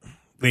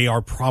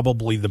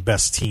probably the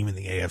best team in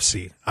the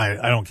AFC.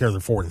 I don't care they're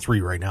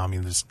 4-3 right now.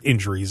 There's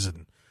injuries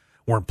and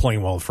weren't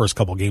playing well the first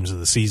couple games of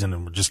the season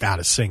and were just out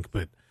of sync.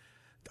 But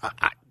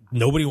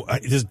nobody.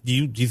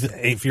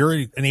 If you're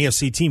an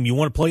AFC team, you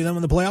want to play them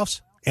in the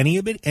playoffs?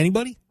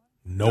 Anybody?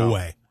 No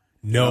way.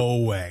 No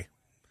way.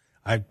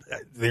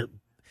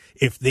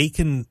 If they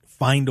can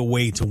find a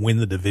way to win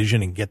the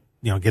division and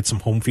get some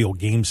home field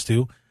games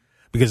too,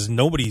 because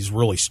nobody's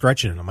really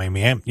stretching it.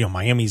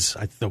 Miami's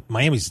at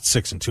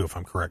 6-2 if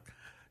I'm correct.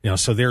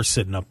 So they're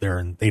sitting up there,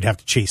 and they'd have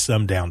to chase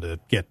them down to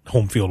get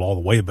home field all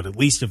the way. But at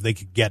least if they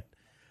could get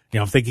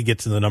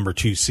to the number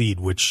 2 seed,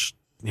 which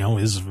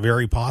is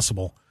very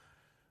possible.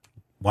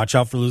 Watch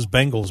out for those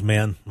Bengals,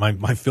 man.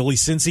 My Philly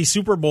Cincy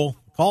Super Bowl,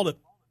 called it.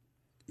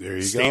 There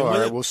you go. All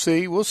right, we'll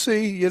see.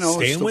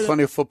 Still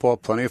plenty of football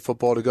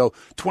to go.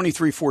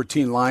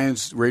 23-14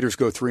 Lions. Raiders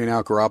go 3 and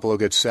out. Garoppolo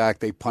gets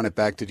sacked. They punt it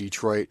back to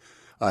Detroit.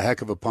 A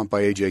heck of a punt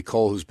by A.J.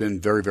 Cole, who's been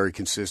very, very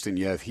consistent.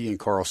 Yeah, he and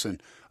Carlson,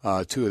 2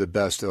 of the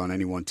best on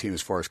any one team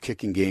as far as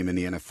kicking game in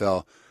the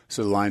NFL.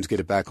 So the Lions get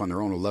it back on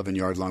their own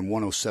 11-yard line.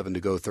 1:07 to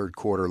go, third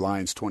quarter.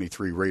 Lions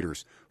 23,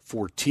 Raiders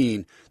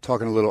 14.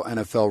 Talking a little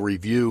NFL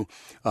review.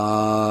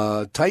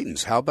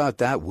 Titans, how about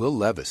that? Will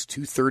Levis,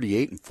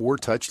 238 and 4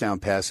 touchdown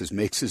passes,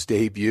 makes his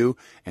debut,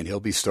 and he'll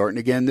be starting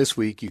again this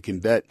week. You can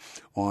bet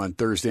on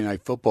Thursday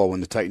Night Football when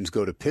the Titans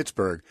go to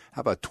Pittsburgh.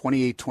 How about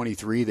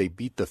 28-23? They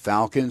beat the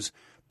Falcons.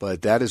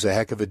 But that is a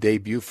heck of a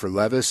debut for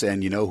Levis,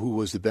 and you know who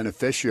was the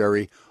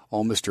beneficiary?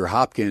 All Mr.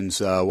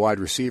 Hopkins, wide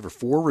receiver,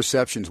 4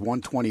 receptions,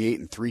 128,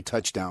 and 3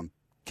 touchdown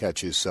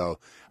catches. So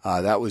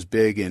that was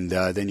big. And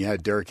then you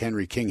had Derrick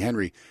Henry. King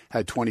Henry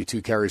had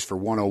 22 carries for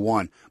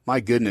 101. My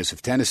goodness,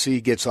 if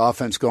Tennessee gets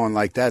offense going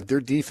like that,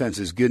 their defense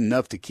is good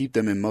enough to keep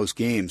them in most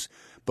games.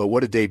 But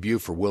what a debut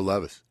for Will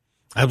Levis.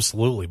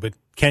 Absolutely. But,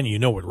 Ken, you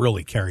know what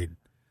really carried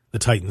the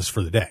Titans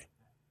for the day?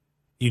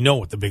 You know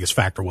what the biggest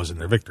factor was in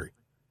their victory.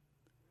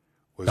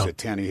 Was it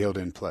Tannehill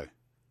didn't play?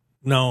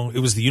 No, it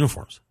was the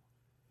uniforms.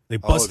 They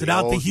busted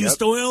out the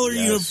Houston Oilers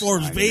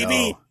uniforms,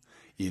 baby.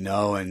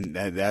 And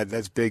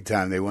that's big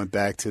time. They went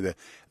back to the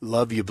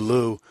Love You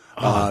Blue,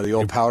 the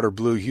old powder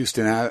blue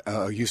Houston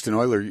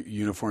Oilers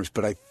uniforms.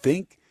 But I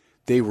think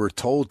they were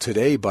told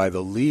today by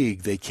the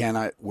league they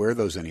cannot wear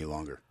those any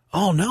longer.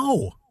 Oh,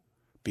 no.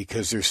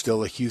 Because they're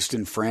still a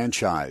Houston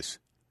franchise.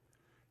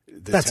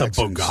 That's Texans,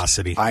 a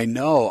bogosity. I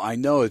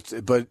know.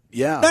 But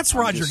yeah. That's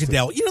Roger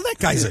Goodell. You know, that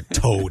guy's a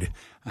toad.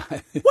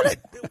 What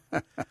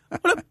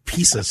a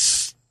piece of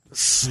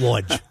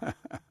sludge.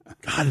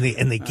 God,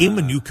 and they gave him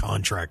a new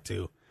contract,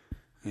 too.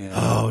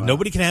 Yeah,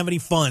 nobody can have any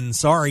fun.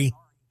 Sorry.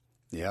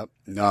 Yep.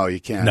 No, you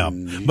can't. No,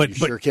 you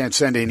sure can't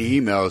send any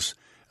emails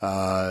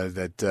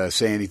that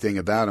say anything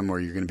about him, or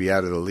you're going to be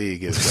out of the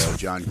league, as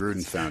John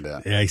Gruden found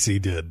out. Yes, he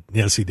did.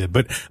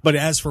 But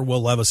as for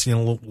Will Levis,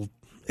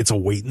 it's a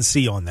wait and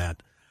see on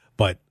that.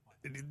 But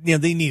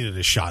they needed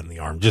a shot in the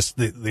arm. Just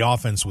the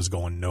offense was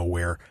going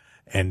nowhere,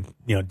 and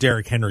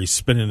Derrick Henry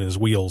spinning his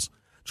wheels,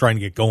 trying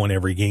to get going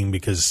every game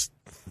because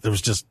there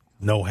was just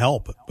no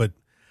help. But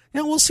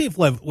we'll see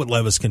what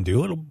Levis can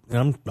do.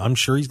 I'm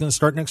sure he's going to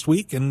start next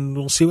week, and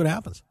we'll see what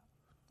happens.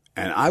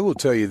 And I will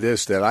tell you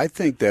this, that I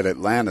think that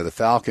Atlanta, the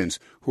Falcons,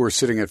 who are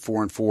sitting at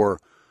 4-4,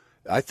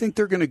 I think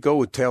they're going to go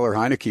with Taylor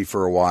Heineke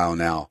for a while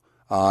now.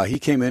 He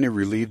came in and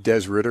relieved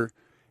Des Ridder.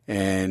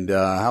 And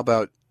how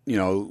about,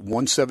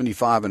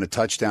 175 and a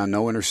touchdown,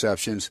 no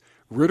interceptions.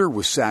 Ridder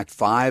was sacked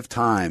 5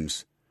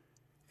 times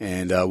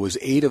and was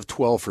 8 of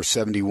 12 for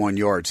 71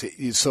 yards.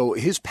 So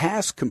his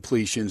pass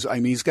completions,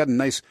 he's got a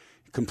nice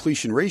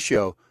completion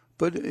ratio,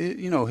 but,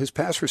 his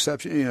pass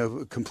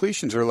reception,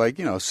 completions are like,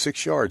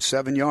 6 yards,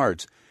 7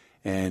 yards.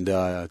 And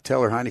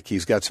Taylor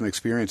Heineke's got some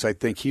experience. I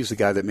think he's the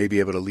guy that may be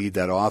able to lead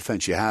that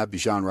offense. You have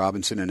Bijan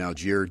Robinson and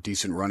Algier,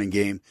 decent running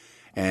game.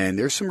 And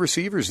there's some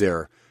receivers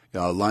there.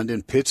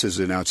 London Pitts is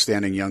an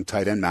outstanding young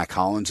tight end. Mac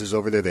Hollins is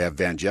over there. They have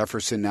Van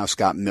Jefferson now.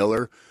 Scott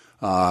Miller.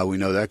 We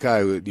know that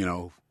guy,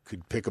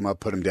 could pick him up,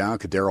 put him down.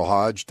 Kadarrell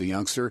Hodge, the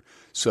youngster.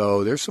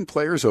 So there's some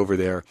players over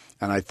there.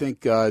 And I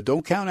think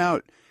don't count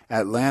out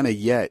Atlanta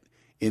yet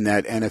in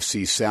that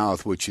NFC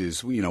South, which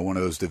is, one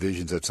of those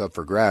divisions that's up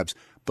for grabs.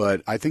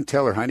 But I think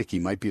Taylor Heineke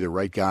might be the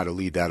right guy to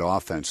lead that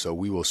offense, so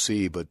we will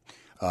see. But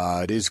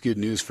it is good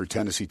news for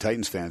Tennessee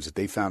Titans fans that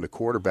they found a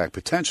quarterback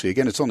potentially.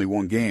 Again, it's only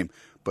one game,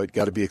 but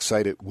got to be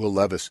excited. Will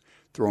Levis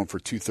throwing for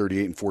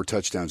 238 and 4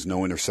 touchdowns, no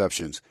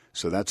interceptions.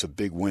 So that's a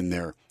big win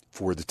there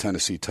for the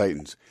Tennessee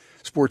Titans.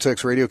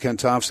 SportsXradio, Ken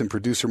Thompson,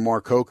 producer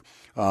Mark Hoke,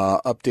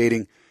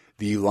 updating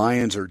the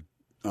Lions are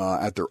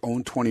at their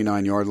own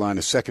 29-yard line,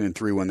 a 2nd and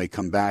 3 when they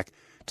come back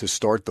to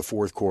start the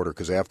fourth quarter,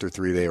 because after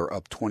 3 they are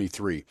up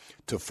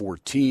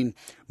 23-14.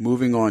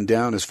 Moving on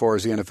down as far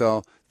as the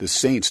NFL, the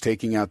Saints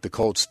taking out the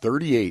Colts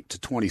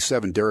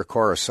 38-27. Derek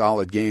Carr, a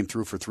solid game,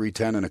 threw for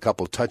 310 and a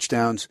couple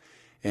touchdowns.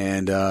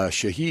 And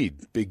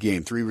Shaheed, big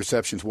game, 3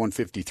 receptions,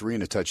 153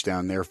 and a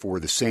touchdown there for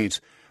the Saints.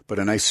 But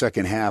a nice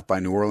second half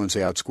by New Orleans. They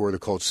outscore the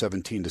Colts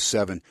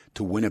 17-7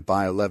 to win it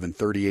by 11,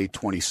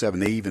 38-27.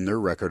 They even their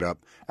record up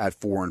at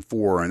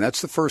 4-4. And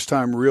that's the first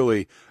time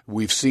really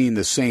we've seen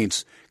the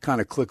Saints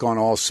kind of click on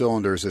all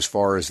cylinders as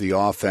far as the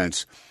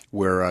offense,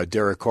 where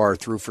Derek Carr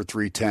threw for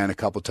 310, a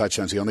couple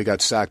touchdowns. He only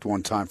got sacked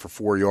 1 time for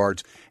 4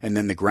 yards. And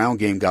then the ground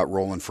game got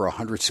rolling for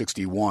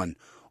 161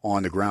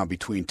 on the ground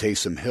between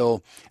Taysom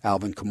Hill,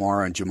 Alvin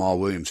Kamara, and Jamal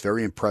Williams.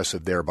 Very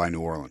impressive there by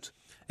New Orleans.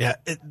 Yeah,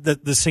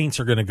 the Saints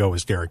are going to go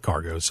as Derek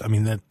Carr goes.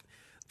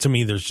 To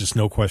me, there's just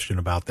no question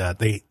about that.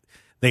 They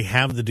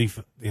have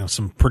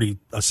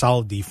a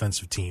solid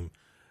defensive team.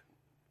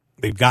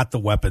 They've got the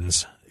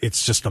weapons.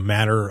 It's just a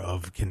matter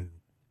of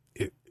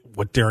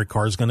what Derek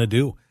Carr is going to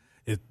do.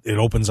 It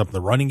opens up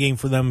the running game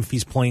for them if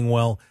he's playing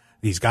well.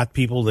 He's got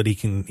people that he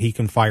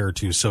can fire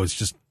to. So it's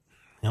just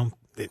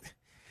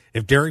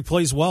if Derek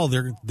plays well,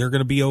 they're going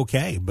to be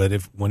okay. But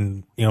if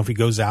he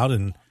goes out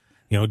and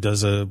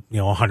does a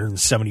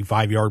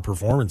 175-yard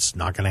performance,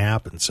 not going to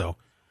happen. So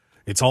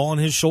it's all on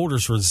his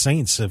shoulders for the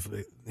Saints. If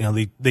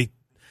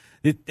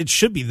it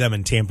should be them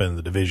and Tampa in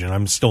the division.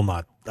 I'm still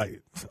not.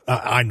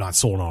 I'm not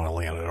sold on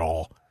Atlanta at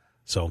all.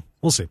 So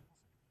we'll see.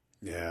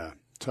 Yeah,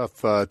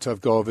 tough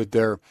go of it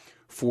there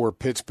for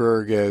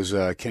Pittsburgh as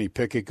Kenny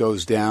Pickett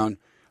goes down.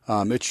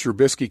 Mitch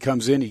Trubisky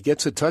comes in. He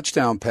gets a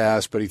touchdown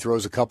pass, but he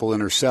throws a couple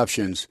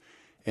interceptions,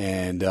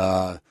 and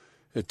a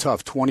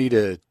tough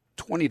 20-10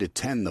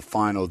 the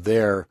final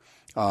there.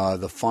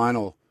 The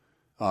final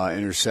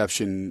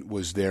interception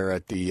was there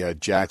at the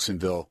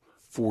Jacksonville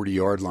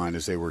 40-yard line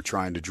as they were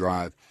trying to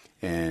drive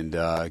and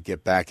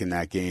get back in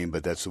that game,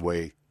 but that's the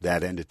way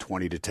that ended,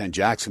 20-10.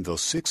 Jacksonville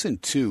 6-2,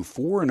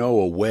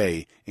 4-0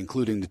 away,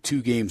 including the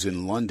 2 games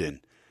in London,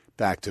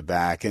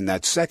 back-to-back. And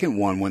that second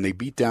one, when they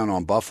beat down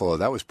on Buffalo,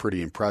 that was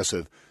pretty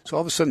impressive. So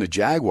all of a sudden the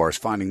Jaguars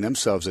finding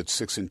themselves at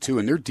 6-2,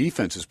 and their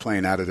defense is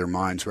playing out of their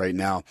minds right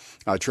now.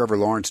 Trevor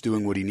Lawrence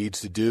doing what he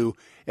needs to do.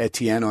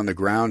 Etienne on the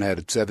ground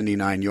had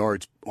 79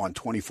 yards on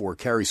 24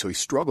 carries, so he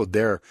struggled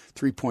there,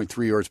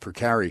 3.3 yards per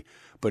carry.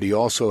 But he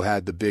also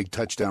had the big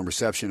touchdown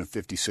reception of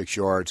 56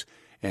 yards,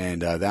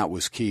 and that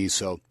was key.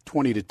 So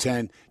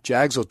 20-10,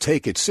 Jags will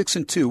take it,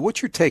 6-2.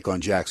 What's your take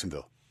on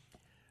Jacksonville?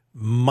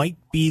 Might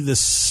be the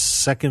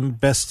second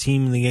best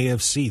team in the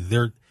AFC.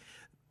 They're a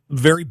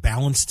very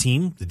balanced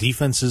team. The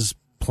defense is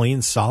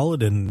playing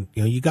solid, and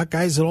you got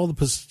guys at all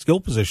the skill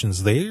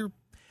positions. They're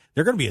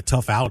going to be a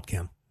tough out,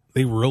 Ken.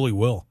 They really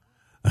will.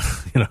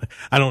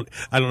 I don't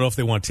know if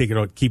they want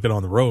to keep it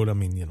on the road. I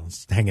mean,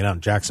 hanging out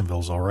in Jacksonville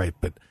is all right,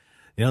 but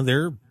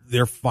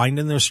they're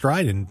finding their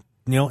stride,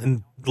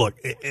 and look,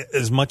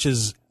 as much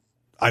as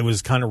I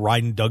was kind of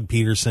riding Doug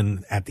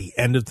Peterson at the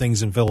end of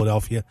things in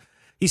Philadelphia,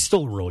 he's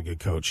still a really good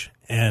coach.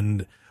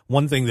 And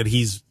one thing that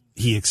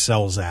he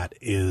excels at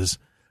is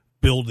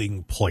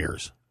building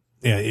players.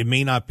 It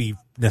may not be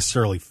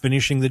necessarily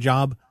finishing the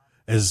job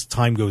as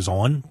time goes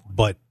on,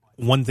 but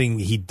one thing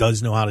he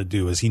does know how to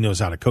do is he knows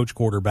how to coach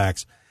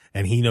quarterbacks,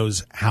 and he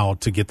knows how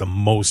to get the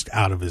most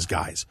out of his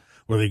guys.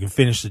 Whether they can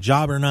finish the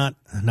job or not,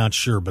 I'm not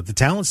sure, but the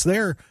talent's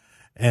there,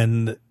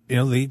 and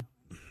they're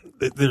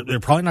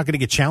probably not going to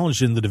get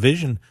challenged in the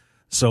division.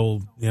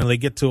 So, they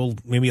get to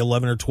maybe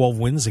 11 or 12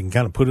 wins and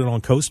kind of put it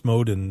on coast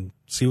mode and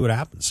see what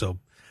happens. So,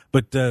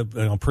 but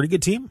pretty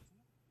good team.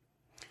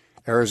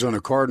 Arizona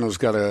Cardinals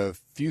got a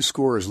few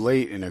scores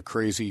late in a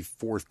crazy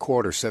fourth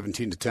quarter,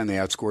 17-10. They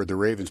outscored the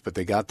Ravens, but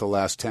they got the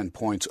last 10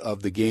 points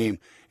of the game,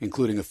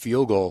 including a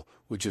field goal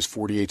with just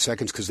 48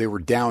 seconds because they were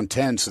down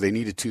 10, so they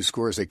needed 2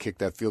 scores. They kicked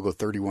that field goal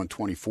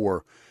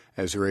 31-24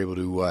 as they're able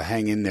to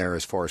hang in there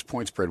as far as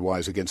point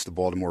spread-wise against the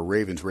Baltimore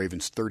Ravens.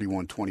 Ravens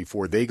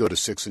 31-24. They go to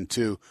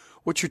 6-2.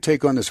 What's your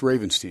take on this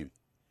Ravens team?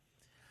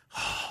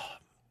 I'll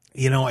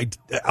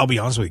be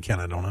honest with you, Ken,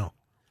 I don't know.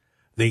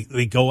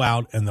 They go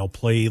out and they'll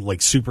play like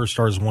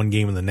superstars one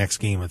game, and the next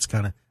game it's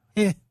kind of,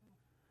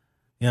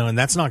 and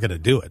that's not going to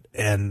do it.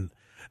 And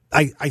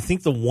I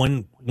think the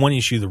one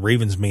issue the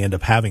Ravens may end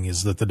up having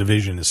is that the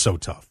division is so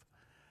tough.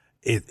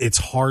 It's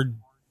hard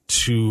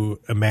to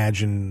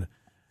imagine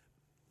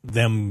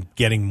them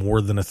getting more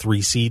than a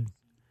 3 seed,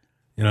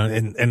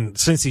 and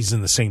since he's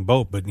in the same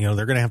boat, but they're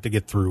going to have to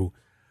get through,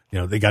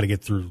 they got to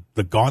get through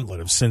the gauntlet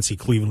of Cincy,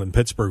 Cleveland, and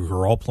Pittsburgh, who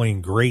are all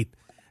playing great.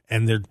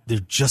 And they're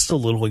just a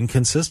little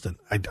inconsistent.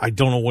 I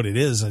don't know what it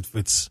is. If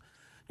it's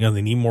they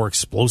need more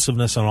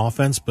explosiveness on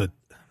offense, but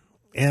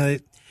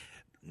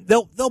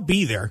they'll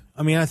be there.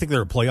 I mean, I think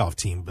they're a playoff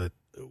team, but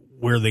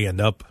where they end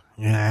up,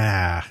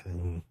 I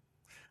don't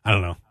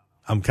know.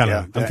 I'm kind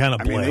of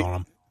blank on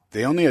them.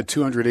 They only had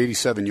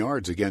 287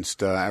 yards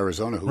against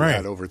Arizona, who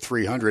had over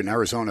 300. And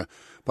Arizona,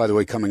 by the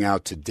way, coming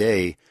out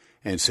today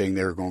and saying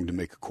they're going to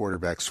make a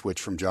quarterback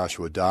switch from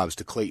Joshua Dobbs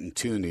to Clayton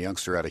Tune, the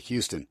youngster out of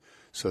Houston.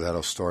 So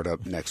that'll start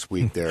up next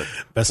week there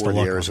for the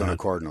Arizona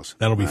Cardinals.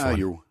 That'll be fun.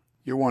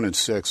 You're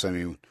 1-6. I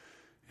mean,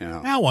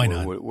 why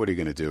not? What are you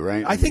going to do,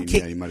 right? I think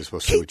you might as well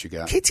see what you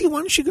got. KT, why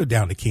don't you go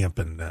down to camp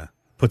and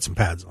put some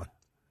pads on?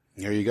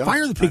 There you go.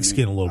 Fire the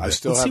pigskin a little bit. I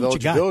still have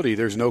eligibility.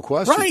 There's no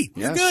question. Right.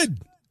 Yes. You're good.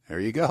 There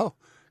you go.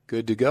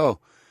 Good to go.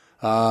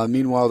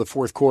 Meanwhile, the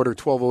fourth quarter,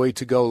 12:08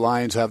 to go.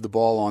 Lions have the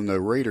ball on the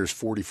Raiders,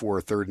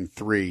 44, 3rd and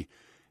 3,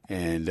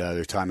 and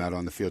their timeout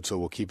on the field. So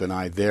we'll keep an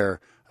eye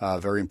there.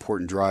 Very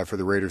important drive for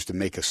the Raiders to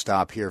make a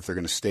stop here if they're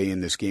going to stay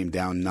in this game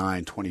down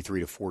 9,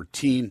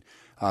 23-14.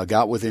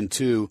 Got within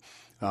 2.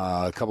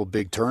 A couple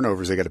big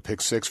turnovers. They got a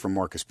pick 6 from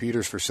Marcus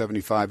Peters for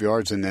 75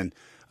 yards, and then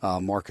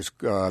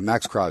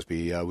Max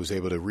Crosby was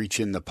able to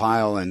reach in the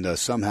pile and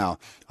somehow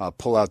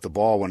pull out the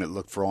ball when it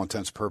looked, for all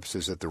intents and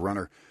purposes, that the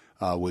runner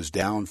was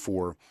down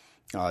for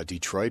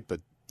Detroit,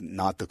 but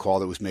not the call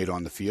that was made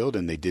on the field,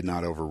 and they did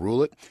not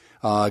overrule it.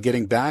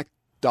 Getting back,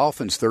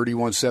 Dolphins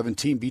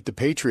 31-17 beat the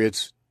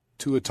Patriots.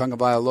 Tua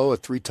Tagovailoa,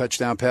 3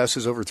 touchdown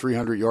passes, over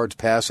 300 yards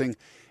passing.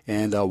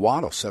 And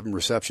Waddle, 7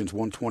 receptions,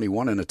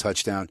 121 and a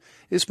touchdown.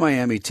 This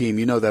Miami team,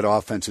 that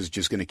offense is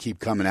just going to keep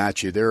coming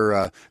at you.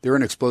 They're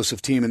an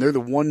explosive team, and they're the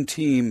one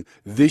team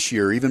this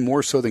year, even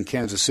more so than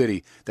Kansas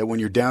City, that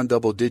when you're down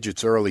double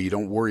digits early, you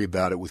don't worry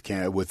about it with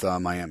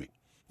Miami.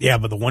 Yeah,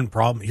 but the one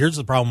problem, here's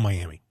the problem with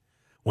Miami.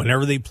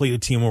 Whenever they play a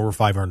team over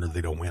 500,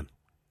 they don't win.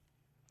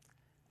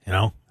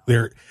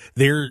 They're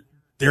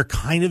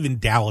kind of in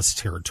Dallas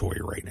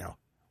territory right now.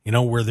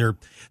 Where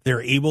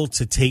they're able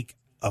to take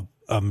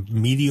a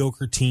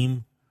mediocre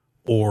team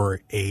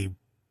or a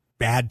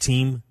bad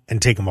team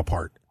and take them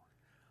apart.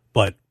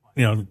 But,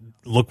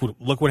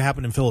 look what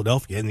happened in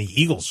Philadelphia, and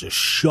the Eagles just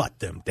shut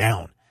them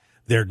down.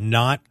 They're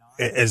not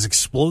as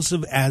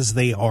explosive as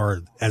they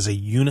are as a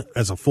unit,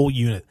 as a full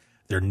unit.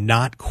 They're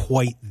not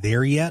quite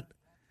there yet.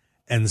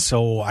 And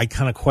so I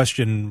kind of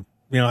question,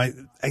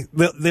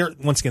 they're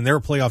once again, they're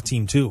a playoff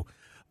team too,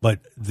 but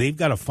they've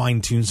got to fine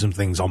tune some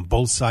things on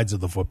both sides of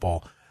the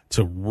football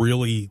to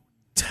really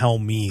tell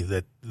me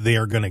that they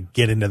are going to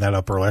get into that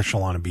upper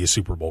echelon and be a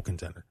Super Bowl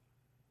contender.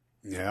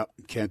 Yeah,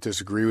 can't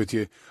disagree with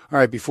you. All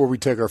right, before we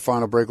take our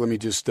final break, let me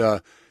just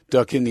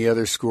duck in the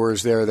other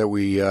scores there that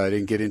we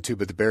didn't get into.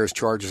 But the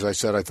Bears-Chargers, I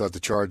said I thought the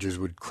Chargers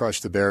would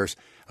crush the Bears.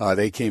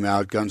 They came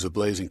out, guns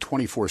a-blazing,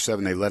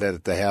 24-7. They led it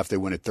at the half. They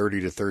win it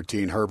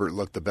 30-13. Herbert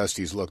looked the best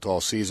he's looked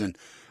all season,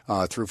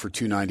 threw for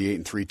 298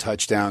 and 3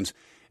 touchdowns.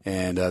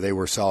 And they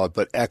were solid.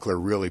 But Eckler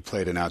really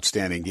played an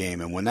outstanding game.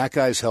 And when that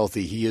guy's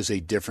healthy, he is a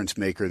difference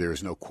maker. There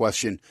is no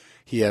question.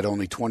 He had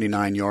only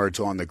 29 yards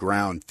on the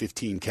ground,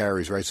 15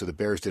 carries, right? So the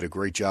Bears did a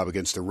great job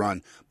against the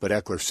run. But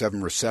Eckler,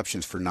 7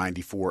 receptions for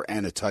 94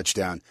 and a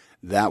touchdown.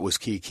 That was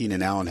key.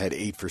 Keenan Allen had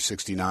 8 for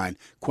 69.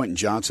 Quentin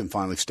Johnson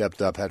finally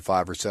stepped up, had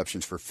 5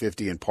 receptions for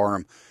 50. And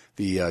Parham,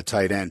 the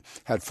tight end,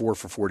 had 4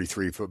 for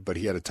 43, but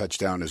he had a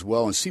touchdown as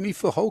well. And Simi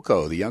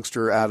Fehoko, the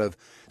youngster out of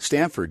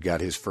Stanford,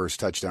 got his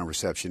first touchdown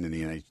reception in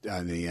the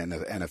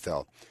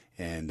NFL.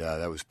 And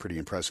that was pretty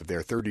impressive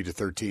there.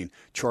 30-13,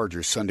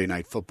 Chargers, Sunday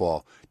Night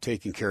Football,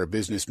 taking care of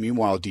business.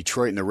 Meanwhile,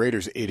 Detroit and the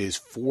Raiders, it is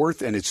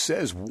 4th, and it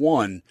says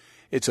 1.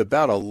 It's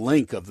about a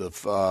link of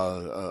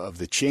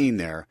the chain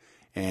there,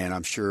 and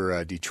I'm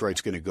sure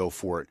Detroit's going to go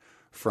for it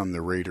from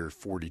the Raider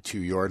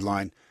 42-yard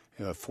line.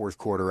 Fourth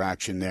quarter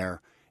action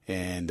there.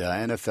 And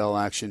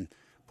NFL action,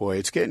 boy,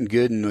 it's getting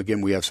good. And, again,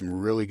 we have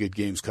some really good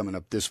games coming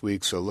up this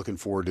week, so looking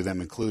forward to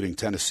them, including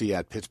Tennessee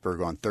at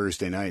Pittsburgh on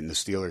Thursday night. And the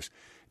Steelers,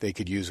 they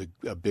could use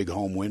a big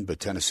home win, but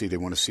Tennessee, they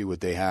want to see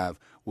what they have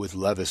with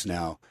Levis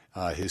now,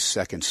 his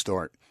second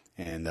start.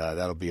 And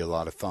that'll be a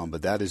lot of fun.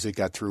 But that is it.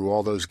 Got through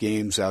all those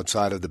games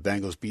outside of the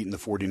Bengals beating the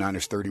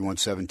 49ers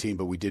 31-17.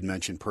 But we did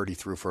mention Purdy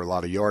threw for a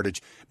lot of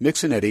yardage.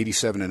 Mixon had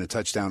 87 and a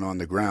touchdown on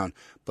the ground.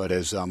 But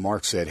as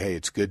Mark said, hey,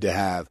 it's good to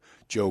have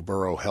Joe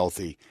Burrow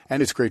healthy.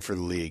 And it's great for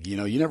the league. You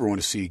know, you never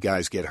want to see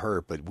guys get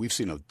hurt, but we've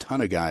seen a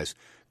ton of guys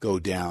go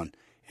down.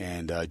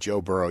 And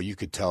Joe Burrow, you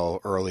could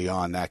tell early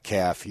on that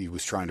calf, he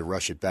was trying to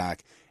rush it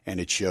back, and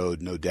it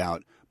showed, no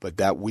doubt. But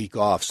that week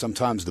off,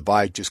 sometimes the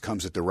bye just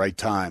comes at the right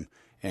time.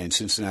 And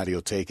Cincinnati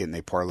will take it, and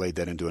they parlayed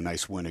that into a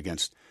nice win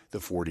against the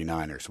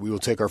 49ers. We will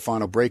take our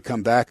final break,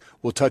 come back.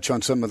 We'll touch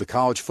on some of the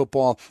college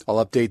football.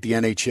 I'll update the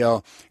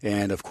NHL.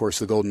 And, of course,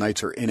 the Golden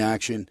Knights are in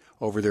action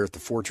over there at the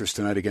Fortress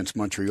tonight against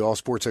Montreal.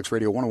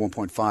 SportsXradio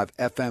 101.5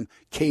 FM,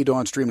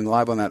 KDAWN, streaming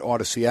live on that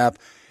Odyssey app.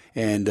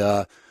 And,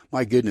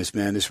 my goodness,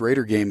 man, this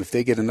Raider game, if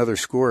they get another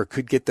score,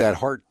 could get that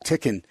heart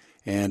ticking.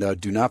 And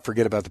do not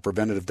forget about the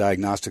Preventative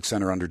Diagnostic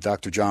Center under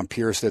Dr. John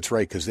Pierce. That's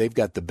right, because they've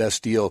got the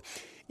best deal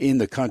in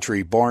the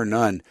country, bar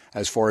none,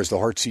 as far as the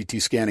heart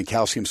CT scan and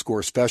calcium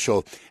score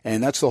special.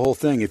 And that's the whole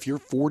thing. If you're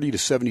 40 to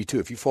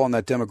 72, if you fall in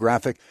that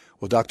demographic,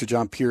 well, Dr.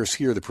 John Pierce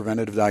here, the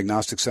Preventative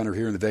Diagnostic Center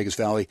here in the Vegas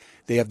Valley,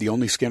 they have the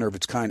only scanner of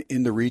its kind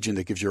in the region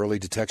that gives you early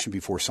detection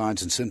before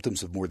signs and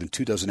symptoms of more than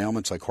 24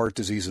 ailments like heart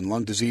disease and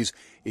lung disease.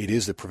 It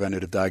is the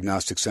Preventative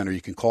Diagnostic Center.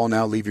 You can call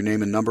now, leave your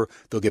name and number.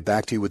 They'll get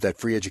back to you with that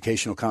free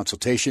educational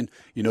consultation.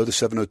 You know the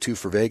 702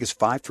 for Vegas,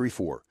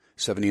 534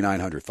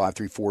 7900,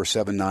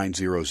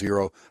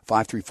 534-7900,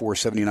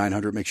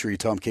 534-7900. Make sure you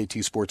tell them KT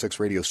SportsX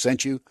Radio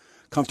sent you.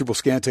 Comfortable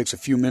scan takes a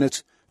few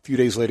minutes. A few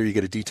days later, you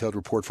get a detailed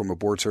report from a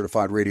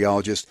board-certified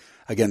radiologist.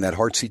 Again, that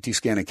heart CT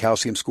scan and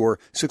calcium score,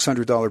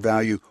 $600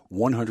 value,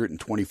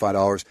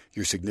 $125.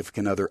 Your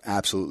significant other,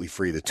 absolutely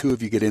free. The two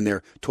of you get in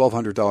there,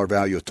 $1,200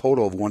 value, a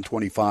total of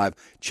 $125.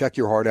 Check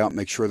your heart out.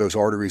 Make sure those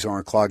arteries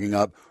aren't clogging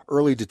up.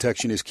 Early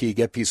detection is key.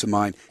 Get peace of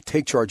mind.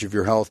 Take charge of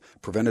your health.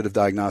 Preventative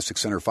Diagnostic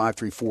Center,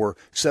 534-7900,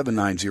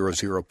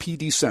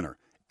 PD Center.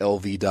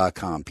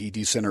 LV.com,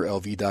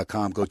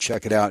 pdcenterlv.com. Go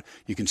check it out.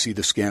 You can see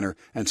the scanner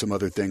and some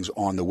other things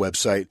on the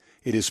website.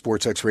 It is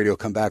SportsX Radio.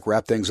 Come back,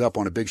 wrap things up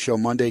on a big show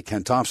Monday.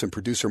 Ken Thompson,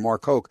 producer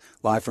Mark Hoke,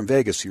 live from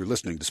Vegas. You're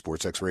listening to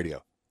SportsX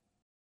Radio.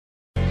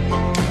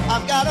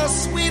 I've got a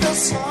sweeter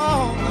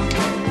song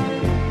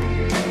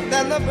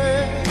than the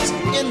birds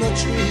in the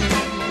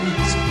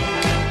trees.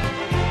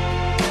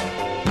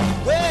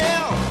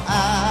 Well,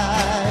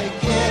 I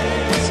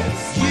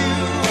guess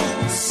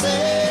you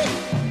say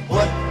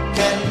what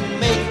can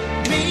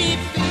make me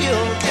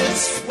feel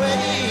this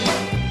way,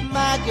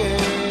 my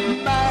girl.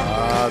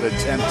 The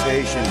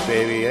Temptations,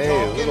 baby. Hey,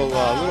 a little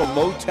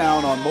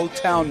Motown on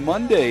Motown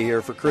Monday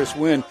here for Chris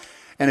Wynn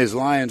and his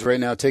Lions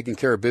right now taking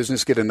care of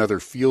business. Get another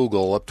field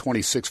goal up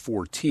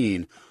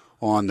 26-14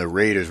 on the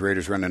Raiders.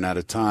 Raiders running out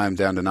of time,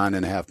 down to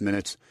 9.5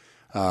 minutes.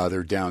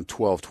 They're down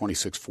 12,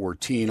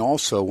 26-14.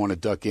 Also want to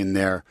duck in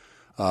there.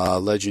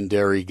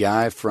 Legendary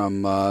guy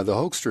from the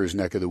Hokesters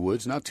neck of the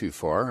woods, not too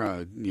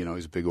far.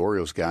 He's a big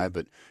Orioles guy,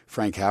 but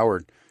Frank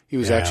Howard, he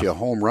was actually a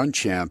home run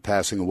champ,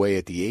 passing away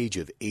at the age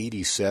of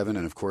 87,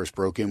 and, of course,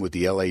 broke in with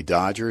the L.A.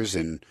 Dodgers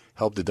and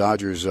helped the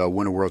Dodgers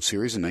win a World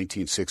Series in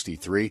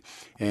 1963,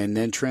 and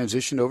then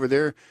transitioned over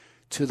there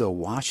to the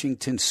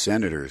Washington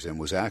Senators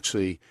and was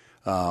actually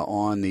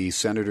on the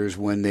Senators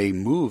when they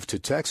moved to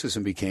Texas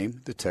and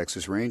became the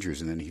Texas Rangers.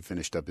 And then he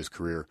finished up his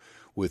career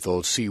with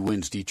old Sea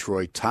Winds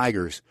Detroit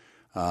Tigers,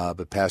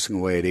 but passing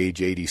away at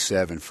age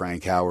 87,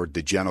 Frank Howard,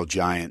 the gentle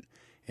giant,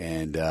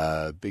 and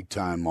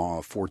big-time,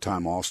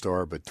 four-time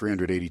All-Star, but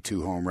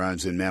 382 home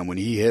runs. And, man, when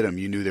he hit them,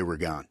 you knew they were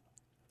gone.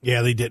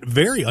 Yeah, they did.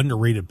 Very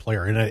underrated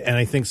player, and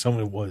I think some of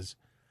it was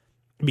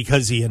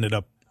because he ended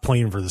up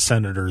playing for the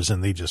Senators,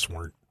 and they just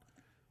weren't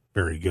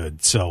very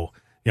good. So,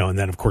 and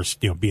then, of course,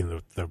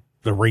 being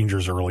the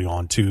Rangers early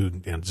on, too,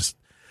 just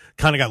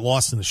kind of got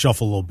lost in the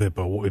shuffle a little bit.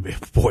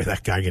 But, boy,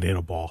 that guy could hit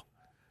a ball.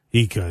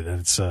 He could.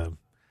 And it's, a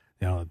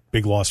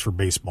big loss for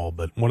baseball,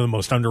 but one of the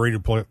most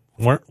underrated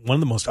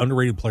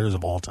players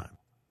of all time.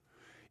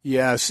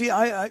 Yeah, see,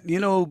 I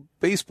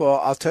baseball,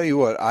 I'll tell you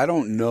what, I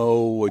don't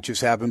know what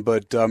just happened,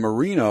 but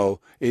Marino,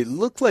 it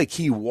looked like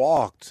he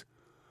walked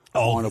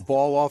on a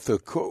ball off the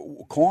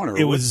corner.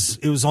 It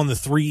was on the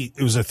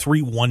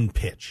 3-1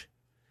 pitch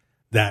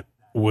that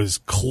was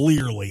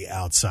clearly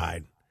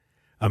outside.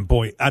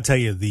 Boy, I tell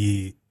you,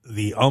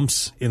 the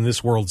umps in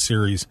this World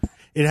Series,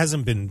 it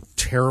hasn't been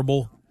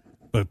terrible,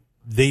 but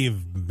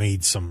they've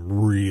made some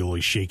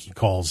really shaky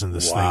calls in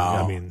this thing.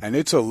 I mean, and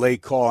it's a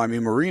late call. I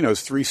mean,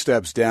 Marino's 3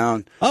 steps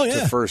down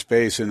to first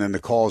base, and then the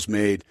call's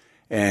made,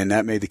 and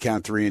that made the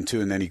count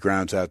 3-2, and then he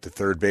grounds out to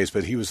third base.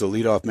 But he was the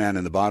leadoff man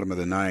in the bottom of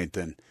the ninth,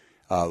 and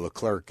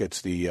Leclerc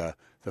gets the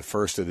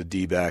first of the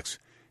D-backs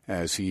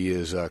as he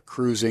is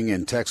cruising,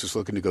 and Texas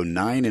looking to go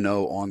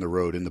 9-0 on the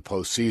road in the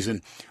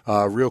postseason.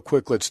 Real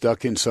quick, let's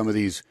duck in some of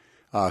these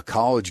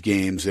college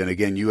games, and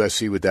again,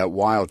 USC with that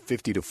wild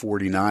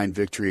 50-49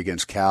 victory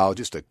against Cal,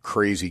 just a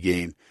crazy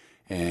game,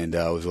 and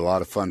it was a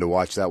lot of fun to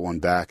watch that one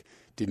back.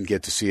 Didn't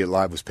get to see it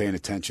live, was paying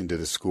attention to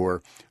the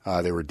score.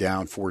 They were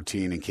down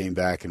 14 and came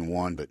back and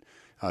won, but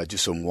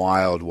just some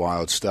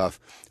wild stuff.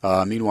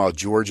 Meanwhile,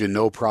 Georgia,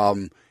 no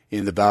problem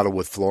in the battle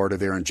with Florida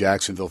there in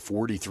Jacksonville,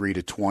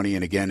 43-20.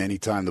 And again,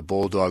 anytime the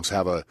Bulldogs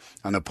have an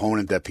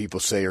opponent that people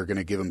say are going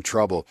to give them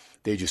trouble,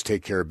 they just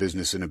take care of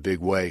business in a big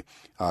way.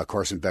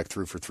 Carson Beck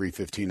threw for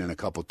 315 and a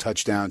couple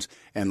touchdowns.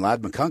 And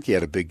Ladd McConkey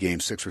had a big game,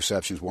 6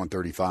 receptions,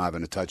 135,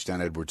 and a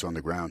touchdown. Edwards on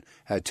the ground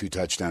had 2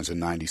 touchdowns and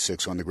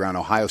 96 on the ground.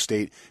 Ohio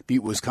State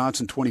beat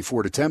Wisconsin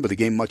 24-10, but the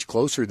game much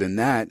closer than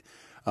that.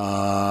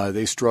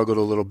 They struggled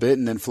a little bit.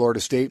 And then Florida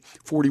State,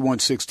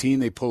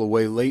 41-16, they pull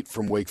away late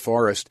from Wake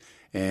Forest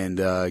and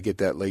get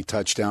that late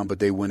touchdown, but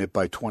they win it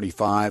by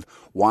 25.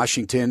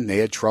 Washington, they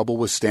had trouble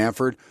with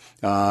Stanford.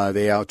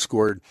 They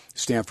outscored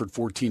Stanford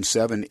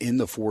 14-7 in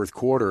the fourth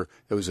quarter.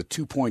 It was a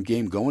 2-point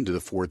game going to the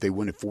fourth. They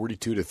win it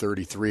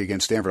 42-33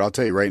 against Stanford. I'll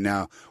tell you right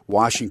now,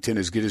 Washington,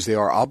 as good as they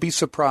are, I'll be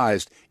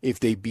surprised if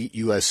they beat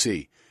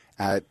USC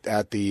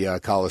at the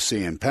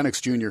Coliseum.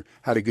 Penix Jr.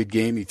 had a good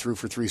game. He threw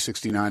for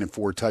 369 and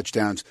 4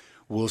 touchdowns.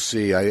 We'll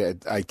see.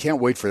 I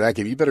can't wait for that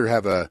game. You better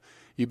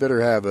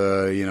have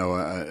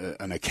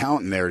an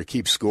accountant there to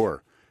keep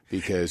score,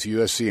 because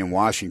USC and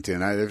Washington,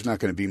 there's not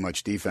going to be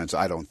much defense,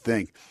 I don't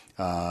think,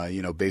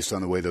 based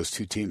on the way those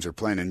two teams are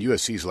playing. And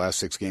USC's last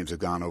 6 games have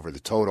gone over the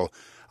total.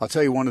 I'll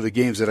tell you, one of the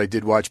games that I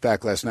did watch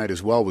back last night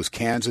as well was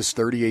Kansas,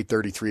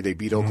 38-33. They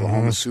beat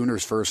Oklahoma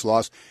Sooners' first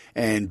loss,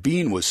 and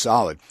Bean was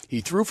solid.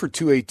 He threw for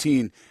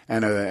 218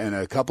 and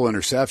a couple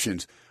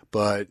interceptions,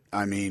 but,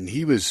 I mean,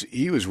 he was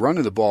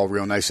running the ball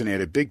real nice, and he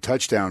had a big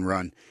touchdown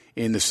run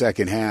in the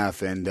second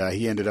half, and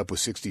he ended up with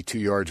 62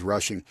 yards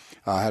rushing,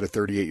 had a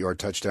 38-yard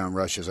touchdown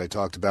rush, as I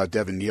talked about.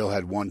 Devin Neal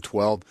had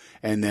 112,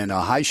 and then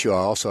Highshaw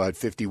also had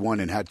 51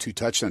 and had 2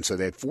 touchdowns, so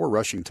they had 4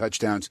 rushing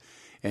touchdowns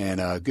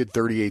and a good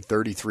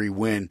 38-33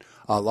 win.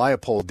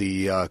 Leipold,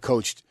 the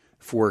coach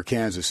for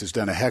Kansas, has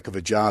done a heck of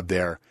a job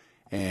there,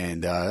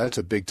 and that's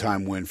a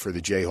big-time win for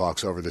the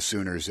Jayhawks over the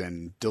Sooners,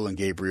 and Dylan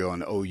Gabriel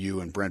and OU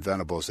and Brent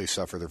Venables, they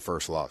suffer their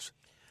first loss.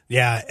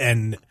 Yeah,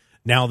 and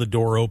now the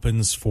door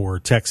opens for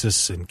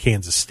Texas and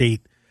Kansas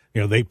State.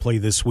 They play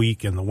this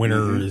week, and the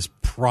winner is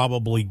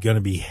probably going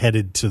to be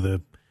headed to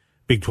the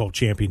Big 12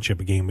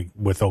 championship game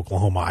with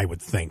Oklahoma, I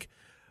would think.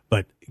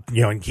 But,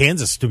 in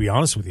Kansas, to be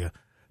honest with you,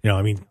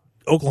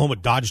 Oklahoma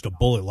dodged a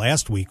bullet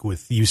last week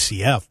with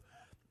UCF.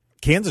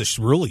 Kansas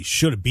really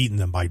should have beaten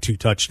them by 2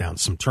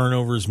 touchdowns. Some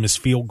turnovers, missed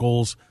field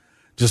goals.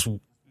 Just,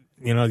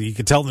 you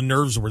could tell the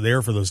nerves were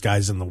there for those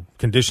guys, and the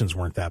conditions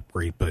weren't that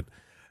great, but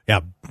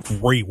yeah,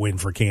 great win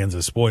for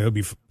Kansas. Boy, it'd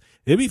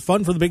be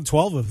fun for the Big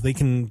 12 if they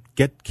can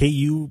get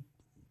KU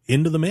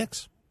into the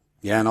mix.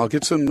 Yeah, and I'll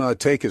get some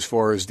take as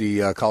far as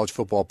the college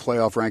football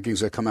playoff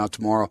rankings that come out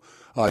tomorrow.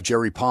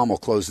 Jerry Palm will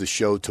close the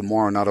show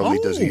tomorrow. Not only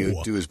does he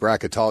do his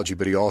bracketology,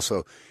 but he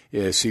also,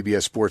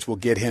 CBS Sports, will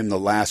get him the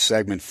last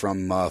segment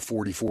from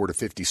 44 to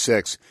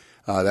 56.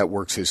 That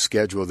works his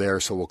schedule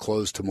there, so we'll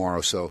close tomorrow.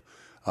 So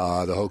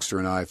the Hoaxer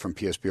and I from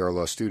PSBR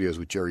Law Studios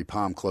with Jerry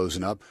Palm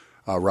closing up.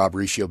 Rob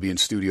Rishi will be in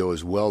studio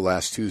as well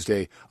last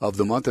Tuesday of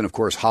the month. And, of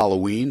course,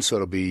 Halloween, so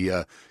it'll be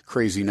a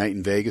crazy night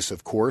in Vegas,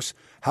 of course.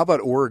 How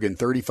about Oregon,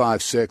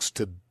 35-6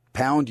 to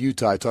pound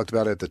Utah? I talked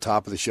about it at the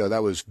top of the show.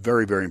 That was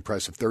very, very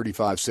impressive,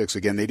 35-6.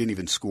 Again, they didn't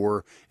even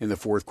score in the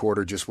fourth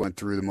quarter, just went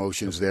through the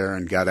motions there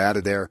and got out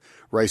of there.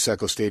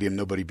 Rice-Eccles Stadium,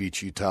 nobody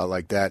beats Utah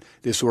like that.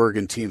 This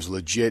Oregon team's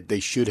legit.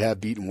 They should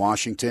have beaten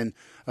Washington.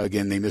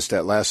 Again, they missed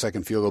that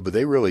last-second field goal, but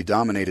they really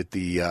dominated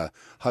the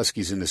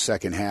Huskies in the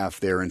second half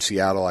there in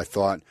Seattle, I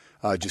thought.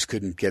 Just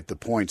couldn't get the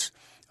points.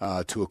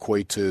 to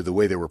equate to the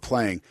way they were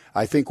playing.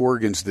 I think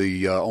Oregon's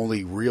the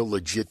only real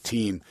legit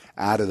team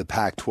out of the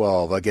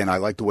Pac-12. Again, I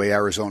like the way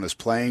Arizona's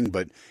playing,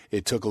 but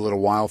it took a little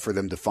while for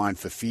them to find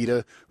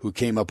Fafita, who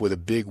came up with a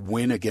big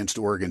win against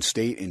Oregon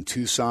State in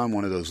Tucson,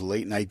 one of those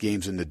late-night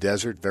games in the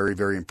desert. Very,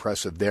 very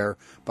impressive there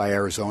by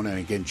Arizona. And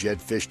again,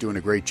 Jed Fish doing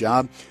a great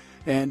job.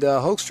 And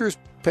Hoeksters,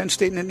 Penn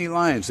State and Nittany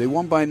Lions, they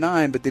won by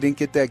 9, but they didn't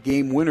get that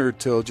game winner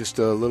till just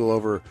a little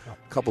over a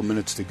couple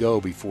minutes to go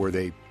before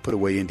they put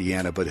away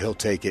Indiana, but he'll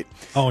take it.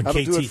 Oh, and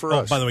That'll KT, do it for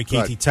us. by the way,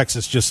 KT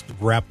Texas just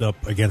wrapped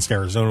up against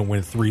Arizona,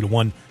 win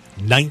 3-1.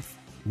 Ninth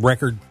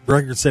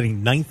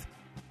record-setting 9th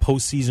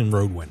postseason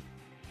road win.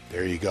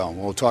 There you go.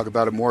 We'll talk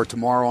about it more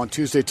tomorrow on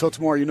Tuesday. Till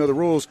tomorrow, you know the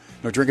rules.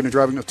 No drinking and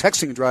driving, no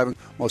texting and driving.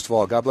 Most of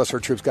all, God bless our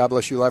troops. God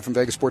bless you. Live from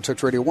Vegas,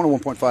 Sportsxradio,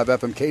 101.5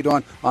 FM,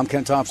 KDAWN. I'm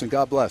Ken Thompson.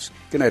 God bless.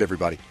 Good night,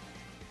 everybody.